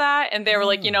part of that. And they were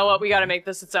like, you know what, we got to make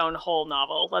this its own whole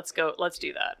novel. Let's do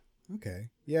that. Okay.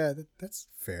 Yeah, that's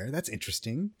fair. That's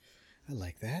interesting. I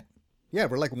like that. Yeah,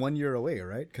 we're like 1 year away,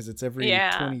 right? Because it's every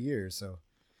 20 years. So,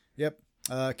 yep.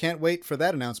 Can't wait for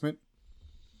that announcement.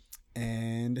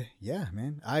 And yeah,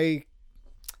 man,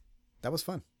 that was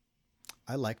fun.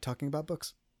 I like talking about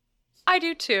books. I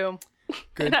do too.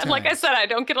 Good and like I said, I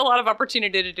don't get a lot of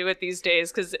opportunity to do it these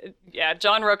days because,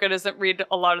 John Roca doesn't read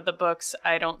a lot of the books,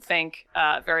 I don't think,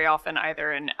 very often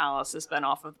either. And Alice has been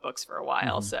off of the books for a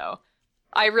while. So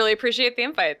I really appreciate the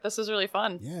invite. This was really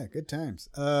fun. Yeah, good times.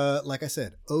 Like I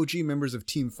said, OG members of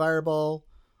Team Fireball,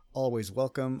 always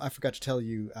welcome. I forgot to tell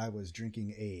you I was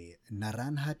drinking a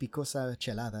Naranja Picosa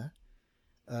Chelada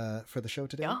for the show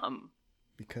today. Yum.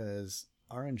 Because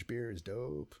orange beer is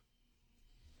dope.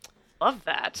 Love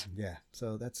that. Yeah,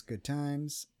 so that's good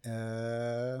times.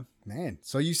 Man,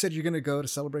 so you said you're going to go to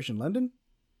Celebration London?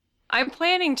 I'm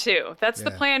planning to. That's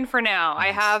the plan for now. Nice.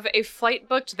 I have a flight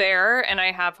booked there, and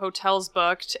I have hotels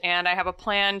booked, and I have a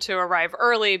plan to arrive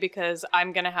early because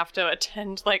I'm going to have to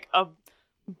attend like a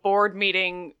board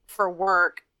meeting for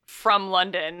work from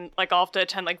London. Like, I'll have to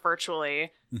attend like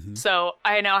virtually. Mm-hmm. So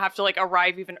I now have to like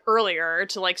arrive even earlier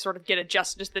to like sort of get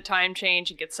adjusted to the time change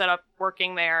and get set up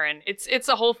working there. And it's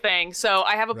a whole thing. So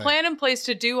I have a plan in place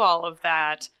to do all of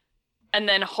that and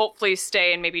then hopefully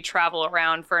stay and maybe travel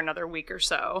around for another week or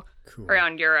so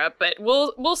around Europe. But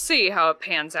we'll see how it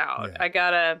pans out.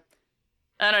 Yeah.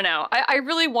 I don't know. I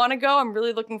really want to go. I'm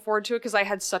really looking forward to it because I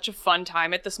had such a fun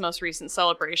time at this most recent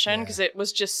celebration because it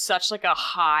was just such like a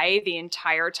high the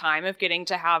entire time of getting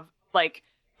to have like,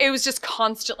 it was just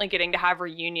constantly getting to have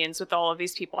reunions with all of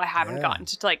these people I haven't gotten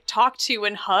to like talk to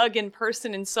and hug in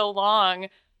person in so long.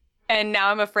 And now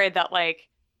I'm afraid that like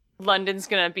London's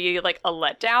going to be like a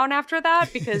letdown after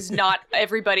that because not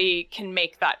everybody can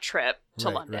make that trip to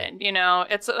London. Right. You know,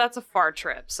 that's a far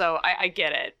trip. So I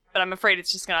get it, but I'm afraid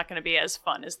it's just not going to be as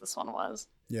fun as this one was.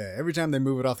 Yeah. Every time they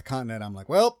move it off the continent, I'm like,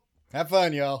 well, Have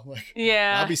fun, y'all. Like,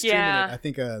 Yeah. I'll be streaming yeah. it. I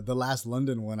think the last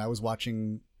London one I was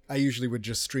watching, I usually would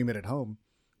just stream it at home.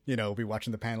 You know, be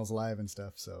watching the panels live and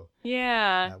stuff. So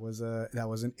Yeah. that was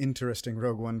an interesting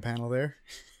Rogue One panel there.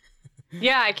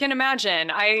 Yeah, I can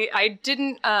imagine. I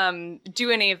didn't do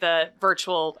any of the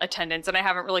virtual attendance, and I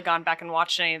haven't really gone back and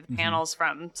watched any of the panels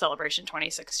from Celebration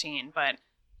 2016. But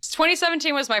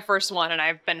 2017 was my first one, and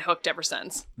I've been hooked ever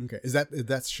since. Okay,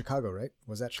 that's Chicago, right?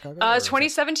 Was that Chicago? Or was that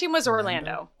 2017 was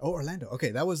Orlando. Oh, Orlando. Okay,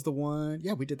 that was the one.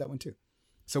 Yeah, we did that one too.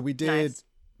 So we did Nice.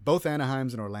 both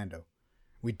Anaheims and Orlando.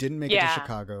 We didn't make it to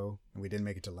Chicago, and we didn't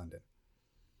make it to London.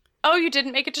 Oh, you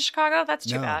didn't make it to Chicago? That's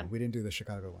too No, bad. we didn't do the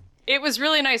Chicago one. It was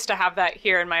really nice to have that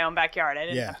here in my own backyard. I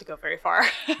didn't have to go very far.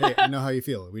 Hey, I know how you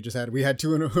feel. We had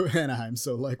two in Anaheim,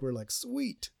 so like we're like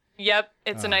sweet. Yep,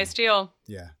 it's a nice deal.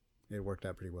 Yeah, it worked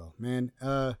out pretty well, man.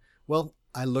 Well,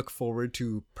 I look forward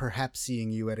to perhaps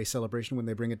seeing you at a celebration when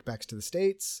they bring it back to the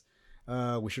States.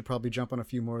 We should probably jump on a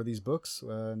few more of these books.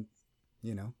 You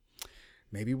know,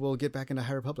 maybe we'll get back into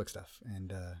High Republic stuff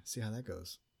and see how that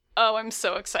goes. Oh, I'm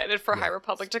so excited for High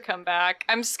Republic to come back.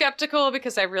 I'm skeptical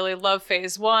because I really love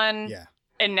Phase 1. Yeah.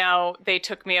 And now they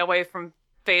took me away from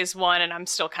Phase 1, and I'm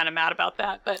still kind of mad about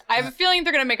that. But I have a feeling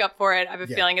they're going to make up for it. I have a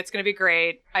feeling it's going to be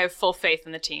great. I have full faith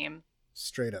in the team.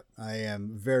 Straight up. I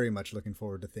am very much looking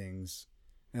forward to things.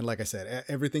 And like I said,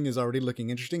 everything is already looking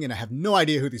interesting, and I have no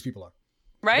idea who these people are.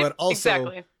 Right? But also,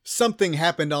 exactly. Something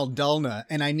happened on Dalna,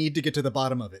 and I need to get to the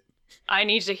bottom of it. I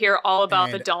need to hear all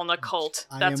about And the Dalna cult.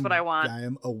 That's what I want. I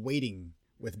am awaiting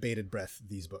with bated breath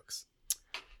these books.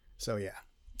 So yeah.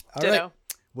 All Ditto. right.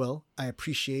 Well, I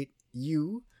appreciate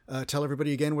you. Tell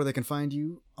everybody again where they can find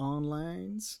you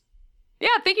online. Yeah,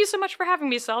 thank you so much for having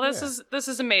me, Sal. This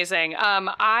is amazing.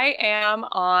 I am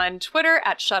on Twitter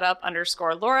at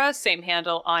 @shutup_Laura, same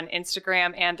handle on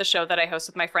Instagram, and the show that I host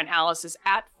with my friend Alice is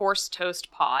at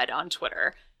 @ForcedToastPod on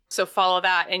Twitter. So follow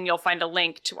that, and you'll find a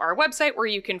link to our website where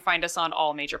you can find us on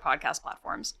all major podcast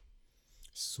platforms.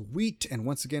 Sweet. And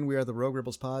once again, we are the Rogue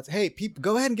Rebels Pods. Hey,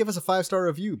 go ahead and give us a 5-star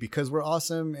review because we're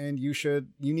awesome, and you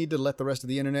need to let the rest of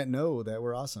the internet know that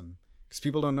we're awesome because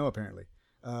people don't know apparently.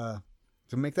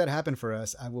 To make that happen for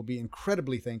us, I will be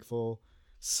incredibly thankful.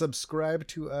 Subscribe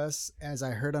to us. As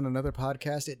I heard on another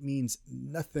podcast, it means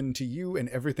nothing to you and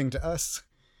everything to us.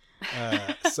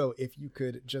 So if you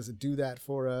could just do that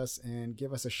for us and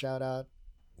give us a shout out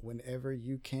whenever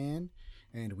you can,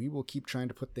 and we will keep trying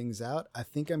to put things out. I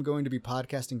think I'm going to be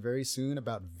podcasting very soon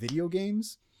about video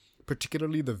games,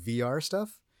 particularly the VR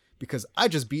stuff, because I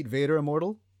just beat Vader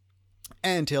Immortal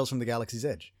and Tales from the Galaxy's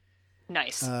Edge.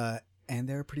 Nice. And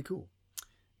they're pretty cool.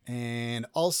 And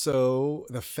also,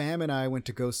 the fam and I went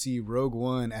to go see Rogue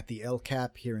One at the El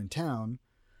Cap here in town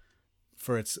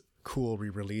for its cool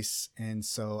re-release, and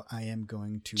so I am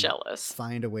going to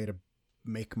find a way to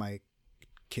make my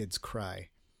kids cry.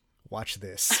 Watch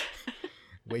this.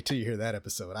 Wait till you hear that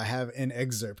episode. I have an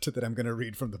excerpt that I'm going to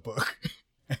read from the book.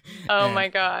 Oh my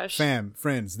gosh. Fam,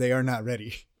 friends, they are not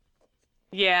ready.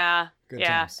 Yeah. Good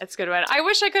yeah, times. it's a good one. I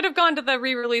wish I could have gone to the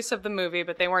re-release of the movie,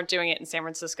 but they weren't doing it in San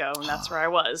Francisco, and that's where I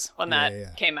was when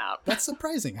that came out. That's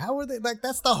surprising. How are they like?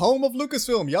 That's the home of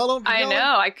Lucasfilm. Y'all don't. I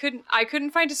know. I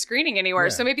couldn't find a screening anywhere,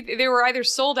 so maybe they were either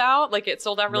sold out, like it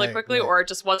sold out really quickly, or it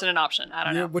just wasn't an option. I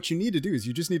don't know. What you need to do is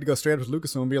you just need to go straight up with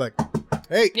Lucasfilm and be like,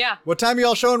 "Hey, yeah, what time are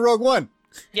y'all showing Rogue One?"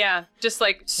 Yeah, just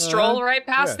like stroll right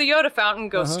past the Yoda fountain,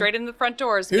 go straight in the front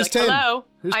doors. And Here's be like, 10. Hello,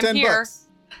 Here's I'm 10 here. Bucks.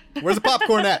 Where's the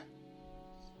popcorn at?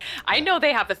 I know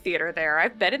they have a theater there.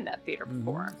 I've been in that theater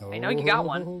before. I know you got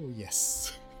one. Oh,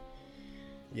 yes.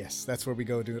 Yes, that's where we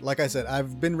go do it. Like I said,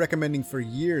 I've been recommending for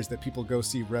years that people go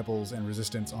see Rebels and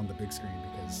Resistance on the big screen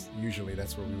because usually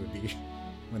that's where we would be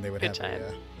when they would have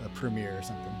a premiere or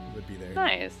something. We would be there.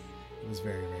 Nice. It was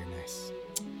very, very nice.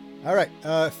 All right.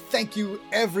 Thank you,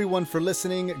 everyone, for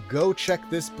listening. Go check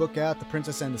this book out, The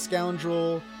Princess and the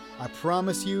Scoundrel. I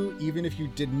promise you, even if you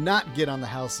did not get on the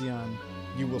Halcyon,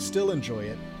 you will still enjoy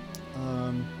it.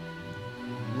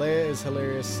 Leia is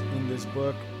hilarious in this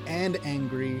book and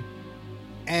angry,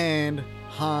 and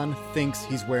Han thinks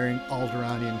he's wearing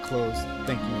Alderaanian clothes.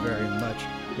 Thank you very much.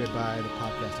 Goodbye. The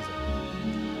podcast is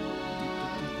over.